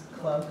Alliance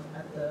Club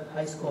at the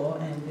high school,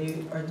 and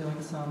they are doing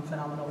some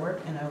phenomenal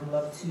work, and I would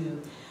love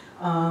to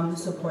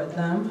support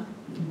them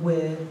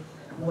with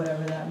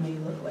whatever that may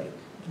look like.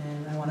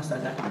 And I want to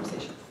start that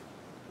conversation.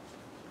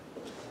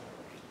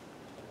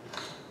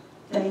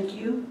 Thank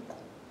you.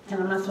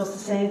 And I'm not supposed to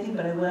say anything,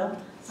 but I will.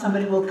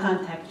 Somebody will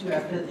contact you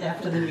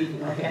after the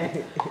meeting,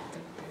 okay?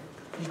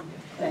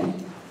 Thank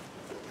you.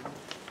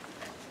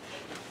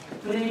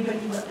 Would anybody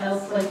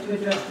else like to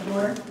address the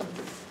board?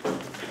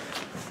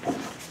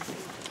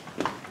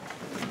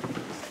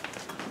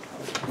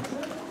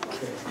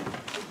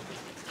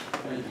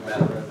 Thank you,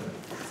 Madam President.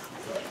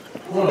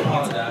 I want to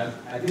apologize.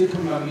 I did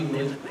come to my meeting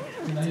late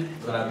tonight,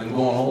 but I've been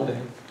going all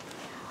day,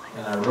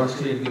 and I rushed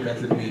here to get back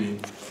to the meeting.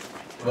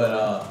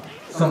 But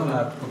something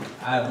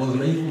I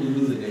wasn't able to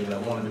do today, but I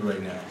want to do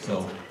right now.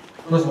 So,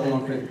 first of all, I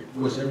want to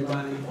wish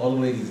everybody, all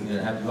the ladies in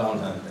here, happy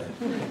Valentine's Day.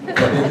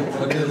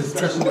 But there's a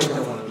special wish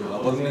I want to do.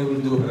 I wasn't able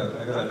to do it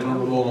because I've been on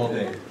the road all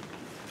day.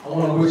 I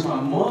want to wish my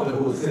mother,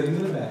 who is sitting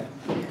in the back,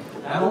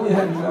 not only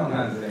happy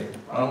Valentine's Day,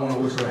 but I want to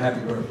wish her a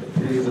happy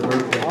birthday. Today is her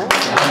birthday.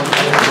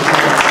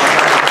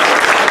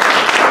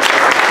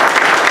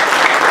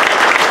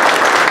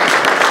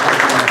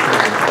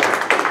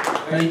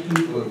 Thank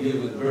you for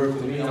giving birth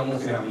to me. I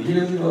won't say how many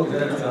years ago, because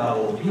that's how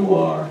old you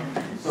are.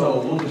 So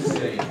we'll just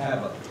say,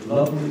 have a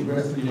lovely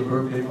rest of your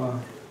birthday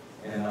month.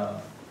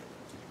 And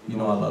you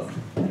know I love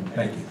you.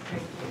 Thank you.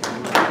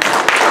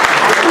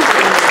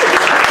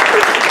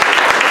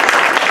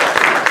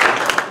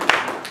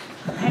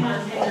 Hang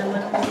on,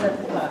 let me set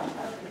the clock.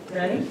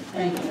 Ready?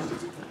 Thank you.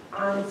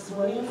 Alex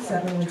Williams,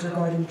 7 Winter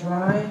Garden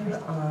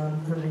Drive,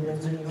 from New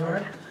Windsor, New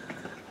York.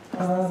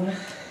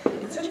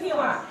 It took me a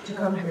lot to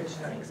come here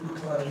tonight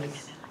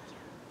because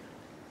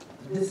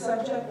the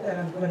subject that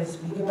I'm going to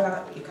speak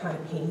about, it kind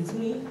of pains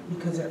me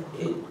because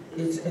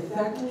it's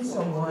affecting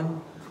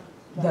someone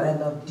that I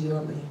love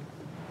dearly.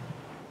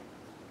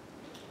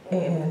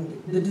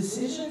 And the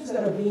decisions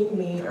that are being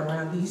made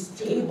around these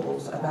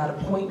tables about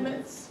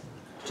appointments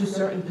to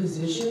certain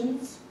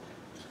positions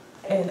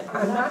And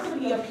I'm not going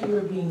to be up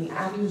here being the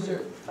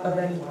accuser of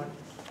anyone.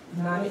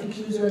 I'm not an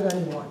accuser of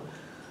anyone.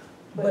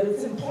 But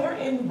it's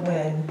important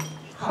when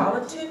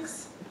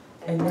politics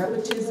and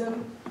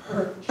nepotism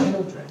hurt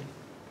children.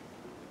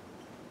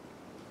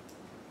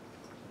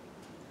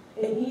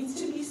 It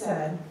needs to be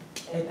said,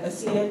 and a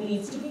stand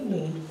needs to be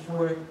made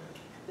for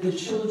the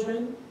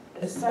children,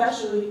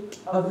 especially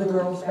of the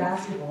girls'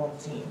 basketball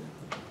team.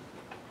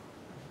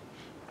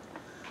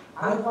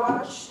 I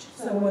watched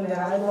someone that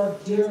I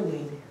love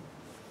dearly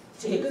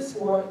take a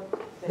sport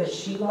that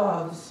she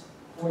loves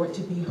for it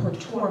to be her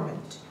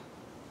torment,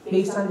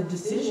 based on the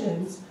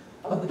decisions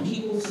of the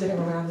people sitting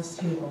around this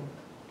table.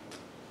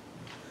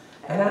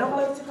 And I don't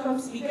like to come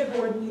speak at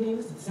board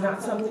meetings. It's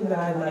not something that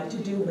I like to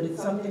do, but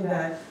it's something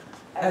that,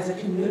 as a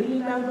community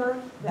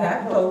member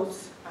that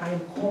votes, I am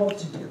called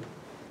to do.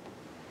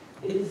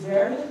 It is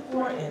very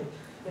important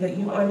that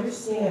you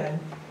understand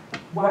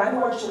why do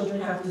our children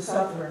have to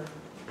suffer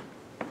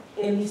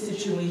in these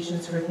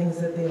situations for things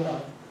that they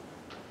love.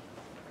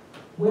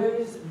 Where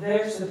is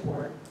their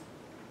support?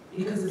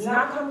 Because it's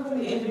not coming from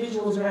the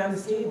individuals around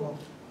this table.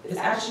 It's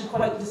actually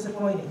quite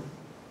disappointing.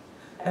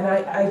 And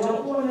I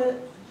don't want to,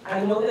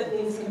 I know that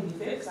things can be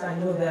fixed. I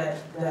know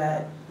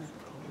that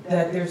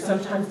there's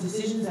sometimes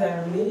decisions that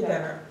are made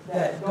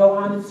that go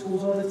on in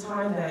schools all the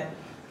time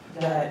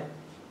that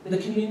the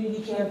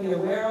community can't be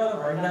aware of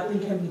or nothing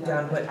can be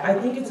done. But I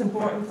think it's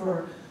important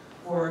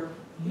for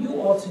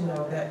you all to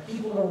know that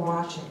people are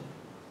watching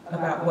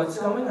about what's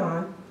going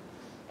on,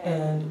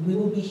 and we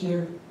will be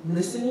here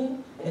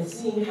listening and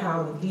seeing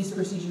how these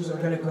procedures are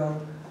going to go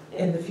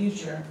in the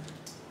future.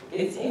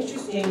 It's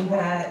interesting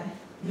that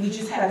we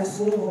just had a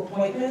slew of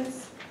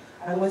appointments.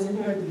 I wasn't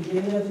here at the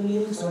beginning of the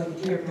meeting, so I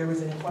could hear if there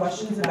was any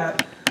questions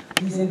about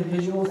these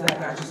individuals that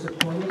got just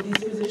appointed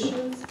these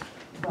positions.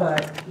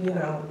 But, you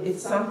know,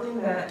 it's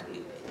something that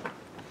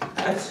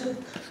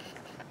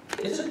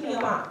it took me a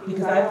lot,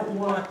 because I don't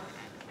want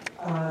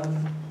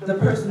the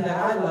person that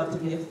I love to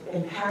be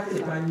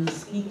impacted by me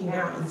speaking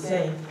out and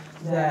saying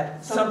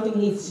that something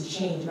needs to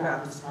change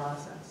about this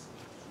process.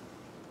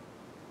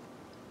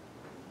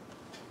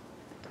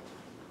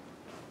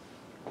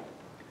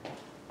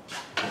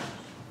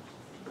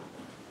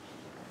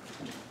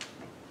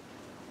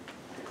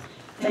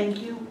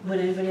 Thank you. Would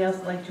anybody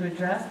else like to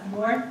address the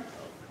board?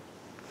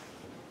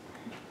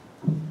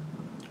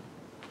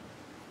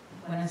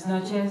 Buenas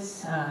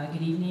noches,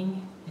 good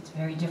evening. It's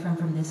very different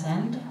from this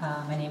end.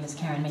 My name is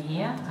Karen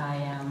Mejia. I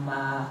am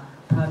a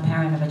proud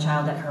parent of a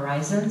child at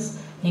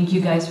Horizons. Thank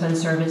you guys for the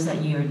service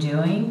that you are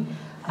doing.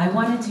 I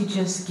wanted to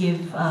just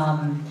give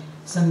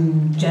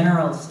some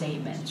general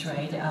statements,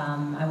 right?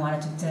 I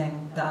wanted to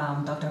thank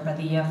Dr.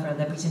 Padilla for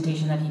the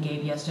presentation that he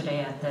gave yesterday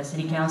at the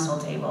City Council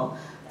table.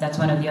 That's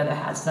one of the other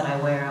hats that I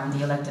wear. I'm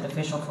the elected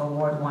official for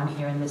Ward 1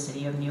 here in the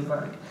city of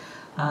Newburgh.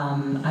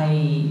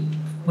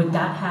 With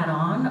that hat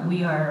on,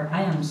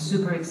 I am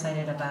super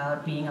excited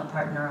about being a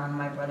partner on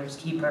My Brother's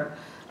Keeper.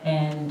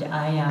 And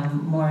I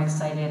am more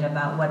excited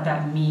about what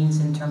that means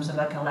in terms of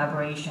a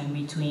collaboration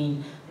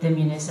between the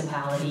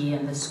municipality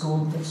and the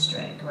school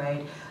district,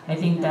 right? I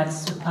think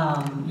that's,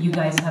 you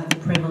guys have the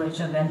privilege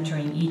of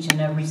entering each and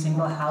every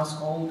single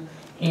household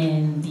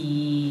in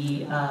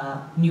the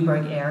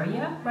Newburgh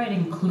area, right,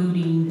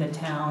 including the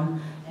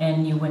town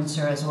and New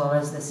Windsor as well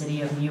as the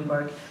city of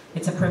Newburgh.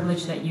 It's a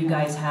privilege that you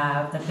guys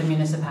have that the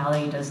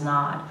municipality does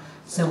not.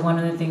 So one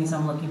of the things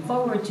I'm looking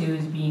forward to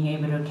is being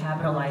able to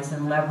capitalize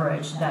and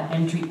leverage that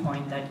entry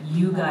point that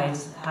you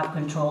guys have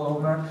control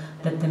over,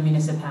 that the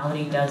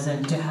municipality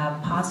doesn't, to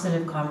have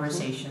positive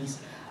conversations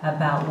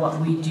about what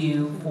we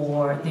do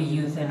for the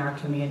youth in our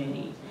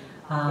community.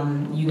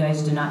 You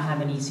guys do not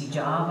have an easy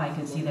job. I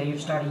can see that you're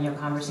starting your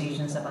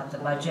conversations about the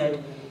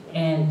budget,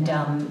 and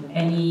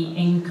any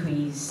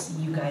increase,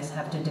 you guys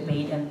have to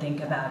debate and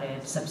think about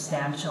it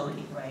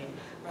substantially, right?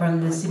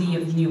 From the city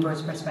of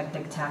Newburgh's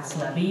perspective, tax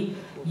levy,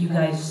 you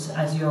guys,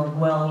 as you're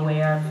well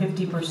aware,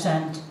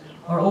 50%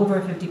 or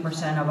over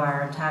 50% of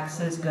our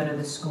taxes go to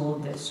the school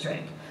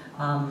district.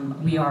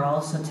 We are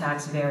also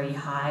taxed very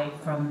high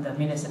from the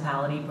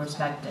municipality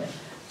perspective.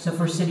 So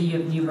for City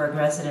of Newburgh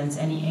residents,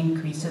 any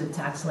increase to the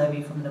tax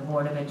levy from the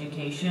Board of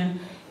Education,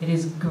 it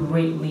is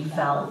greatly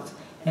felt.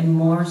 And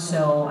more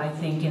so, I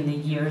think, in the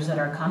years that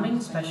are coming,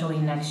 especially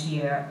next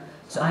year.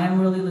 So I am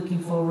really looking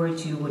forward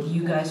to what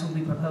you guys will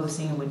be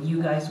proposing, what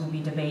you guys will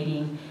be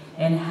debating,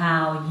 and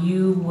how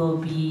you will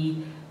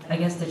be, I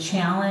guess the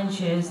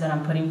challenge is that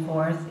I'm putting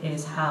forth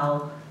is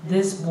how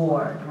this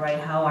board, right,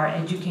 how our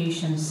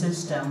education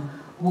system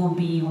will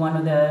be one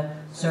of the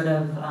sort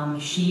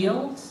of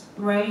shields,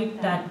 right,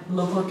 that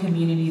local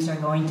communities are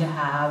going to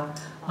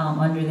have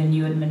under the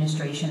new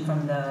administration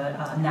from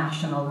the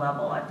national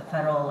level, at the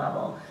federal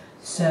level.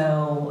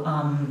 So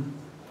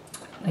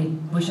I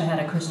wish I had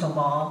a crystal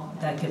ball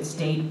that could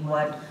state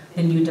what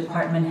the new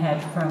department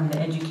head from the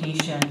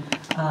education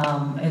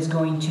is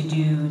going to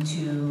do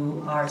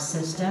to our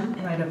system,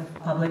 right, of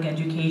public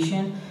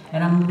education.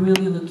 And I'm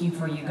really looking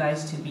for you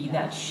guys to be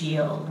that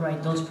shield,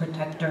 right, those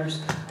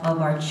protectors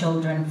of our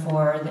children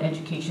for the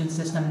education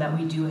system that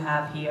we do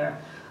have here.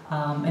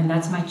 And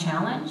that's my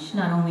challenge,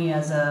 not only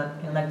as an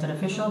elected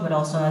official, but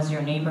also as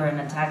your neighbor and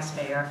a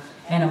taxpayer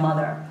and a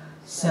mother.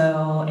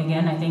 So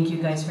again, I thank you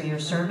guys for your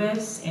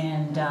service,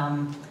 and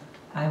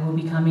I will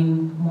be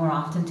coming more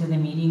often to the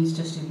meetings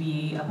just to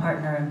be a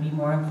partner and be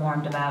more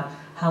informed about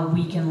how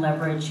we can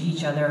leverage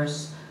each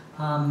other's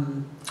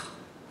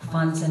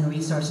funds and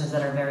resources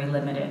that are very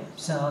limited.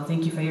 So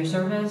thank you for your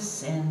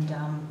service, and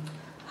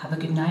have a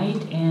good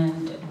night,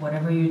 and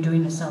whatever you're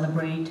doing to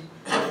celebrate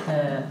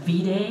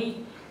V-Day,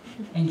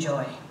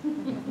 enjoy.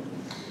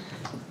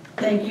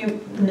 Thank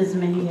you, Ms.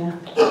 Mejia.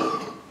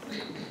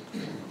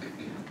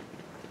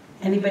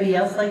 Anybody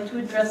else like to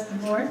address the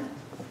board?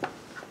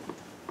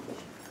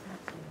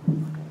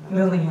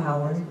 Lily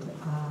Howard,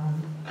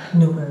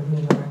 Newburgh,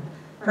 New York.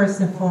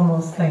 First and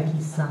foremost, thank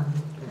you, son.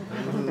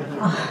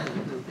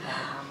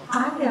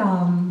 I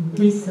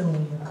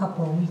recently, a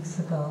couple of weeks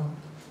ago,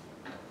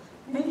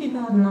 maybe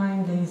about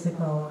 9 days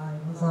ago,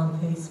 I was on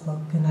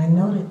Facebook and I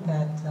noted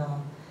that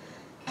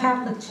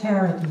Catholic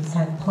Charities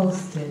had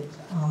posted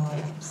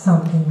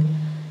something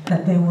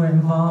that they were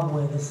involved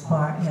with as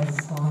far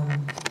as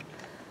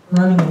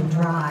running a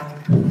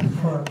drive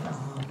for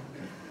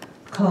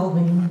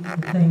clothing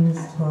and things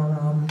for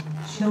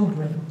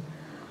children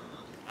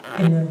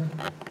in the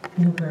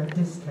Newburgh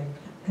district.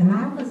 And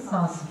I was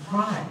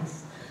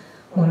surprised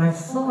when I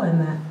saw in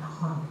that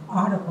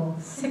article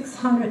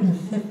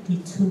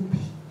 652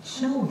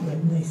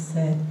 children, they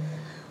said,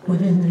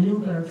 within the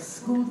Newburgh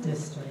school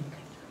district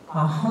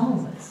are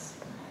homeless.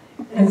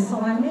 And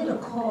so I made a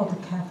call to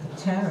Catholic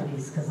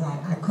Charities because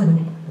I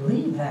couldn't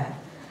believe that.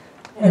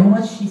 And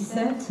what she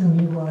said to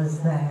me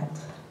was that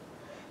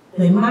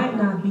they might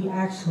not be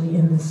actually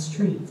in the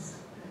streets,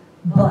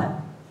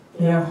 but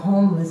they're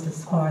homeless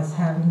as far as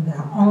having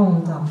their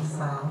own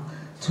domicile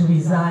to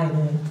reside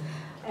in.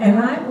 And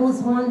I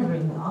was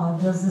wondering,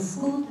 does the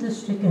school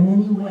district in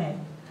any way,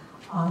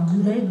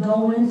 do they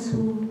go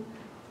into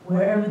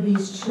wherever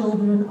these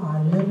children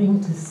are living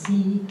to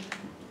see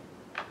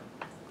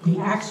the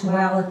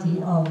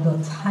actuality of the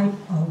type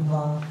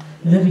of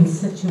living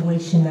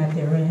situation that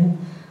they're in?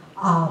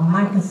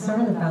 My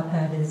concern about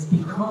that is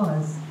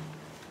because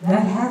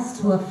that has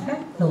to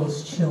affect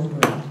those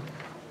children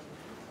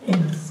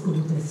in the school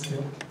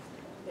district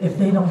if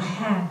they don't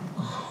have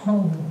a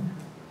home.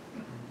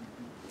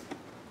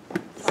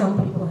 Some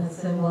people have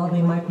said, well,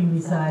 they might be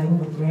residing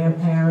with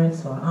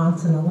grandparents or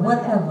aunts and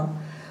whatever.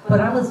 But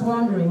I was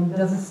wondering,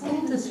 does the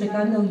school district,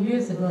 I know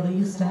years ago they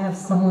used to have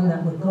someone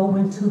that would go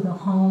into the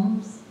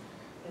homes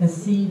and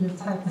see the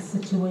type of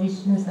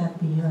situations that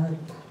the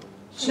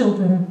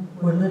children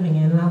were living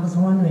in. And I was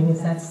wondering,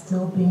 is that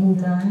still being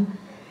done?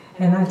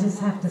 And I just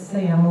have to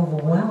say I'm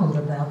overwhelmed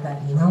about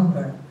that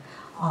number.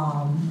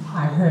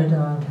 I heard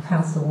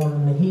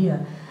Councilwoman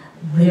Mejia,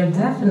 there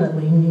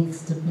definitely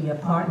needs to be a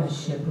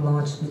partnership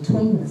launched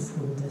between the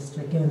school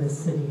district and the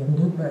city of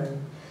Newburgh,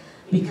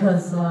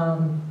 because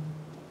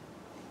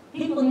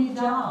people need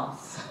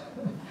jobs.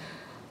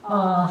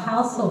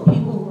 Household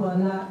people who are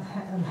not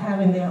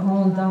having their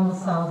own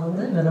domicile to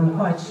live in, I'm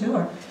quite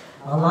sure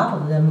a lot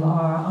of them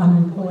are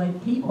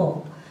unemployed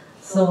people.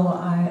 So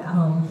I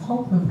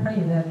hope and pray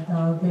that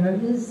there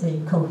is a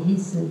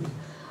cohesive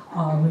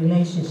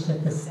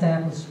relationship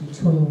established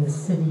between the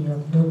city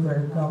of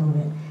Newburgh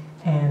government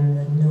and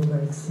the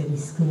Newburgh City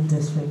School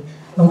District.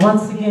 And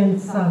once again,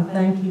 son,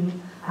 thank you.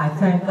 I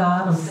thank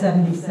God. I'm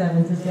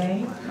 77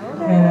 today,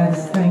 and I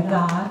just thank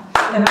God.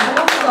 And I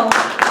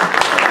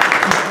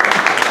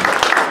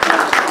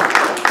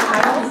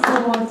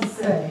also want to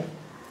say,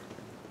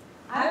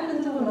 I've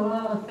been doing a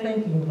lot of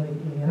thinking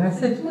lately, and I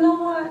said, you know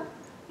what?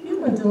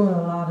 You've been doing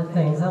a lot of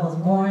things. I was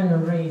born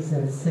and raised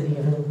in the city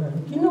of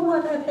Newburgh. You know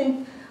what? I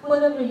think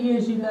whatever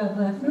years you got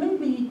left,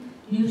 maybe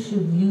you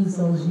should use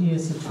those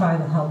years to try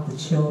to help the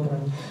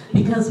children.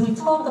 Because we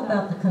talk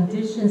about the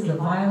conditions, the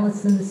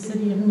violence in the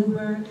city of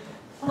Newburgh,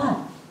 but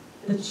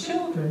the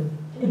children,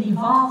 it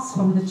evolves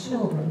from the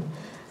children.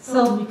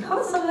 So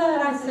because of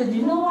that, I said,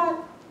 you know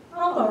what?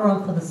 I'm going to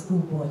run for the school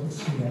board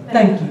this year.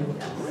 Thank you.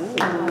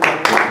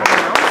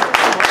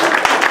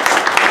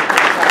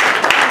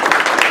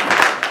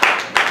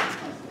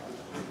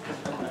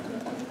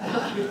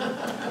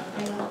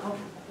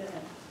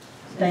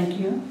 Thank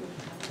you.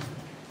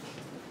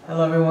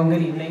 Hello everyone,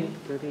 good evening.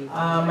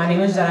 My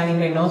name is Jarani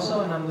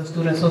Reynoso and I'm the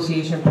Student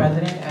Association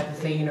President at the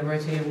State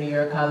University of New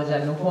York College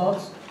at New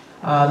Paltz.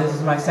 This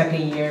is my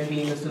second year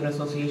being the Student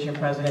Association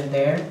President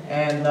there.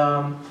 And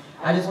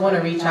I just want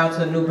to reach out to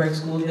the Newburgh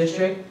School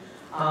District.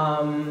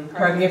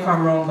 Correct me if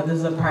I'm wrong, but this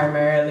is a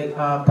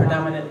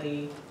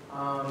predominantly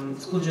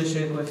school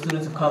district with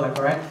students of color,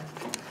 correct?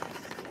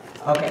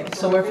 Okay,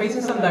 so we're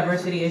facing some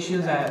diversity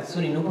issues at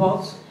SUNY New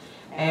Paltz.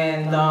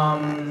 And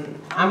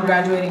I'm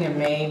graduating in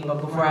May, but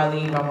before I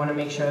leave, I want to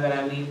make sure that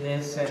I leave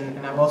this.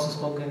 And I've also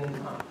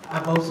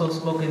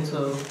spoken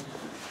to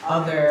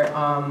other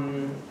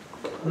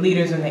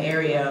leaders in the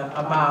area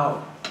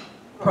about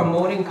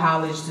promoting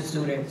college to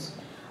students.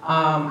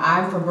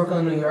 I'm from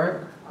Brooklyn, New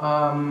York.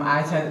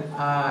 I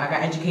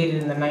got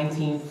educated in the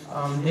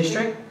 19th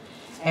district,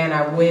 and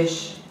I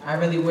wish I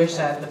really wish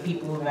that the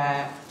people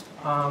that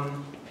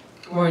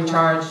were in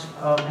charge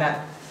of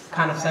that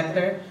kind of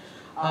sector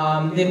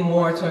did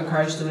more to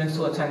encourage students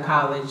to attend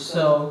college.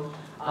 So,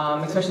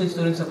 especially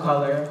students of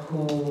color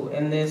who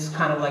in this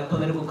kind of like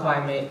political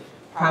climate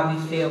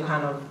probably feel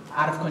kind of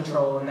out of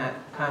control in that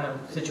kind of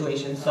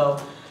situation. So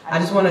I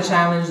just want to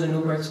challenge the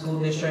Newburgh School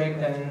District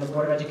and the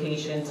Board of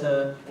Education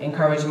to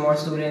encourage more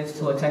students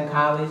to attend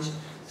college.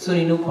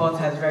 SUNY New Paltz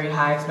has very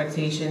high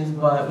expectations,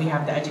 but we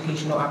have the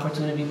Educational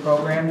Opportunity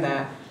Program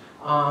that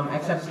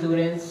accepts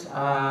students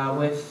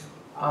with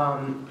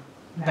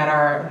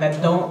that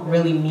don't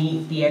really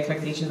meet the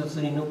expectations of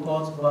SUNY New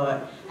Paltz,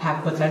 but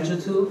have potential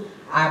to.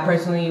 I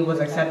personally was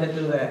accepted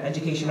through the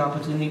Education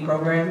Opportunity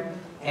Program,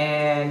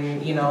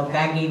 and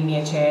that gave me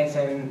a chance,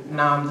 and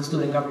now I'm the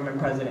student government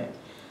president.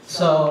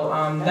 So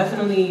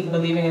definitely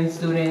believing in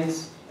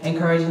students,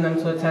 encouraging them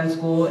to attend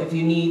school. If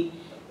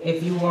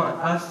you want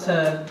us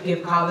to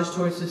give college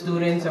tours to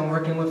students and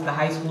working with the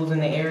high schools in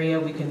the area,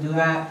 we can do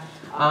that.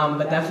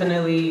 But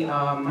definitely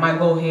my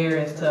goal here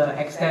is to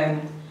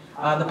extend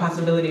the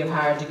possibility of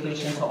higher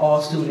education to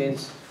all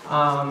students,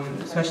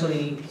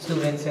 especially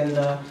students in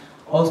the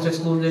Ulster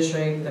School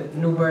District, the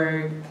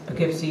Newburgh,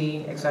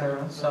 Poughkeepsie,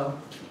 etc. So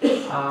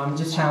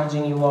just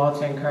challenging you all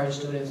to encourage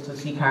students to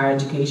seek higher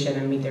education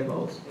and meet their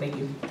goals. Thank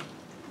you.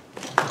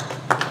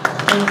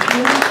 Thank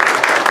you.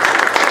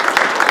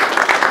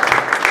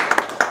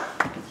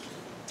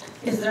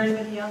 Is there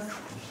anybody else?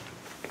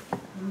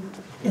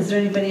 Is there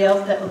anybody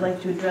else that would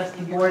like to address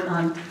the board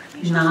on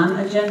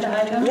non-agenda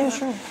items? Yeah,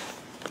 sure.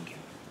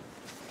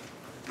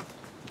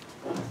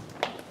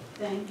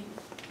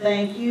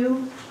 Thank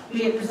you.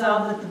 Be it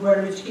resolved that the Board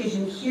of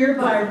Education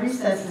hereby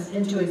recesses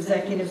into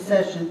executive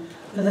session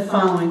for the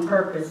following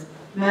purpose.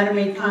 Matter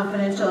made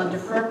confidential under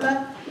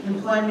FERPA,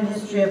 employment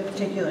history of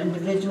particular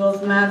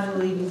individuals, matter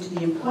leading to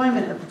the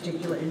employment of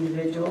particular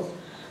individuals,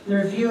 the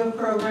review of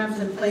programs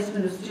and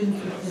placement of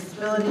students with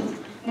disabilities,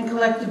 and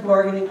collective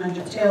bargaining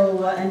under Taylor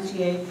Law,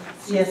 NTA,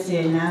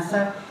 CSCA,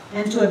 NASA,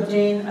 and to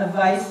obtain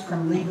advice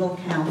from legal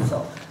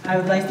counsel. I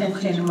would like to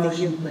entertain a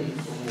motion, please.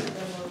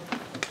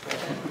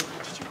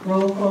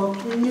 Roll call,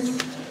 please.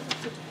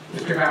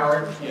 Mr.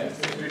 Howard? Yes.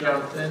 Mr.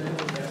 Johnson?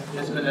 Yes.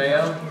 Ms.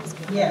 Mineo?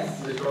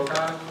 Yes. Ms.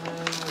 Wilcox?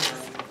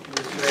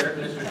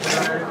 Mr.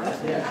 Schreiber?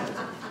 Yes.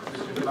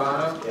 Mr.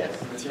 Devano? Yes.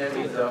 Ms.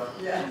 Nemizo?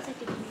 Yes.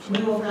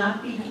 We will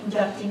not be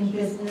conducting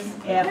business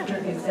after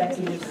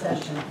executive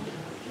session.